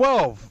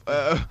 2012.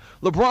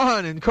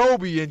 LeBron and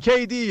Kobe and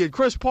KD and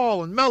Chris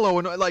Paul and Melo.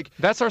 And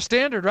that's our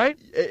standard, right?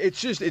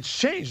 It's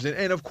changed.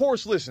 And of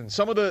course, listen,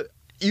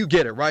 you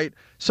get it, right?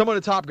 Some of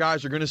the top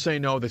guys are going to say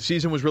no. The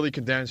season was really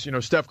condensed. You know,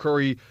 Steph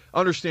Curry,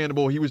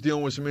 understandable. He was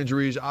dealing with some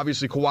injuries.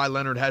 Obviously, Kawhi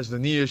Leonard has the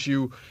knee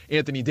issue.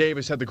 Anthony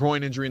Davis had the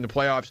groin injury in the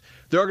playoffs.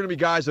 There are going to be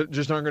guys that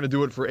just aren't going to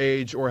do it for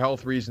age or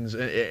health reasons,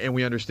 and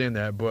we understand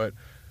that. But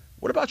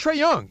what about Trae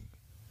Young?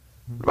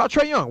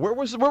 Where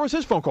was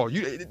his phone call?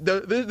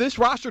 This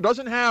roster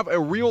doesn't have a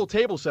real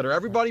table setter.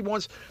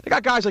 They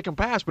got guys that can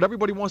pass, but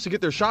everybody wants to get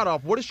their shot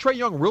off. What is Trae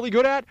Young really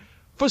good at?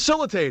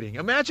 Facilitating.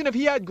 Imagine if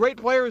he had great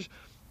players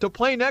to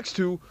play next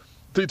to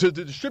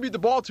distribute the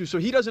ball to, so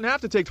he doesn't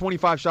have to take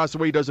 25 shots the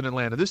way he does in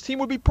Atlanta. This team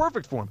would be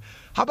perfect for him.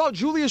 How about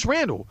Julius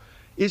Randle?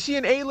 Is he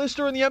an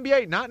A-lister in the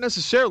NBA? Not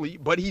necessarily,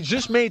 but he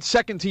just made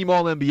second-team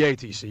All-NBA,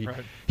 TC.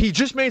 Right. He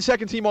just made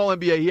second-team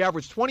All-NBA. He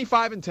averaged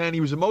 25 and 10.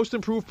 He was the most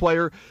improved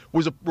player,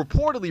 was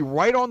reportedly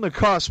right on the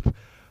cusp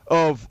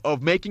of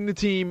making the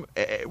team,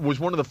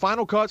 was one of the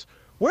final cuts.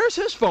 Where's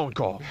his phone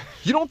call?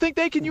 You don't think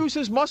they can use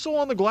his muscle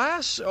on the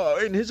glass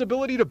and his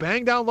ability to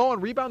bang down low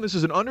and rebound? This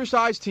is an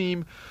undersized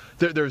team.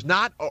 There's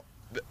not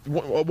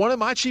one of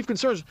my chief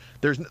concerns,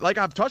 like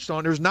I've touched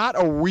on, there's not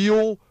a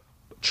real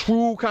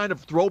true kind of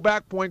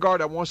throwback point guard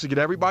that wants to get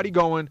everybody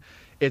going.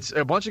 It's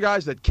a bunch of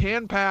guys that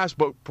can pass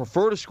but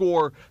prefer to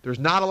score. There's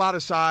not a lot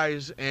of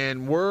size,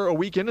 and we're a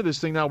week into this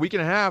thing now, a week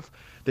and a half.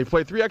 They've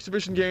played 3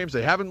 exhibition games.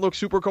 They haven't looked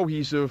super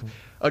cohesive.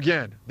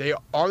 Again,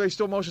 are they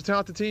still most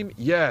talented team?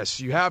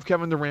 Yes. You have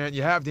Kevin Durant.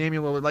 You have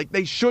Damian Lillard. Like,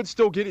 they should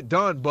still get it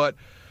done, but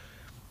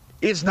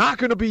it's not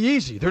going to be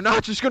easy. They're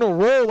not just going to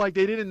roll like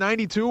they did in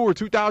 92 or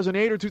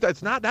 2008 or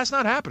 2000. That's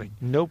not happening.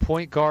 No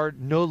point guard,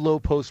 no low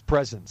post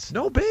presence.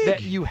 No big.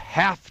 That you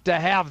have to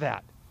have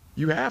that.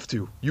 You have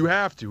to,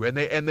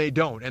 and they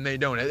don't.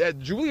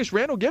 Julius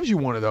Randle gives you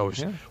one of those.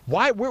 Yeah.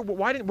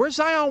 Where's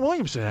Zion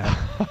Williamson at?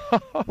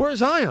 Where's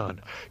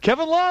Zion?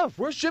 Kevin Love.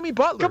 Where's Jimmy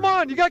Butler? Come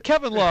on, you got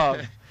Kevin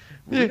Love.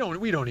 We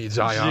don't need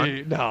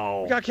Zion.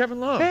 No. We got Kevin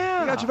Love.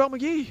 Yeah. We got JaVale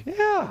McGee.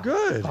 Yeah.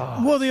 Good.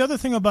 Well, the other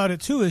thing about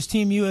it, too, is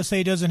Team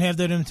USA doesn't have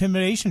that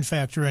intimidation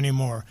factor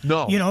anymore.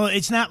 No. You know,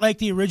 it's not like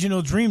the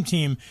original Dream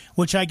Team,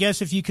 which I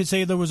guess if you could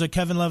say there was a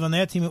Kevin Love on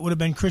that team, it would have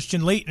been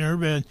Christian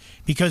Laettner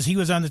because he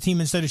was on the team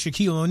instead of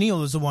Shaquille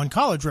O'Neal as the one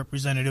college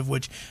representative,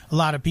 which a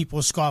lot of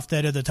people scoffed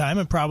at the time,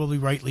 and probably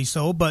rightly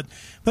so. But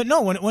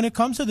no, when it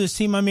comes to this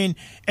team, I mean,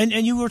 and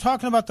you were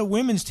talking about the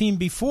women's team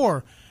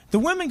before. The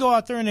women go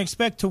out there and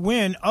expect to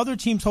win. Other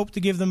teams hope to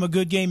give them a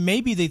good game.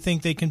 Maybe they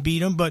think they can beat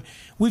them, but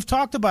we've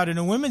talked about it.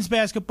 In women's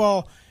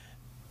basketball,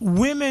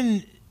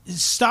 women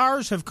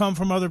stars have come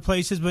from other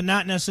places, but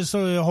not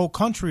necessarily a whole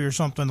country or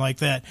something like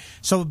that.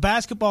 So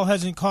basketball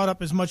hasn't caught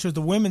up as much as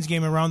the women's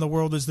game around the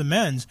world as the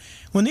men's.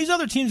 When these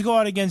other teams go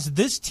out against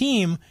this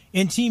team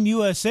in Team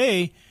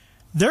USA,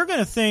 they're going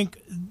to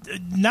think,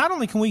 not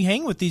only can we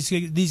hang with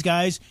these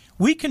guys,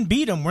 we can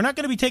beat them. We're not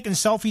going to be taking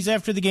selfies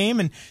after the game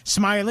and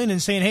smiling and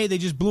saying, hey, they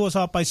just blew us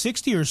out by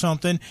 60 or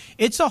something.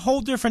 It's a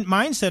whole different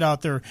mindset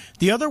out there.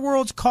 The other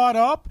world's caught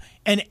up,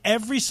 and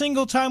every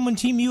single time when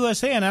Team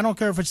USA, and I don't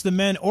care if it's the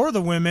men or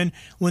the women,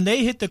 when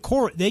they hit the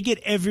court, they get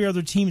every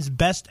other team's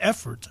best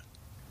effort.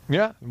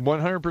 Yeah,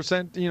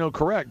 100%,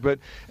 correct. But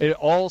it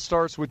all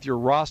starts with your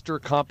roster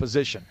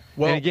composition.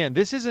 Well, and again,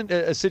 this isn't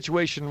a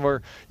situation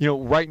where,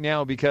 right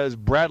now because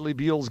Bradley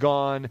Beal's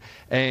gone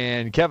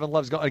and Kevin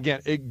Love's gone.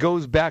 Again, it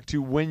goes back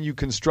to when you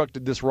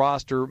constructed this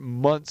roster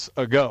months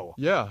ago.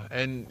 Yeah,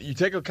 and you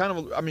take a kind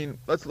of,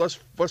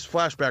 let's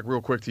flash back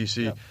real quick,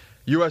 TC. Yeah.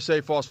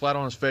 USA falls flat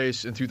on its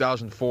face in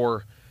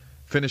 2004,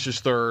 finishes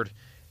third,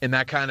 and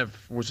that kind of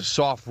was a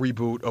soft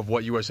reboot of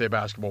what USA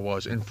basketball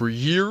was. And for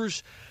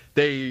years,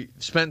 they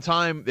spent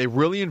time, they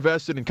really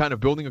invested in kind of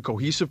building a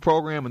cohesive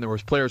program, and there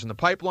was players in the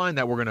pipeline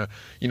that were going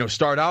to,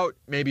 start out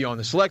maybe on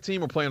the select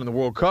team or playing in the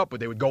World Cup, but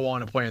they would go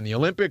on and play in the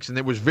Olympics, and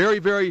it was very,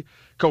 very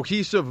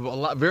cohesive,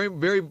 very,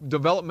 very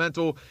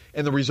developmental,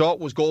 and the result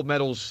was gold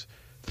medals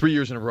 3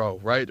 years in a row,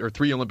 right? Or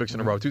 3 Olympics in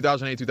a row,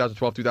 2008,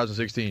 2012,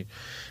 2016.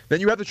 Then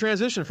you have the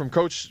transition from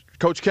Coach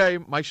K,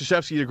 Mike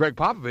Krzyzewski, to Greg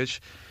Popovich,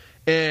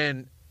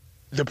 and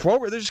the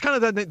program, there's just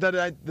kind of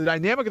the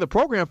dynamic of the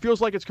program feels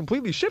like it's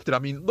completely shifted. I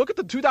mean, look at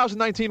the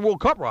 2019 World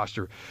Cup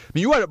roster. I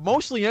mean, you had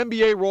mostly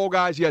NBA role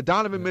guys. You had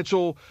Donovan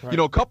Mitchell, right.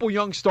 A couple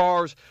young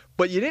stars,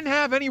 but you didn't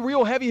have any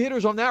real heavy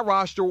hitters on that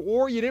roster,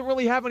 or you didn't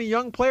really have any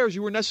young players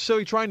you were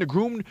necessarily trying to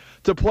groom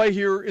to play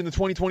here in the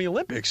 2020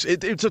 Olympics.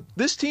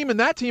 This team and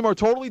that team are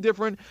totally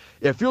different.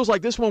 It feels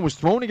like this one was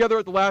thrown together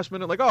at the last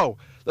minute, like, oh,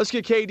 let's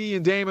get KD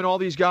and Dame and all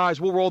these guys.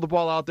 We'll roll the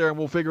ball out there and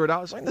we'll figure it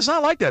out. It's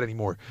not like that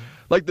anymore.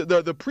 Like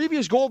the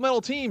previous gold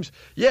medal teams,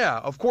 yeah,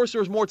 of course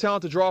there's more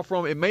talent to draw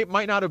from. It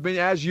might not have been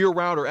as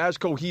year-round or as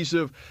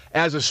cohesive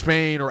as a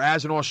Spain or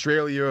as an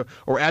Australia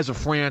or as a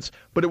France,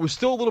 but it was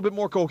still a little bit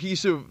more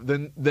cohesive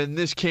than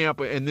this camp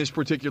and this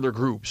particular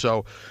group.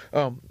 So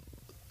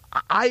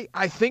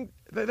I think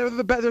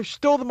they're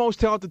still the most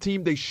talented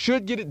team. They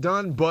should get it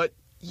done, but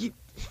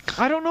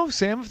I don't know,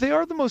 Sam, if they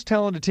are the most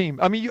talented team.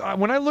 I mean,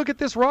 when I look at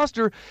this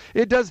roster,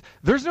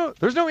 there's no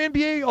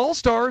NBA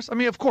All-Stars. I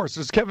mean, of course,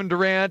 there's Kevin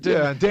Durant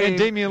and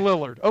Damian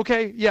Lillard.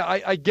 Okay, yeah,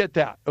 I get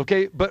that.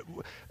 Okay, but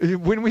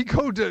when we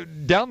go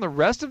down the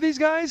rest of these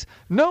guys,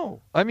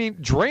 no. I mean,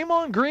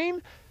 Draymond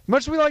Green,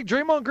 much as we like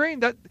Draymond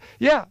Green,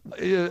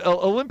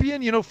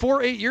 Olympian,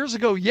 4-8 years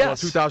ago,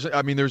 yes. Well, 2000.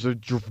 I mean, there's a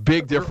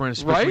big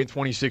difference between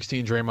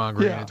 2016 Draymond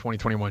Green and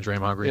 2021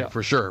 Draymond Green,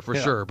 for sure.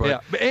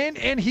 But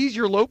and he's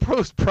your low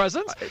post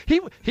presence.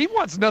 He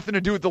wants nothing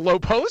to do with the low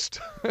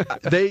post.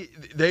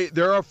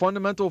 There are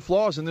fundamental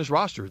flaws in this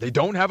roster. They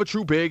don't have a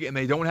true big, and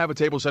they don't have a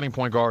table setting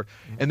point guard.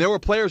 And there were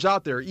players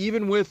out there,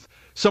 even with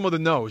some of the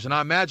no's. And I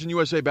imagine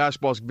USA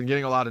basketball has been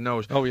getting a lot of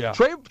no's. Oh yeah.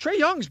 Trae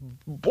Young's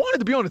wanted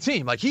to be on the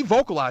team. Like, he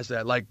vocalized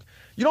that. Like,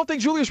 you don't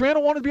think Julius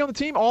Randle wanted to be on the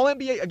team?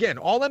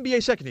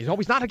 All-NBA second team.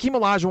 He's not Hakeem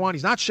Olajuwon.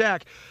 He's not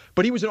Shaq.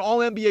 But he was an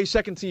All-NBA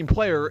second-team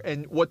player,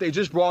 and what they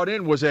just brought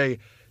in was a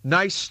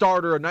nice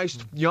starter, a nice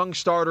young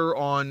starter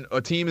on a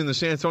team in the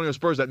San Antonio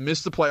Spurs that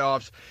missed the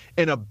playoffs,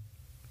 and a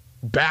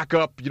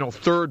backup,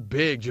 third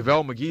big,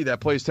 JaVale McGee, that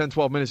plays 10,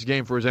 12 minutes a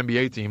game for his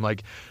NBA team.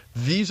 Like,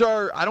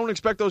 I don't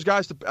expect those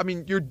guys to,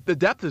 the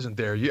depth isn't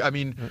there.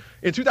 In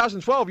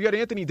 2012, you had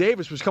Anthony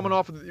Davis was coming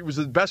off, he was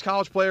the best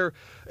college player,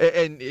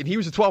 and he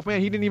was the 12th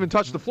man. He didn't even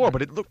touch the floor,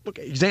 but look,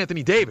 he's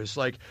Anthony Davis.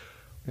 Like,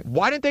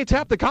 why didn't they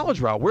tap the college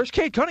route? Where's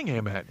Cade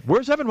Cunningham at?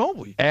 Where's Evan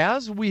Mobley?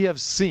 As we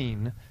have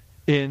seen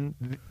in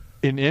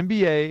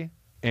NBA,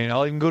 and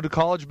I'll even go to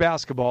college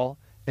basketball,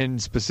 and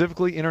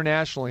specifically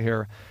internationally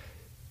here,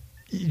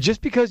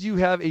 just because you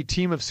have a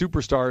team of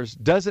superstars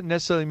doesn't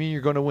necessarily mean you're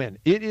going to win.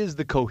 It is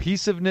the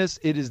cohesiveness.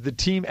 It is the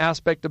team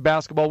aspect of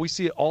basketball. We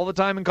see it all the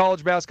time in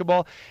college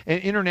basketball,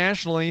 and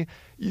internationally.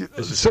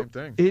 It's the same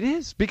thing. It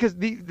is, because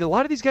a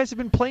lot of these guys have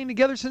been playing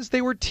together since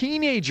they were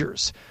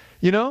teenagers.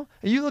 And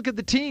you look at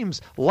the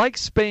teams like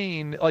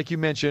Spain, like you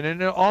mentioned,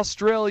 and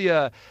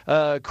Australia,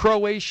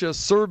 Croatia,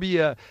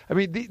 Serbia. I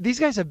mean, these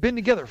guys have been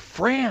together.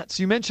 France,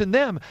 you mentioned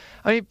them.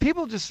 I mean,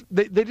 people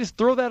they just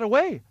throw that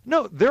away.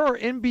 No, there are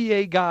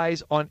NBA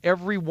guys on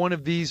every one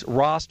of these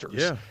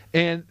rosters. Yeah.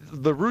 And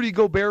the Rudy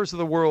Goberts of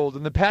the world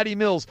and the Patty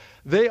Mills,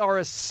 they are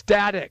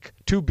ecstatic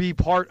to be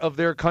part of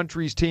their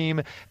country's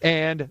team,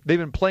 and they've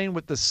been playing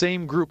with the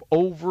same group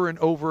over and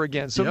over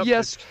again. So,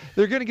 yes,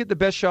 they're going to get the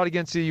best shot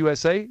against the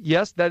USA.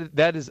 Yes,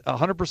 that is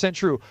 100%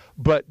 true.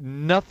 But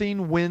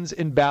nothing wins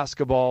in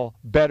basketball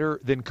better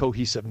than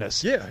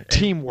cohesiveness. Yeah.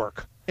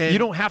 Teamwork. You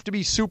don't have to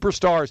be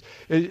superstars.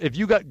 If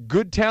you got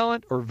good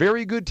talent or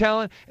very good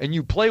talent and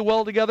you play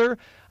well together,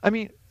 I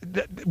mean,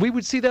 we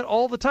would see that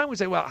all the time. We'd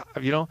say, well,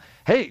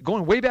 hey,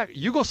 going way back,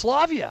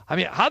 Yugoslavia. I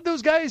mean, how'd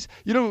those guys,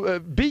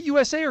 beat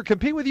USA or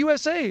compete with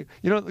USA?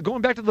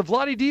 Going back to the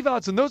Vlade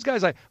Divacs and those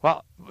guys,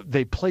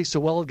 they play so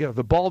well together.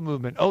 The ball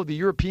movement. Oh, the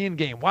European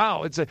game.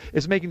 Wow,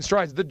 it's making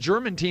strides. The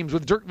German teams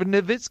with Dirk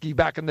Nowitzki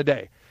back in the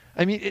day.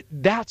 I mean,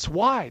 that's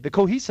why, the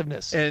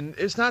cohesiveness. And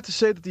it's not to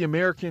say that the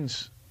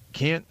Americans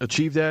can't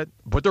achieve that,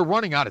 but they're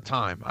running out of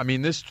time. I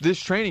mean, this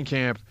training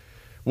camp,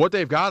 what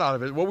they've got out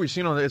of it, what we've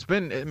seen on it, it's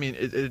been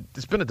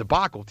a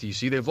debacle,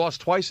 TC. They've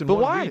lost twice in 1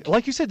 week. But why?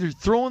 Like you said, they're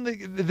throwing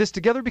this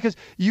together because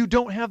you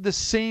don't have the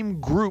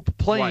same group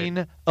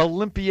playing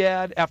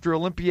Olympiad after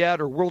Olympiad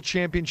or World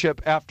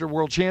Championship after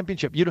World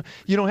Championship. You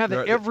don't have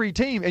that every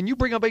team. And you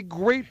bring up a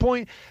great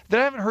point that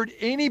I haven't heard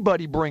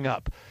anybody bring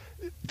up.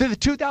 The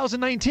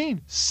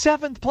 2019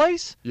 7th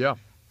place. Yeah.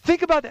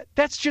 Think about that.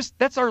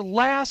 That's our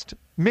last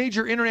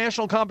major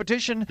international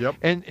competition. Yep.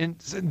 And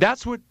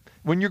that's what,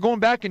 when you're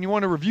going back and you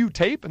want to review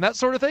tape and that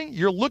sort of thing,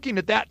 you're looking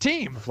at that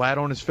team. Flat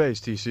on his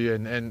face, TC.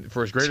 And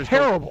for as great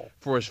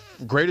as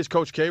great as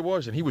Coach K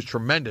was, and he was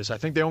tremendous. I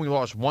think they only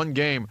lost one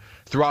game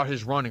throughout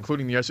his run,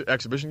 including the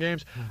exhibition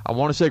games. I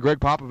want to say Greg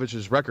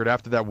Popovich's record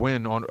after that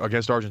win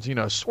against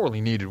Argentina, a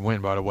sorely needed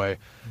win, by the way.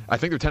 I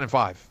think they're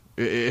 10-5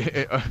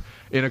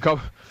 in a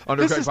couple.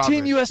 This is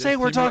Team USA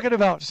we're talking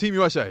about. Team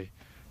USA.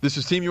 This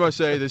is Team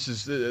USA. This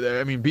is,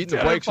 beating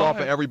the brakes off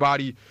of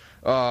everybody.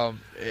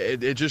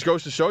 It just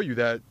goes to show you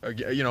that,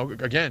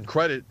 again,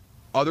 credit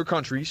other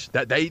countries,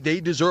 that they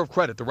deserve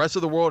credit. The rest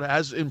of the world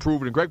has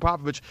improved, and Greg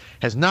Popovich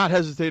has not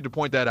hesitated to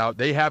point that out.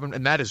 They haven't,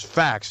 and that is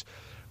facts.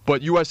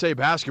 But USA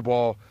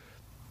basketball,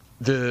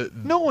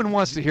 no one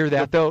wants to hear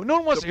that, though. No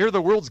one wants to hear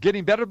the world's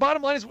getting better.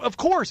 Bottom line is, of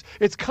course,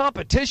 it's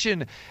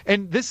competition,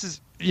 and this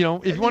is, if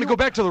you want to go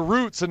back to the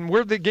roots and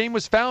where the game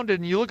was founded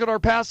and you look at our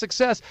past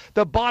success,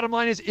 the bottom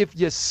line is if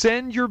you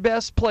send your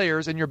best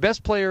players and your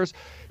best players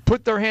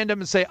put their hand up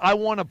and say, I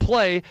want to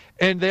play,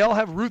 and they all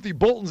have Ruthie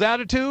Bolton's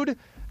attitude,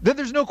 then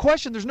there's no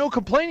question, there's no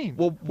complaining.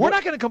 Well, we're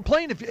not going to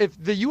complain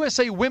if the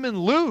USA women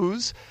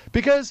lose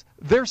because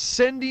they're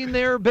sending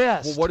their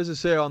best. Well, what does it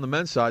say on the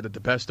men's side that the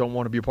best don't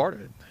want to be a part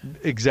of it?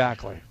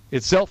 Exactly.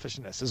 It's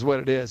selfishness is what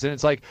it is. And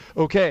it's like,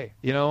 okay,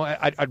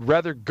 I'd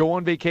rather go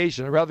on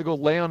vacation. I'd rather go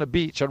lay on a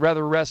beach. I'd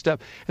rather rest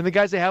up. And the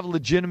guys that have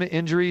legitimate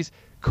injuries,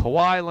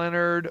 Kawhi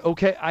Leonard,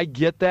 okay, I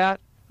get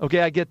that.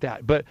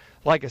 But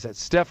like I said,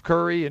 Steph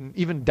Curry and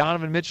even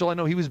Donovan Mitchell, I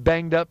know he was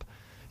banged up,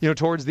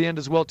 towards the end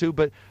as well, too.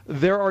 But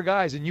there are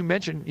guys, and you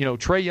mentioned,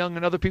 Trae Young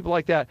and other people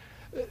like that,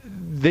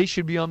 they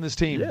should be on this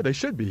team. Yeah, they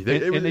should be.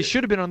 They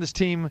should have been on this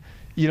team,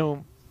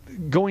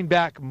 going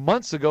back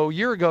months ago,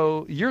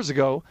 years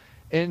ago.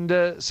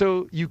 And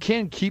so you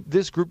can keep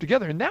this group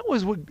together. And that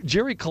was what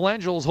Jerry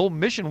Colangelo's whole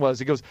mission was.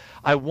 He goes,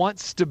 I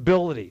want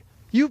stability.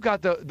 You've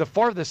got the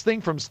farthest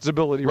thing from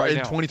stability right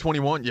now. In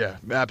 2021, yeah,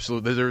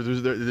 absolutely.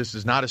 This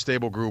is not a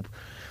stable group.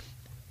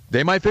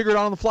 They might figure it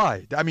out on the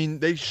fly. I mean,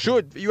 they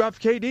should. You have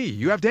KD.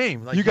 You have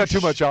Dame. You got too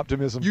much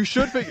optimism. You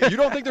should figure. You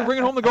don't think they're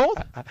bringing home the gold?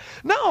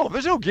 No,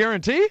 there's no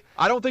guarantee.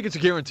 I don't think it's a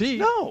guarantee.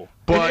 No.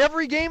 But and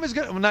every game is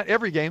going to – well, not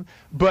every game,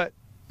 but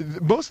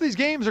most of these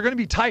games are going to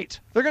be tight.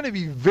 They're going to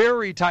be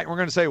very tight. We're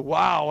going to say,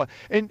 wow.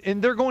 And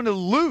they're going to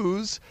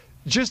lose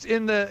just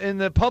in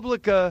the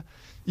public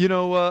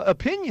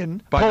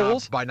opinion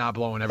polls. By not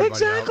blowing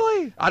everybody out.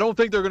 Exactly. I don't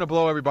think they're going to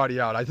blow everybody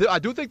out. I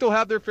do think they'll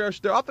have their fair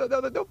share.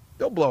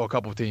 They'll blow a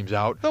couple of teams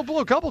out. They'll blow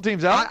a couple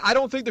teams out. I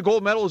don't think the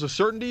gold medal is a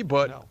certainty,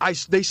 but no.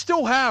 They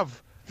still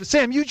have.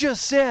 Sam, you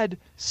just said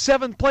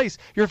 7th place.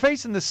 You're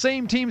facing the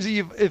same teams that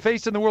you've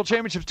faced in the World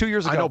Championships 2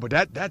 years ago. I know, but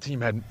that team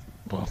had.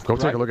 Well, go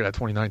take a look at that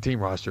 2019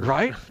 roster.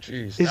 Right?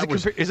 Jeez.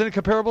 Isn't it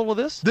comparable with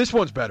this? This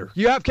one's better.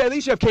 At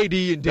least you have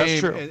KD and Dame. That's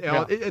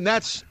true. And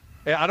that's.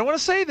 I don't want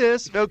to say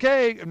this,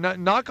 okay,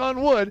 knock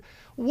on wood.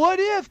 What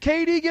if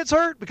KD gets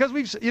hurt? Because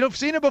we've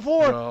seen it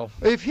before. Well,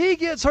 if he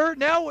gets hurt,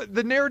 now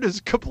the narrative's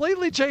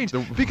completely changed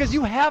because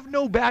you have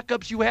no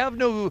backups. You have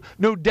no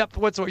depth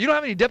whatsoever. You don't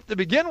have any depth to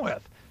begin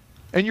with.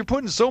 And you're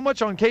putting so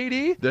much on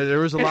KD.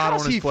 There is a lot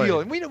on his plate.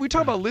 How's he feel? And we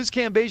talk about Liz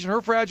Cambage and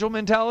her fragile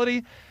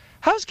mentality.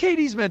 How's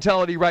KD's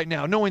mentality right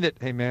now, knowing that,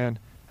 hey, man,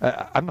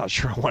 I'm not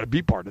sure I want to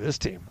be part of this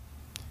team?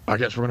 I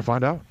guess we're going to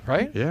find out.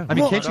 Right? Yeah. I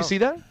mean, can't you see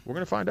that? We're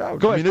going to find out.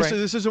 Go ahead,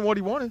 this isn't what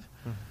he wanted.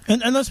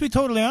 And let's be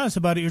totally honest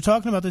about it. You're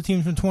talking about the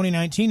team from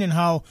 2019 and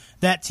how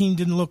that team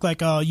didn't look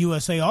like a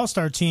USA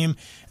All-Star team.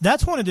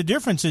 That's one of the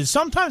differences.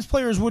 Sometimes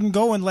players wouldn't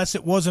go unless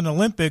it was an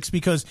Olympics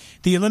because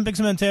the Olympics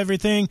meant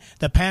everything.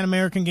 The Pan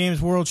American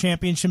Games, World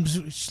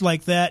Championships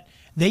like that,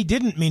 they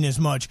didn't mean as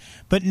much.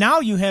 But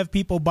now you have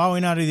people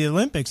bowing out of the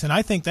Olympics, and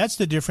I think that's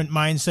the different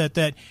mindset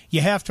that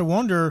you have to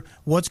wonder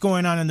what's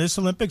going on in this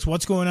Olympics,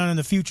 what's going on in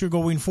the future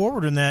going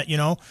forward in that,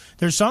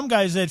 There's some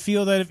guys that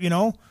feel that,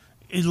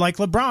 like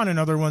LeBron and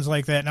other ones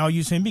like that. And I'll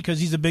use him because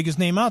he's the biggest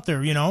name out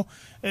there,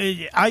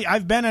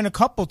 I've been on a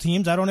couple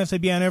teams. I don't have to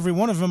be on every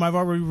one of them. I've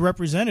already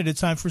represented.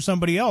 It's time for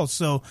somebody else.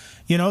 So,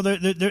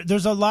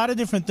 there's a lot of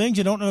different things.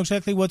 You don't know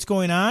exactly what's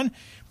going on.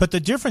 But the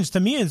difference to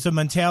me is the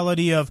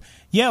mentality of,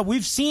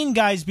 we've seen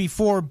guys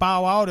before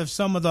bow out of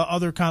some of the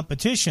other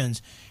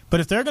competitions. But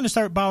if they're going to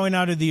start bowing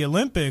out of the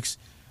Olympics,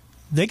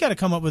 they got to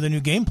come up with a new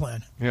game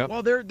plan. Yep.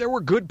 Well, there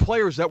were good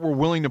players that were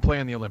willing to play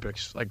in the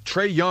Olympics. Like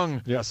Trae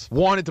Young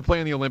wanted to play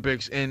in the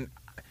Olympics, and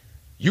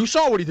you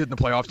saw what he did in the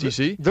playoffs,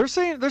 TC. They're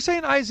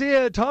saying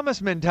Isaiah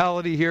Thomas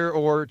mentality here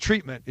or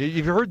treatment.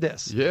 You've heard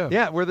this.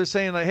 Yeah, where they're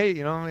saying, like, hey,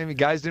 maybe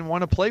guys didn't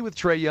want to play with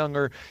Trae Young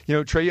or,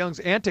 Trae Young's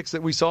antics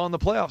that we saw in the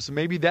playoffs. So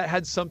maybe that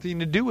had something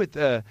to do with,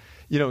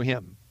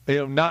 him.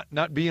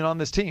 Not being on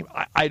this team.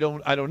 I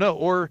don't know.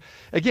 Or,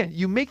 again,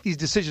 you make these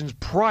decisions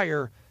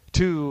prior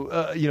to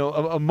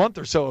a month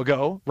or so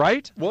ago,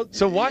 right? Well,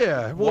 so why?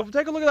 Yeah. Well,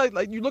 take a look at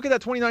that. You look at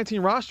that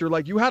 2019 roster.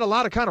 Like, you had a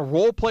lot of kind of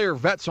role player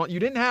vets on. You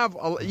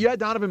had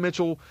Donovan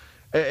Mitchell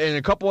and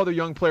a couple other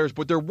young players,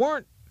 but there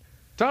weren't.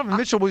 Donovan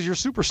Mitchell was your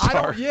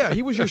superstar.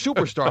 He was your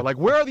superstar. Like,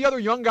 where are the other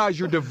young guys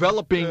you're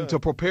developing to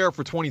prepare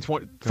for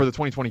 2020 for the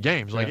 2020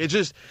 games? Like,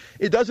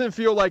 it doesn't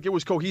feel like it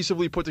was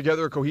cohesively put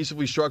together,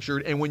 cohesively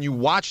structured. And when you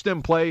watch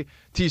them play,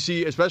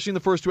 TC, especially in the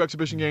first two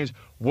exhibition games,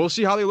 we'll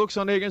see how they look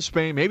Sunday against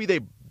Spain. Maybe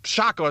they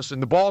shock us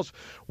and the ball's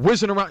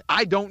whizzing around.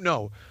 I don't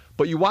know.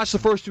 But you watch the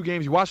first two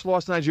games, you watch the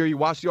loss to Nigeria, you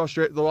watch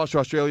the loss to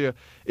Australia.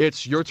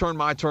 It's your turn,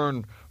 my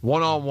turn,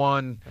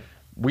 one-on-one.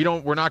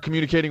 We're not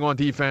communicating on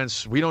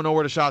defense. We don't know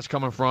where the shot's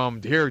coming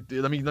from. Here,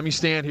 let me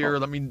stand here.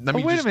 Let me.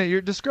 Wait a minute.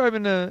 You're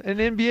describing an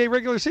NBA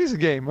regular season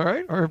game, all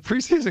right, or a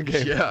preseason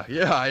game?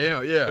 Yeah, I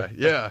am.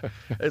 Yeah.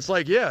 It's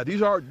like,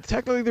 these are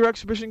technically they're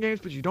exhibition games,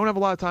 but you don't have a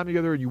lot of time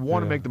together, and you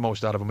want to make the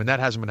most out of them, and that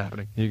hasn't been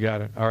happening. You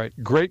got it. All right,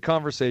 great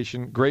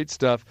conversation, great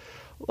stuff.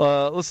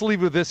 Let's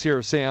leave with this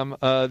here, Sam.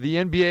 The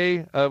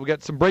NBA. We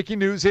got some breaking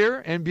news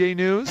here. NBA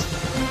news.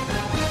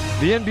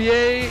 The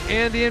NBA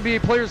and the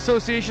NBA Players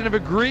Association have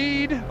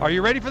agreed, are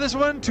you ready for this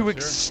one, to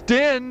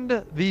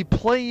extend the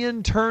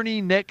play-in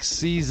tourney next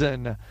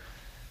season.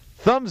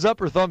 Thumbs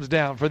up or thumbs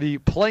down for the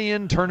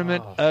play-in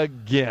tournament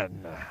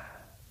again?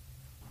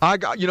 I'm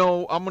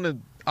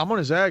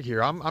gonna zag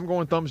here. I'm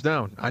going thumbs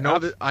down.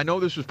 I know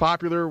this was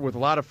popular with a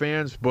lot of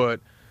fans, but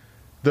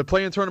the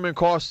play-in tournament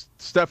cost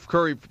Steph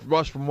Curry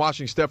us from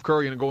watching Steph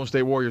Curry and the Golden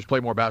State Warriors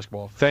play more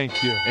basketball.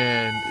 Thank you.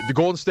 And the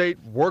Golden State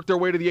worked their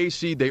way to the 8th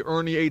seed. They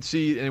earned the 8th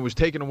seed, and it was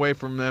taken away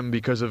from them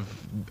because of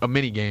a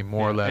mini game,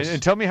 more or less.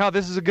 And tell me how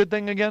this is a good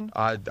thing again?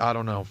 I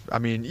don't know. I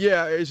mean,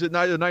 is it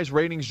a nice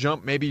ratings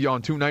jump maybe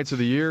on 2 nights of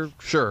the year?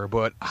 Sure,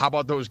 but how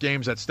about those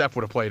games that Steph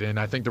would have played in?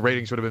 I think the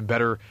ratings would have been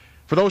better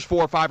for those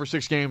 4 or 5 or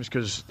 6 games,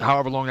 because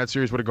however long that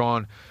series would have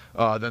gone,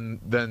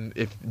 than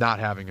if not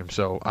having him.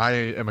 So I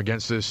am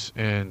against this,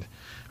 and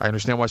I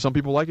understand why some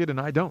people like it, and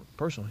I don't,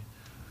 personally.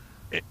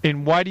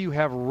 And why do you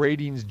have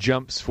ratings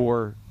jumps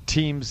for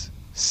teams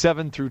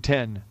 7 through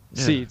 10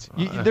 seeds?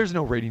 There's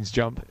no ratings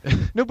jump.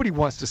 Nobody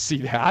wants to see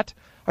that.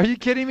 Are you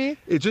kidding me?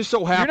 It just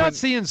so happened. You're not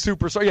seeing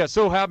superstars. Yeah,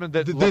 so happened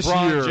that this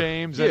LeBron year,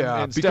 James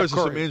and Steph because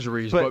Curry. of some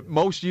injuries. But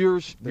most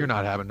years, you're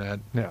not having that.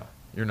 Yeah.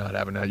 You're not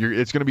having that.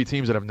 It's going to be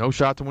teams that have no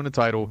shot to win the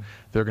title.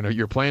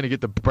 You're playing to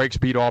get the break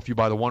speed off you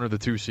by the 1 or the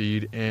 2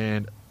 seed.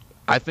 And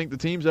I think the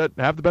teams that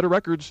have the better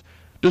records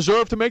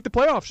deserve to make the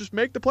playoffs. Just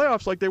make the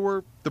playoffs like they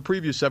were the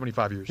previous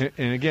 75 years.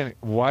 And again,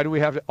 why do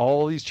we have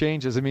all these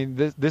changes? I mean,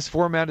 this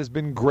format has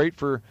been great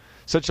for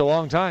such a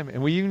long time.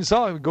 And we even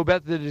saw it. Go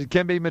back to the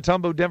Dikembe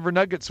Mutombo Denver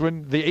Nuggets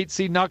when the 8th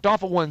seed knocked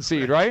off a 1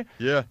 seed, right?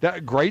 Yeah.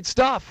 That great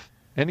stuff.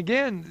 And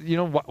again,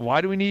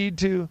 why do we need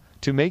to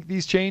make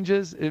these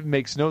changes? It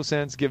makes no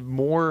sense. Give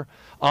more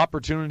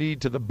opportunity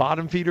to the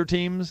bottom feeder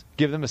teams.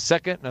 Give them a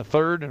second and a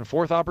third and a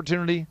fourth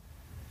opportunity.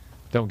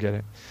 Don't get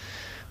it.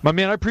 My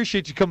man, I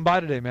appreciate you coming by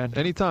today, man.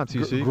 Anytime,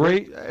 TC.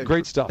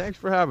 Great stuff. Thanks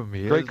for having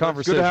me. Great conversation.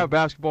 It's good to have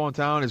basketball in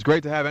town. It's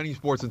great to have any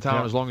sports in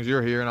town as long as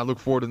you're here, and I look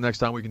forward to the next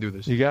time we can do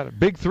this. You got it.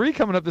 Big 3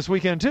 coming up this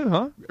weekend too,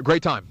 huh?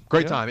 Great time.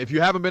 Great time. If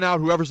you haven't been out,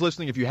 whoever's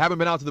listening, if you haven't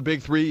been out to the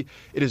Big 3,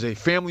 it is a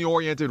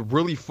family-oriented,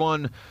 really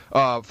fun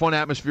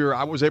atmosphere.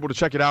 I was able to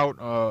check it out.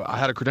 I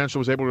had a credential,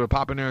 was able to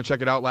pop in there and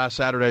check it out last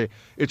Saturday.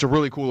 It's a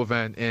really cool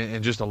event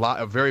and just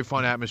a very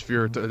fun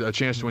atmosphere, a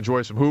chance to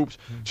enjoy some hoops,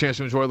 a chance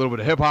to enjoy a little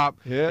bit of hip-hop,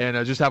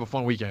 and just have a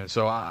fun weekend.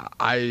 So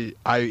I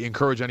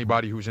encourage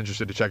anybody who's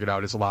interested to check it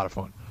out. It's a lot of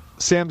fun.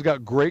 Sam's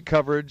got great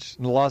coverage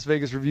in the Las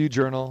Vegas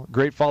Review-Journal.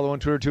 Great follow on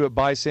Twitter, too, at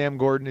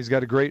 @BySamGordon. He's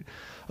got a great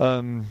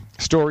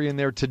story in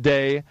there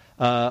today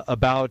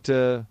about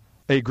a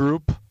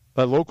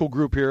local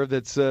group here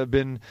that's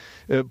been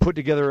put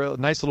together a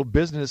nice little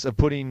business of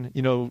putting,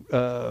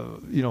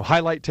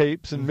 highlight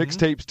tapes and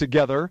mixtapes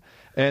together.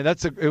 And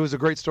it was a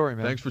great story,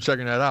 man. Thanks for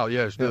checking that out.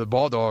 Yes, the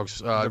Ball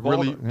Dogs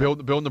building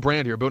the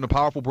brand here, building a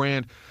powerful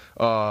brand,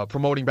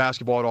 promoting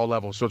basketball at all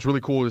levels. So it's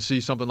really cool to see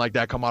something like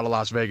that come out of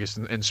Las Vegas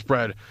and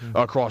spread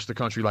across the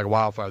country like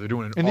wildfire. They're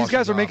doing it. And these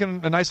guys are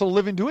making a nice little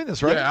living doing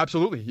this, right? Yeah,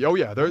 absolutely. Oh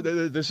yeah,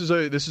 this is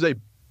a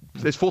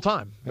it's full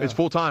time. Yeah. It's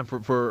full time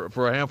for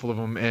a handful of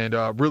them,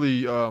 and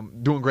really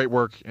doing great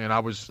work. And I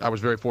was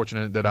very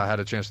fortunate that I had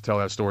a chance to tell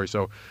that story.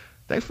 So.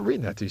 Thanks for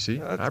reading that,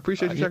 TC. I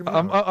appreciate you checking it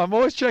out. I'm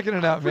always checking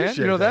it out, man.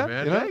 You know that?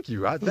 Man. You know? Thank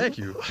you. Thank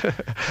you.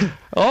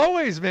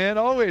 Always, man.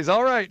 Always.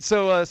 All right.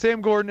 So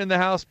Sam Gordon in the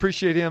house.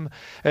 Appreciate him.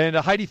 And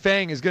Heidi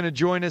Fang is going to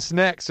join us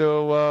next.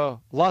 So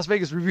Las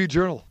Vegas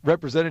Review-Journal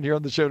represented here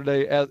on the show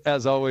today,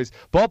 as always.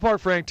 Ballpark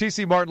Frank,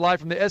 TC Martin,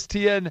 live from the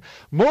STN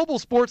Mobile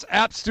Sports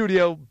App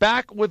Studio.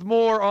 Back with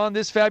more on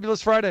this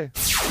fabulous Friday.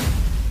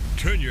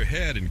 Turn your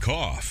head and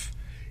cough.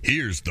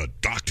 Here's the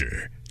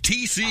doctor,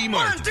 TC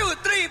Martin. 1, 2,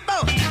 3,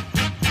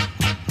 4.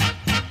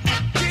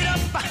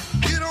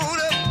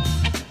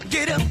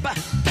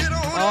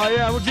 Oh,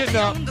 yeah, we're getting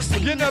up. We're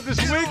getting up this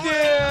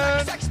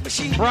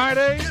weekend.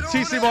 Friday,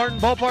 TC Martin,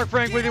 Ballpark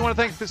Frank with you. I want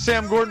to thank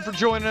Sam Gordon for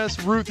joining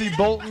us. Ruthie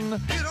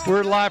Bolton.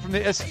 We're live from the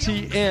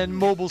STN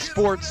Mobile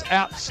Sports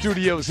App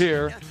Studios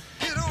here.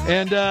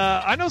 And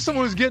I know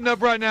someone who's getting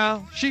up right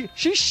now. She's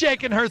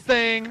shaking her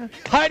thing.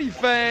 Heidi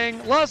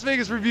Fang, Las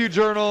Vegas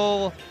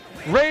Review-Journal,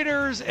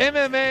 Raiders,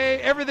 MMA,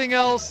 everything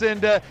else.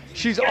 And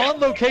she's on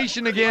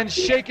location again,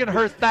 shaking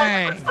her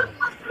thing.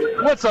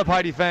 What's up,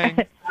 Heidi Fang?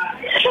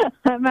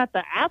 I'm at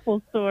the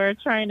Apple store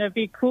trying to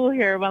be cool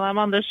here while I'm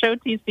on the show,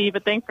 TC,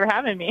 but thanks for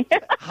having me.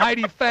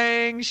 Heidi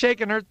Fang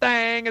shaking her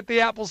thing at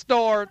the Apple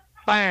store.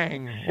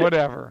 Bang.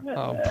 Whatever.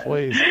 Oh,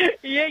 please.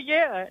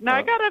 Yeah. No,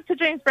 I got up to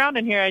James Brown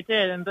in here. I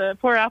did, and the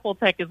poor Apple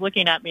tech is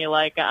looking at me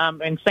like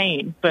I'm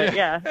insane. But,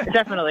 yeah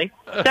definitely.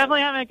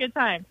 Definitely having a good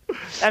time.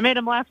 I made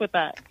him laugh with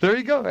that. There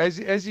you go,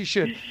 as you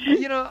should.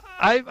 You know,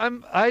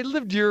 I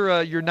lived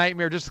your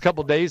nightmare just a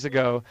couple days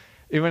ago.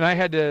 When I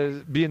had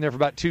to be in there for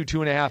about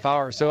 2.5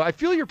 hours. So I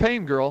feel your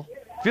pain, girl.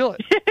 Feel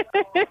it.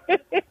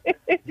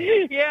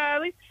 Yeah,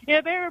 at least, they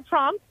were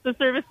prompt. The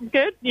service is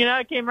good.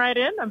 I came right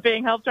in. I'm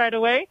being helped right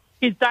away.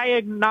 He's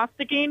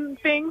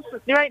diagnosticing things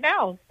right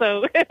now.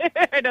 So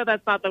I know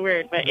that's not the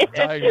word, but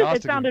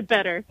it sounded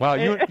better. Wow,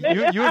 you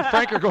and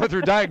Frank are going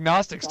through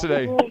diagnostics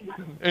today.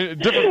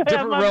 Different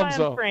realms,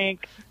 though.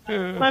 Frank.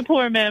 My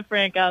poor man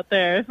Frank out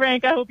there.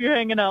 Frank, I hope you're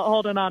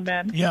holding on,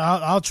 man. Yeah,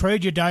 I'll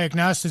trade you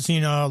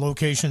diagnosticing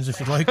locations if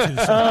you'd like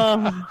to.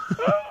 So.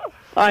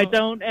 I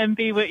don't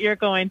envy what you're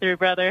going through,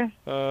 brother.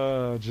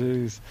 Oh,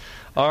 jeez.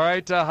 All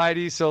right,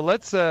 Heidi. So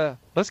let's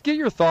get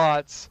your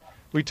thoughts.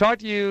 We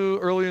talked to you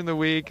earlier in the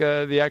week,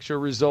 the actual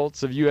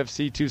results of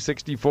UFC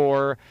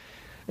 264.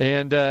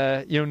 And,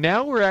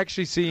 now we're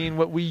actually seeing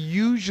what we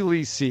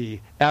usually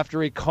see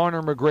after a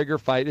Conor McGregor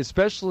fight,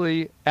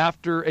 especially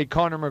after a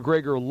Conor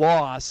McGregor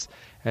loss.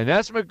 And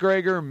that's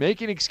McGregor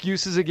making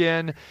excuses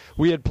again.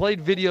 We had played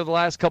video the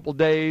last couple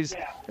days,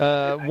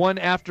 one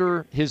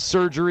after his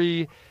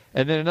surgery,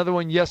 and then another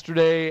one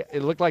yesterday.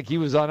 It looked like he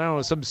was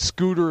on, some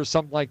scooter or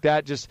something like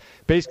that, just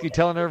basically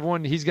telling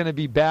everyone he's going to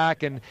be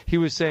back. And he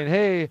was saying,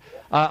 hey,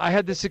 I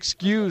had this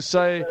excuse.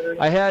 I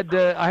had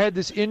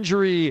this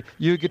injury.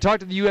 You could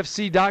talk to the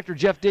UFC doctor,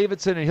 Jeff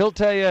Davidson, and he'll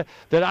tell you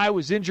that I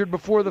was injured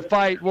before the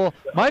fight. Well,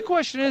 my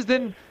question is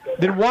then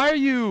why are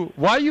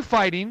you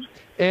fighting?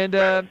 And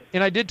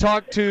I did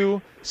talk to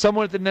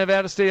someone at the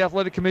Nevada State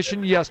Athletic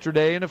Commission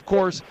yesterday, and of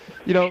course,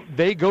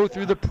 they go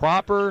through the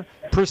proper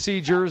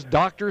procedures.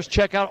 Doctors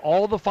check out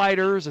all the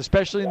fighters,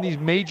 especially in these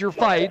major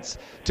fights,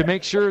 to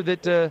make sure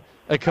that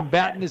a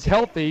combatant is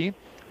healthy.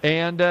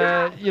 And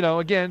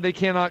again, they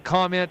cannot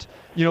comment,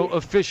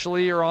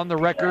 officially or on the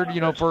record,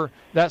 for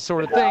that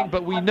sort of thing.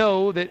 But we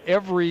know that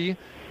every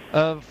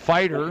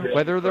fighter,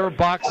 whether they're a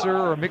boxer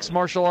or a mixed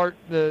martial art,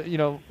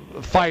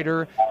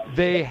 fighter,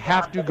 they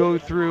have to go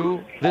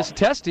through this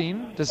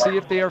testing to see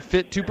if they are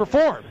fit to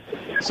perform.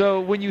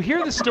 So when you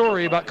hear the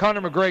story about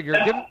Conor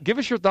McGregor, give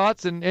us your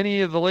thoughts and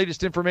any of the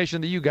latest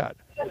information that you got.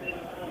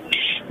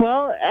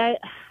 Well,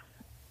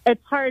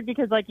 it's hard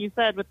because, like you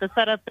said, with the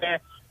setup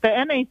there, the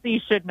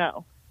NAC should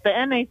know.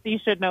 The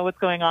NAC should know what's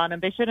going on,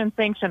 and they shouldn't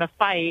sanction a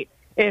fight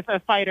if a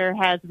fighter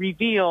has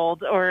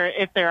revealed or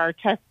if there are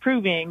tests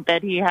proving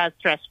that he has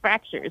stress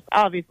fractures.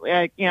 Obviously,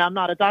 I'm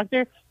not a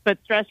doctor, but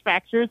stress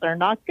fractures are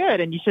not good,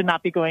 and you should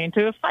not be going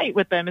into a fight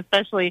with them,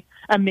 especially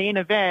a main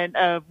event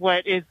of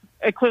what is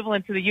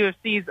equivalent to the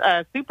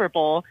UFC's Super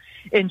Bowl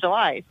in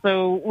July.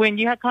 So when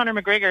you have Conor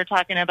McGregor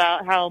talking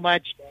about how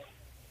much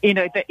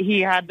that he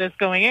had this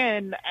going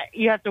in,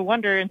 you have to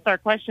wonder and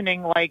start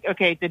questioning, like,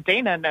 okay, did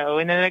Dana know?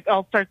 And then it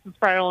all starts to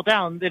spiral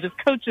down. Did his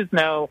coaches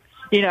know?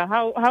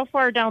 How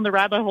far down the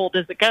rabbit hole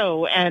does it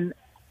go? And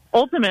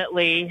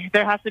ultimately,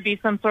 there has to be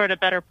some sort of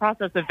better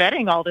process of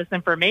vetting all this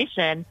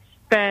information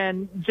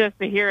than just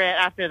to hear it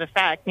after the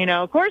fact.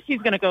 Of course he's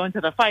going to go into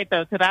the fight,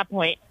 though, to that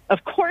point.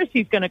 Of course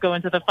he's going to go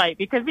into the fight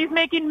because he's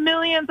making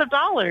millions of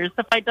dollars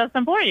to fight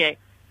Dustin Poirier.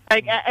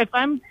 Like, if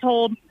I'm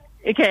told,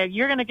 okay,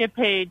 you're going to get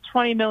paid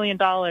 $20 million,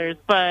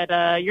 but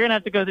you're going to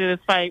have to go through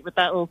this fight with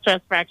that little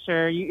chest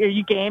fracture, are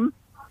you game?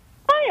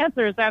 My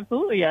answer is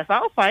absolutely yes.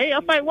 I'll fight.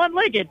 I'll fight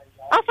one-legged.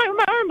 I'll fight with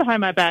my arm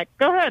behind my back.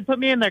 Go ahead. Put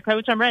me in there,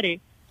 coach. I'm ready.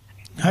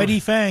 Heidi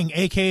Fang,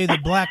 a.k.a. the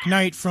Black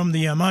Knight from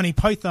the Monty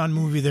Python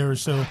movie there.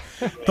 So,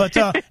 but,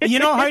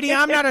 Heidi,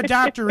 I'm not a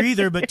doctor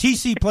either, but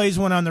TC plays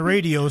one on the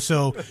radio.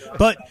 So,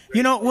 but,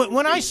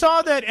 when I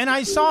saw that and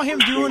I saw him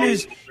doing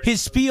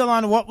his spiel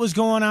on what was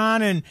going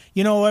on and,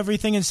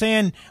 everything and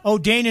saying, oh,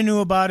 Dana knew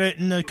about it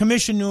and the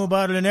commission knew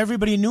about it and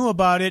everybody knew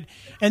about it.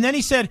 And then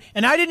he said,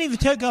 and I didn't even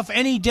take off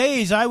any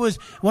days.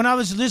 When I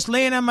was just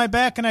laying on my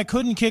back and I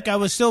couldn't kick, I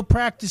was still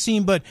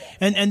practicing,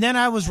 and then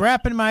I was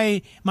wrapping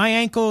my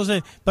ankles,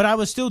 but I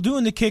was still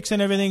doing the kicks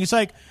and everything. It's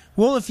like,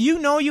 well, if you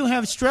know you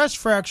have stress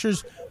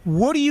fractures,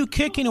 what are you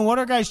kicking and what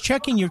are guys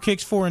checking your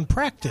kicks for in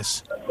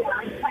practice?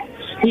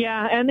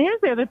 Yeah, and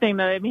here's the other thing,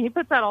 though. I mean, he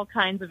puts out all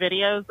kinds of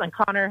videos, and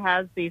Connor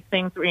has these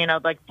things,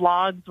 like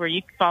blogs where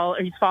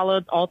he's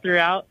followed all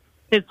throughout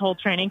his whole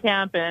training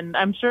camp, and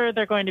I'm sure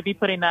they're going to be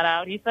putting that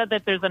out. He said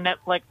that there's a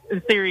Netflix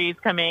series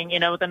coming,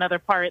 with another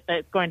part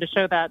that's going to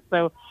show that.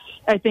 So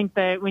I think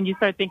that when you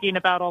start thinking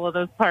about all of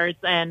those parts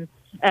and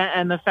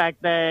the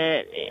fact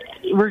that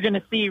we're going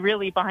to see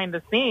really behind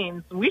the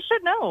scenes, we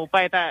should know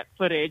by that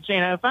footage.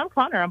 If I'm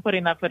Connor, I'm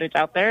putting that footage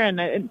out there,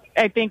 and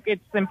I think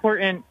it's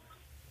important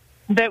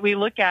that we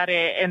look at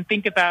it and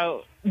think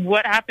about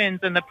what happens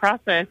in the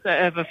process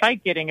of a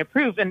fight getting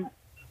approved. And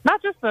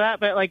not just for that,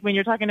 but like when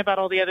you're talking about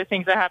all the other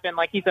things that happen,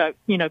 like he's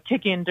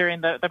kicking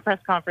during the press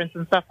conference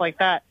and stuff like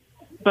that.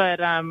 But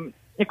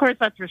of course,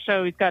 that's for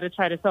show. He's got to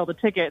try to sell the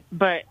tickets.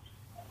 But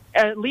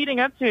leading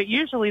up to it,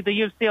 usually the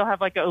UFC will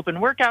have like an open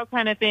workout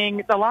kind of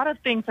thing. A lot of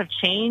things have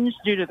changed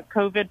due to the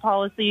COVID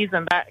policies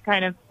and that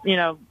kind of,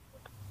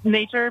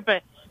 nature.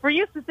 But we're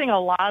used to seeing a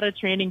lot of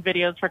training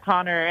videos for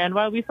Connor. And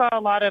while we saw a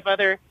lot of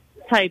other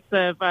types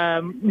of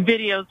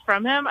videos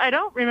from him, I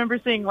don't remember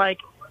seeing like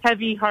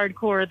heavy,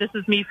 hardcore, this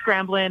is me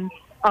scrambling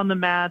on the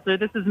mats, or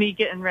this is me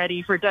getting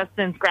ready for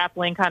Dustin's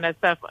grappling kind of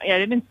stuff. I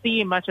didn't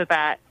see much of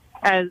that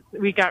as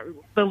we got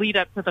the lead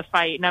up to the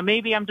fight. Now,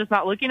 maybe I'm just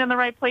not looking in the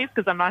right place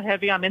because I'm not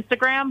heavy on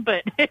Instagram,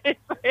 but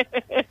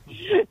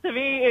to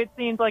me, it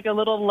seems like a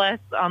little less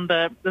on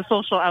the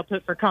social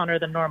output for Connor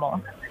than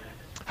normal.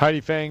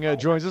 Heidi Fang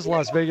joins us,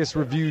 Las Vegas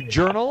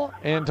Review-Journal,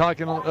 and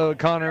talking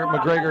Conor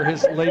McGregor,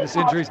 his latest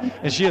injuries,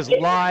 and she is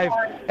live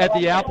at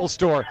the Apple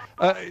Store.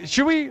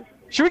 Should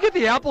we get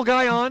the Apple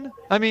guy on?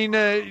 I mean,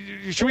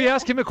 should we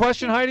ask him a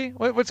question, Heidi?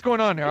 What's going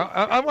on here?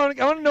 I want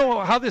to know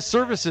how this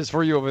service is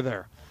for you over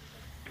there.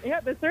 Yeah,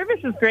 the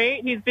service is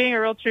great. He's being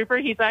a real trooper.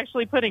 He's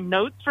actually putting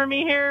notes for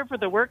me here for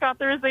the work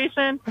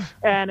authorization.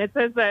 And it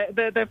says that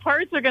the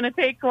parts are going to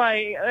take,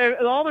 like,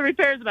 all the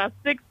repairs about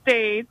 6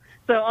 days.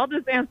 So I'll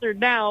just answer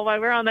now while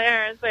we're on the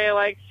air and say,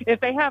 like, if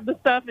they have the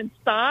stuff in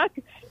stock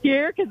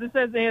here, because it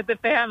says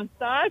if they have in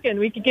stock and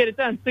we can get it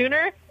done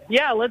sooner,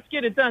 yeah, let's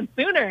get it done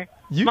sooner.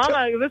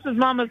 Mama, this is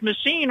Mama's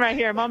machine right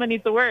here. Mama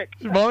needs to work.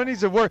 Mama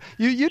needs to work.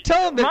 You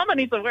tell him that Mama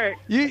needs to work.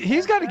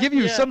 He's got to give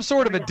you some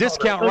sort of a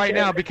discount right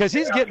now because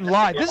he's getting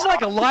live. This is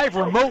like a live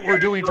remote we're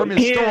doing from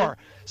his store.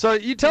 So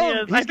you tell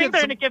him. I think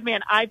they're going to give me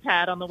an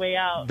iPad on the way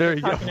out. There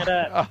you go. It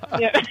up.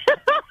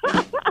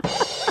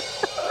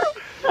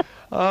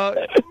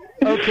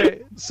 Okay,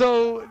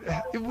 so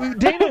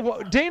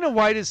Dana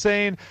White is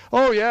saying,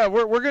 "Oh yeah,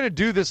 we're going to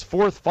do this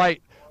fourth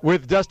fight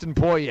with Dustin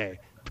Poirier."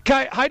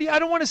 Heidi, I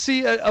don't want to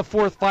see a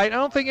fourth fight. I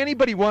don't think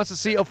anybody wants to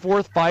see a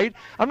fourth fight.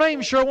 I'm not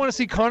even sure I want to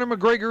see Conor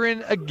McGregor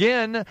in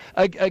again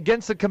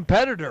against a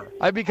competitor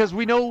because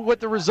we know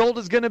what the result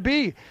is going to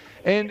be.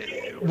 And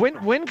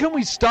when can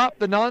we stop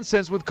the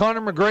nonsense with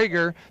Conor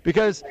McGregor?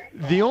 Because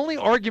the only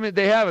argument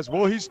they have is,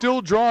 well, he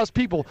still draws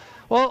people.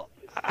 Well,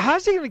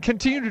 how's he going to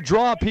continue to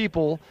draw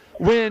people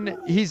when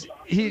he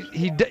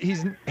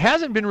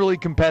hasn't been really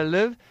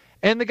competitive,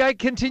 and the guy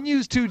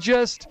continues to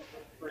just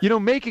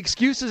make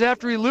excuses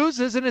after he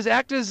loses, and his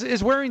act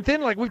is wearing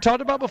thin, like we've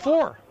talked about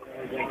before.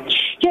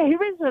 Yeah,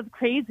 here's what's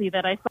crazy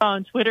that I saw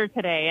on Twitter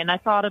today, and I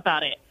thought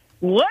about it.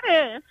 What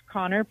if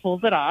Conor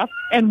pulls it off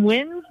and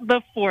wins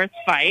the fourth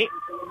fight,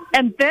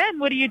 and then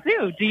what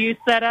do? Do you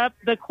set up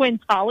the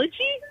quintology?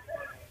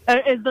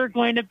 Is there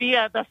going to be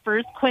the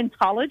first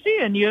quintology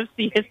in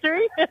UFC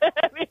history?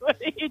 I mean, what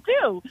do you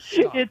do?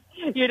 It's,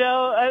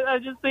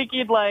 I'm just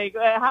thinking, like,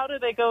 how do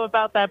they go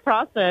about that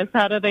process?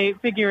 How do they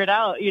figure it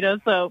out?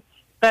 So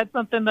that's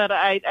something that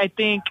I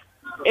think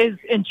is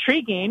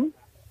intriguing.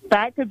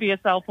 That could be a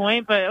sell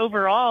point. But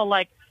overall,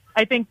 like,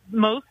 I think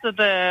most of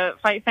the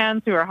fight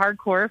fans who are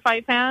hardcore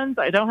fight fans,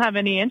 I don't have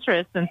any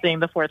interest in seeing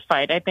the fourth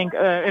fight. I think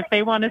if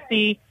they want to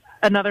see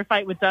another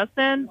fight with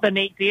Dustin, the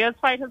Nate Diaz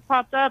fight has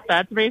popped up.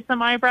 That's raised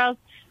some eyebrows.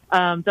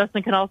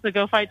 Dustin can also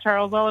go fight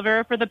Charles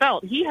Oliveira for the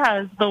belt. He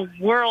has the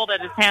world at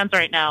his hands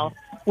right now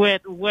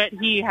with what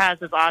he has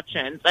as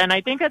options. And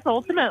I think it's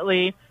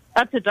ultimately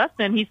up to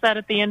Dustin. He said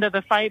at the end of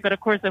the fight, but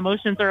of course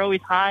emotions are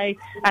always high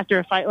after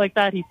a fight like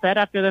that. He said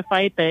after the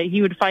fight that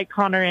he would fight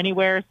Conor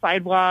anywhere,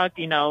 sidewalk,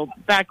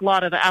 back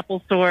lot of the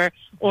Apple Store,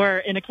 or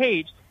in a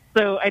cage.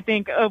 So I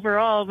think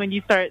overall, when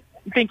you start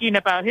thinking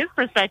about his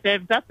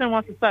perspective, Dustin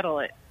wants to settle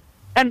it.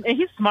 And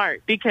he's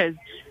smart because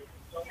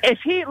if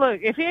he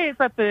is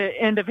at the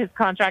end of his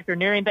contract or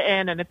nearing the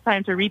end and it's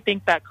time to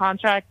rethink that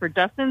contract for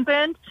Dustin's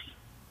end,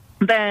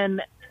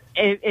 then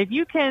if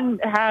you can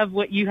have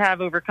what you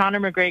have over Conor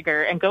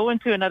McGregor and go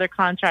into another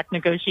contract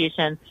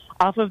negotiation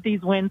off of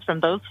these wins from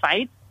those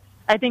fights,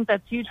 I think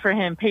that's huge for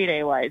him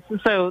payday-wise.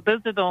 So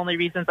those are the only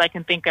reasons I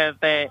can think of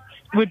that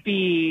would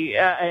be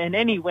in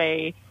any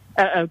way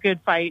a good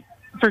fight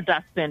for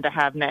Dustin to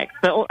have next.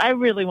 So I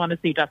really want to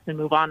see Dustin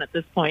move on at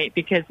this point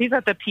because he's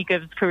at the peak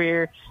of his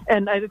career,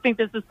 and I think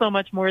this is so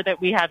much more that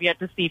we have yet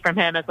to see from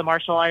him as a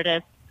martial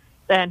artist,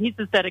 and he's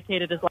just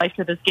dedicated his life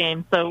to this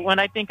game. So when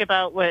I think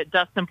about what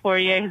Dustin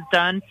Poirier has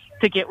done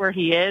to get where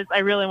he is, I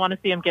really want to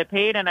see him get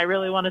paid, and I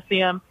really want to see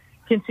him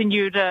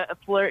continue to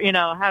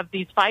have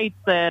these fights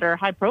that are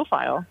high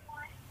profile.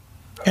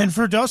 And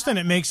for Dustin,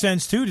 it makes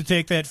sense, too, to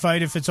take that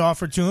fight if it's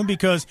offered to him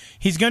because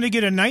he's going to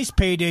get a nice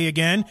payday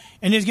again,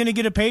 and he's going to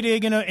get a payday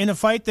in a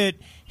fight that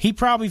he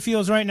probably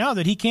feels right now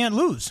that he can't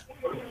lose.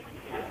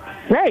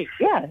 Right,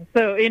 yeah.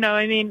 So,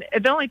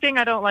 the only thing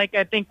I don't like,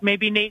 I think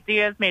maybe Nate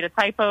Diaz made a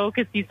typo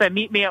because he said,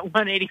 meet me at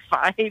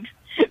 185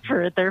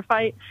 for their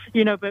fight,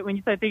 but when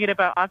you start thinking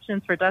about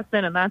options for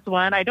Dustin, and that's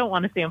one, I don't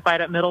want to see him fight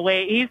at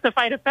middleweight. He used to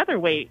fight at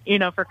featherweight,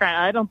 for crying.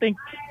 I don't think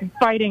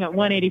fighting at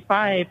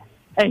 185,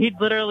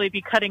 he'd literally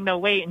be cutting no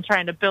weight and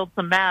trying to build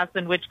some mass,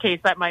 in which case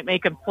that might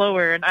make him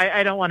slower, and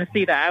I don't want to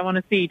see that. I want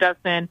to see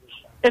Dustin,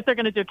 if they're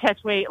going to do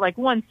catch weight, like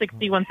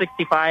 160,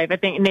 165. I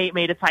think Nate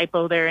made a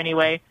typo there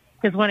anyway,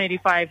 because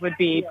 185 would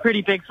be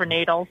pretty big for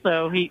Nate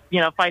also. He,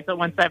 fights at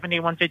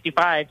 170,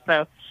 155,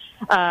 so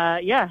but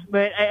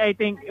I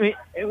think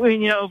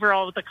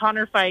overall with the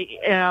Conor fight,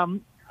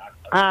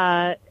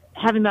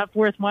 having that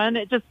fourth one,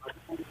 it just,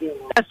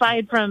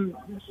 aside from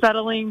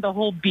settling the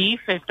whole beef,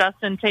 if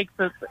Dustin takes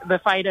the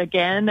fight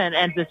again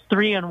and it's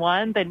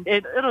 3-1, then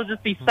it'll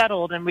just be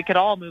settled and we could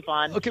all move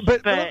on. Okay,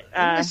 but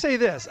let me say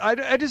this: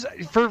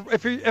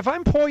 if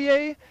I'm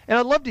Poirier, and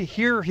I'd love to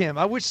hear him.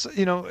 I wish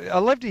I'd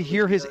love to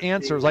hear his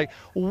answers. Like,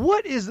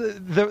 what is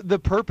the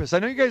purpose? I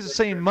know you guys are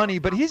saying money,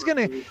 but he's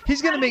gonna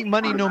make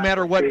money no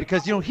matter what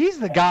because he's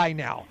the guy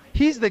now.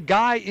 He's the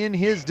guy in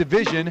his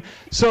division,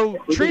 so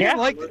treat him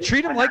like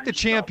the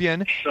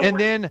champion, and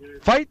then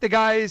fight the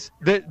guys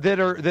that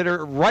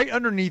are right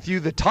underneath you,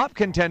 the top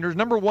contenders,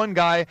 number one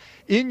guy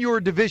in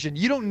your division.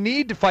 You don't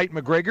need to fight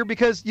McGregor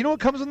because you know what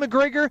comes with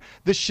McGregor?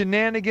 The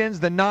shenanigans,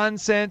 the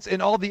nonsense,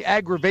 and all the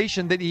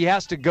aggravation that he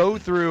has to go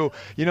through.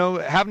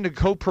 Having to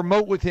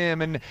co-promote with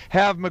him and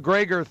have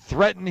McGregor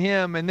threaten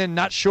him and then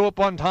not show up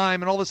on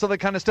time and all this other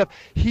kind of stuff.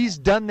 He's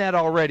done that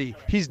already.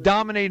 He's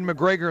dominated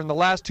McGregor in the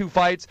last two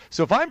fights.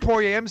 So if I'm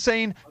Poirier, I'm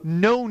saying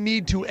no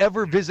need to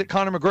ever visit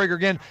Conor McGregor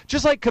again,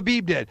 just like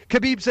Khabib did.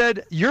 Khabib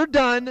said, "You're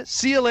done.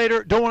 See you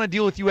later. Don't want to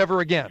deal with you ever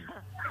again."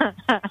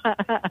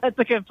 That's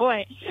a good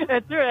point.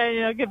 It's true.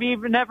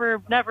 Khabib never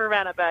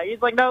ran it back.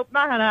 He's like, nope,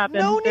 not gonna happen.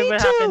 No need to.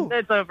 Happen.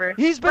 It's over.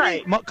 He's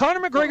beneath. Right.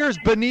 Conor McGregor's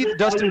beneath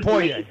Dustin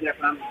Poirier.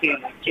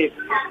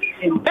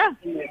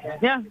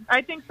 Yeah,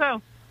 I think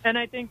so. And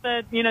I think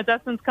that,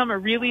 Dustin's come a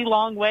really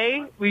long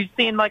way. We've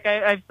seen, like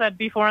I've said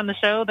before on the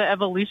show, the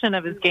evolution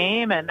of his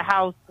game and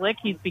how slick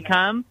he's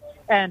become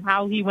and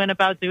how he went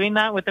about doing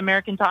that with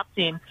American Top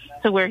Team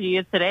to where he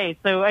is today.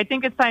 So I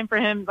think it's time for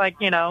him, I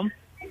don't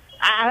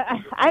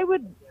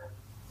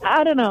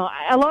know.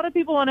 A lot of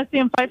people want to see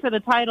him fight for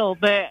the title,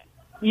 but,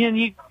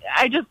 I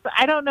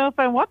don't know if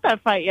I want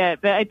that fight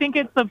yet. But I think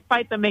it's a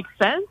fight that makes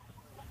sense.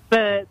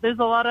 But there's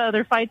a lot of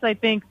other fights, I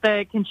think,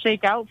 that can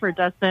shake out for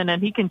Dustin,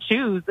 and he can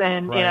choose.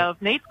 And, right.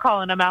 If Nate's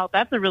calling him out,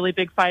 that's a really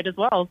big fight as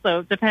well. So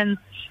it depends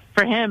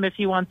for him if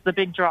he wants the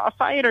big draw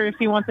fight or if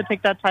he wants to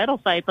pick that title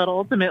fight. But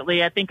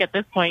ultimately, I think at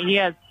this point, he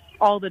has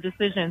all the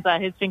decisions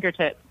at his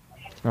fingertips.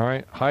 All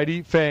right,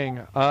 Heidi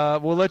Fang.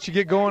 We'll let you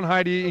get going,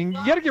 Heidi. And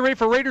you got to get ready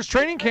for Raiders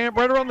training camp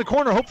right around the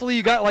corner. Hopefully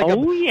you got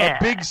a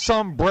big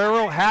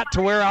sombrero hat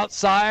to wear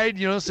outside,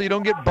 so you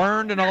don't get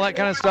burned and all that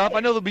kind of stuff. I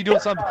know they'll be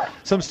doing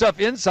some stuff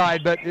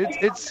inside, but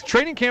it's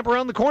training camp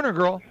around the corner,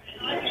 girl.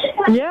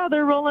 Yeah,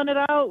 they're rolling it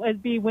out.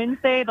 It'd be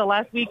Wednesday, the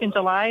last week in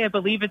July. I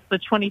believe it's the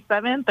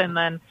 27th, and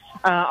then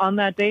on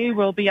that day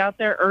we'll be out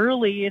there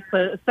early. It's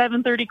a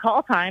 7:30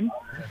 call time.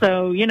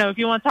 So, if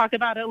you want to talk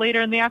about it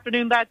later in the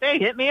afternoon that day,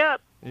 hit me up.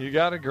 You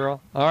got it,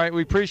 girl. All right,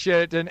 we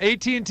appreciate it. And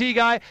AT&T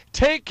guy,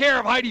 take care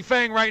of Heidi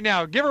Fang right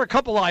now. Give her a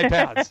couple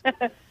iPads.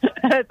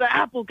 The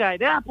Apple guy,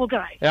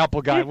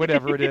 Apple guy,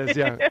 whatever it is.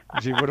 Yeah.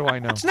 Gee, what do I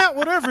know? It's not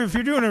whatever if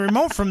you're doing a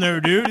remote from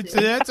there, dude.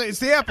 It's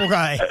the Apple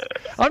guy.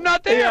 I'm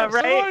not there, yeah,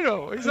 right? So I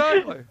know.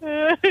 Exactly.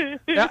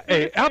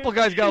 Hey, Apple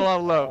guy's got a lot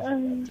of love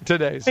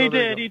today. So he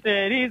did.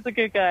 He's a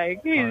good guy.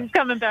 He's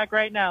coming back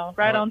right now,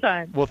 right on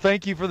time. Well,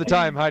 thank you for the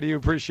time, Heidi. You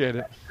appreciate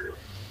it.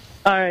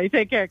 All right,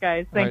 take care,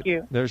 guys. Thank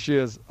you. There she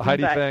is,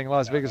 Heidi Fang,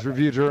 Las Vegas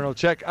Review-Journal.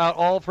 Check out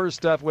all of her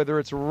stuff, whether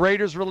it's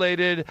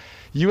Raiders-related,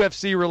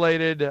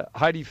 UFC-related,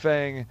 Heidi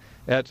Fang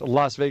at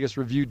Las Vegas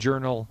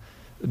Review-Journal.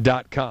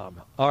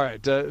 All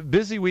right,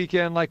 busy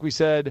weekend, like we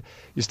said.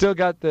 You still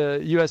got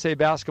the USA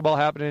basketball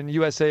happening,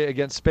 USA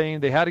against Spain.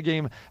 They had a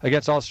game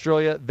against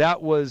Australia.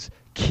 That was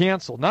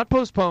canceled, not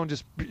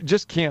postponed,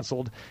 just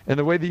canceled. And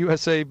the way the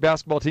USA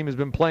basketball team has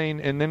been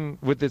playing, and then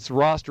with its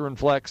roster and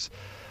flex,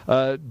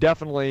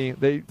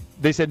 definitely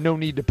they said no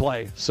need to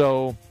play.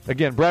 So,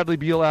 again, Bradley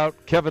Beal out,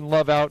 Kevin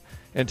Love out,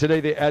 and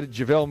today they added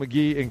JaVale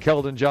McGee and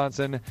Keldon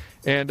Johnson.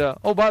 And,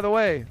 oh, by the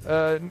way,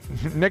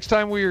 next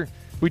time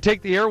we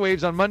take the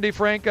airwaves on Monday,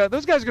 Frank,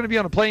 those guys are going to be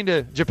on a plane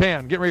to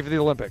Japan, getting ready for the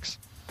Olympics.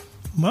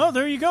 Well,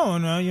 there you go.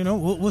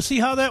 And, we'll see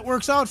how that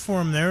works out for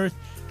them there. It's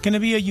going to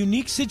be a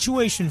unique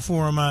situation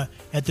for them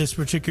at this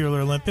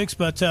particular Olympics.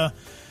 But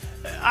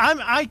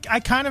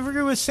I kind of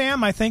agree with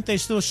Sam. I think they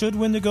still should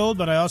win the gold,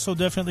 but I also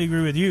definitely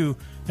agree with you.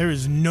 There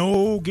is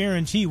no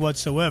guarantee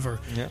whatsoever.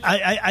 Yeah.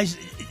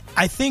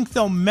 I think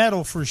they'll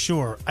medal for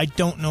sure. I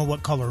don't know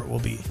what color it will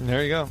be.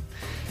 There you go.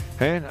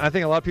 And I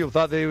think a lot of people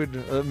thought they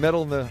would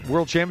medal in the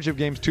World Championship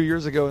games 2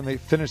 years ago, and they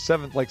finished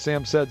 7th, like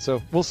Sam said.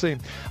 So we'll see.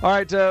 All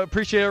right,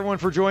 appreciate everyone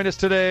for joining us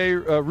today.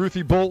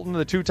 Ruthie Bolton,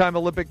 the 2-time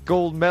Olympic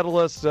gold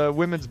medalist,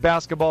 women's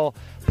basketball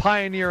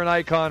pioneer and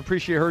icon.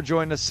 Appreciate her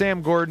joining us.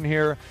 Sam Gordon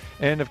here,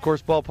 and, of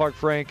course, Ballpark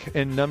Frank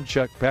and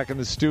Numchuck back in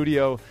the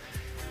studio.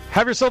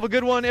 Have yourself a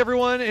good one,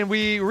 everyone, and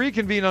we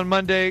reconvene on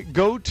Monday.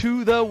 Go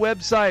to the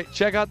website.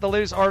 Check out the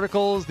latest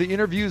articles. The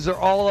interviews are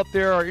all up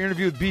there. Our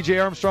interview with B.J.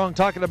 Armstrong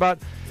talking about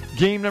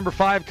Game number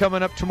 5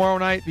 coming up tomorrow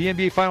night. The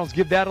NBA Finals.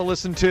 Give that a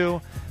listen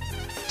to.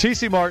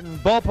 TC Martin,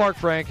 Ballpark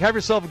Frank. Have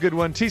yourself a good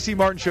one.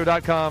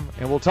 TCMartinshow.com.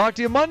 And we'll talk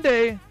to you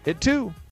Monday at 2.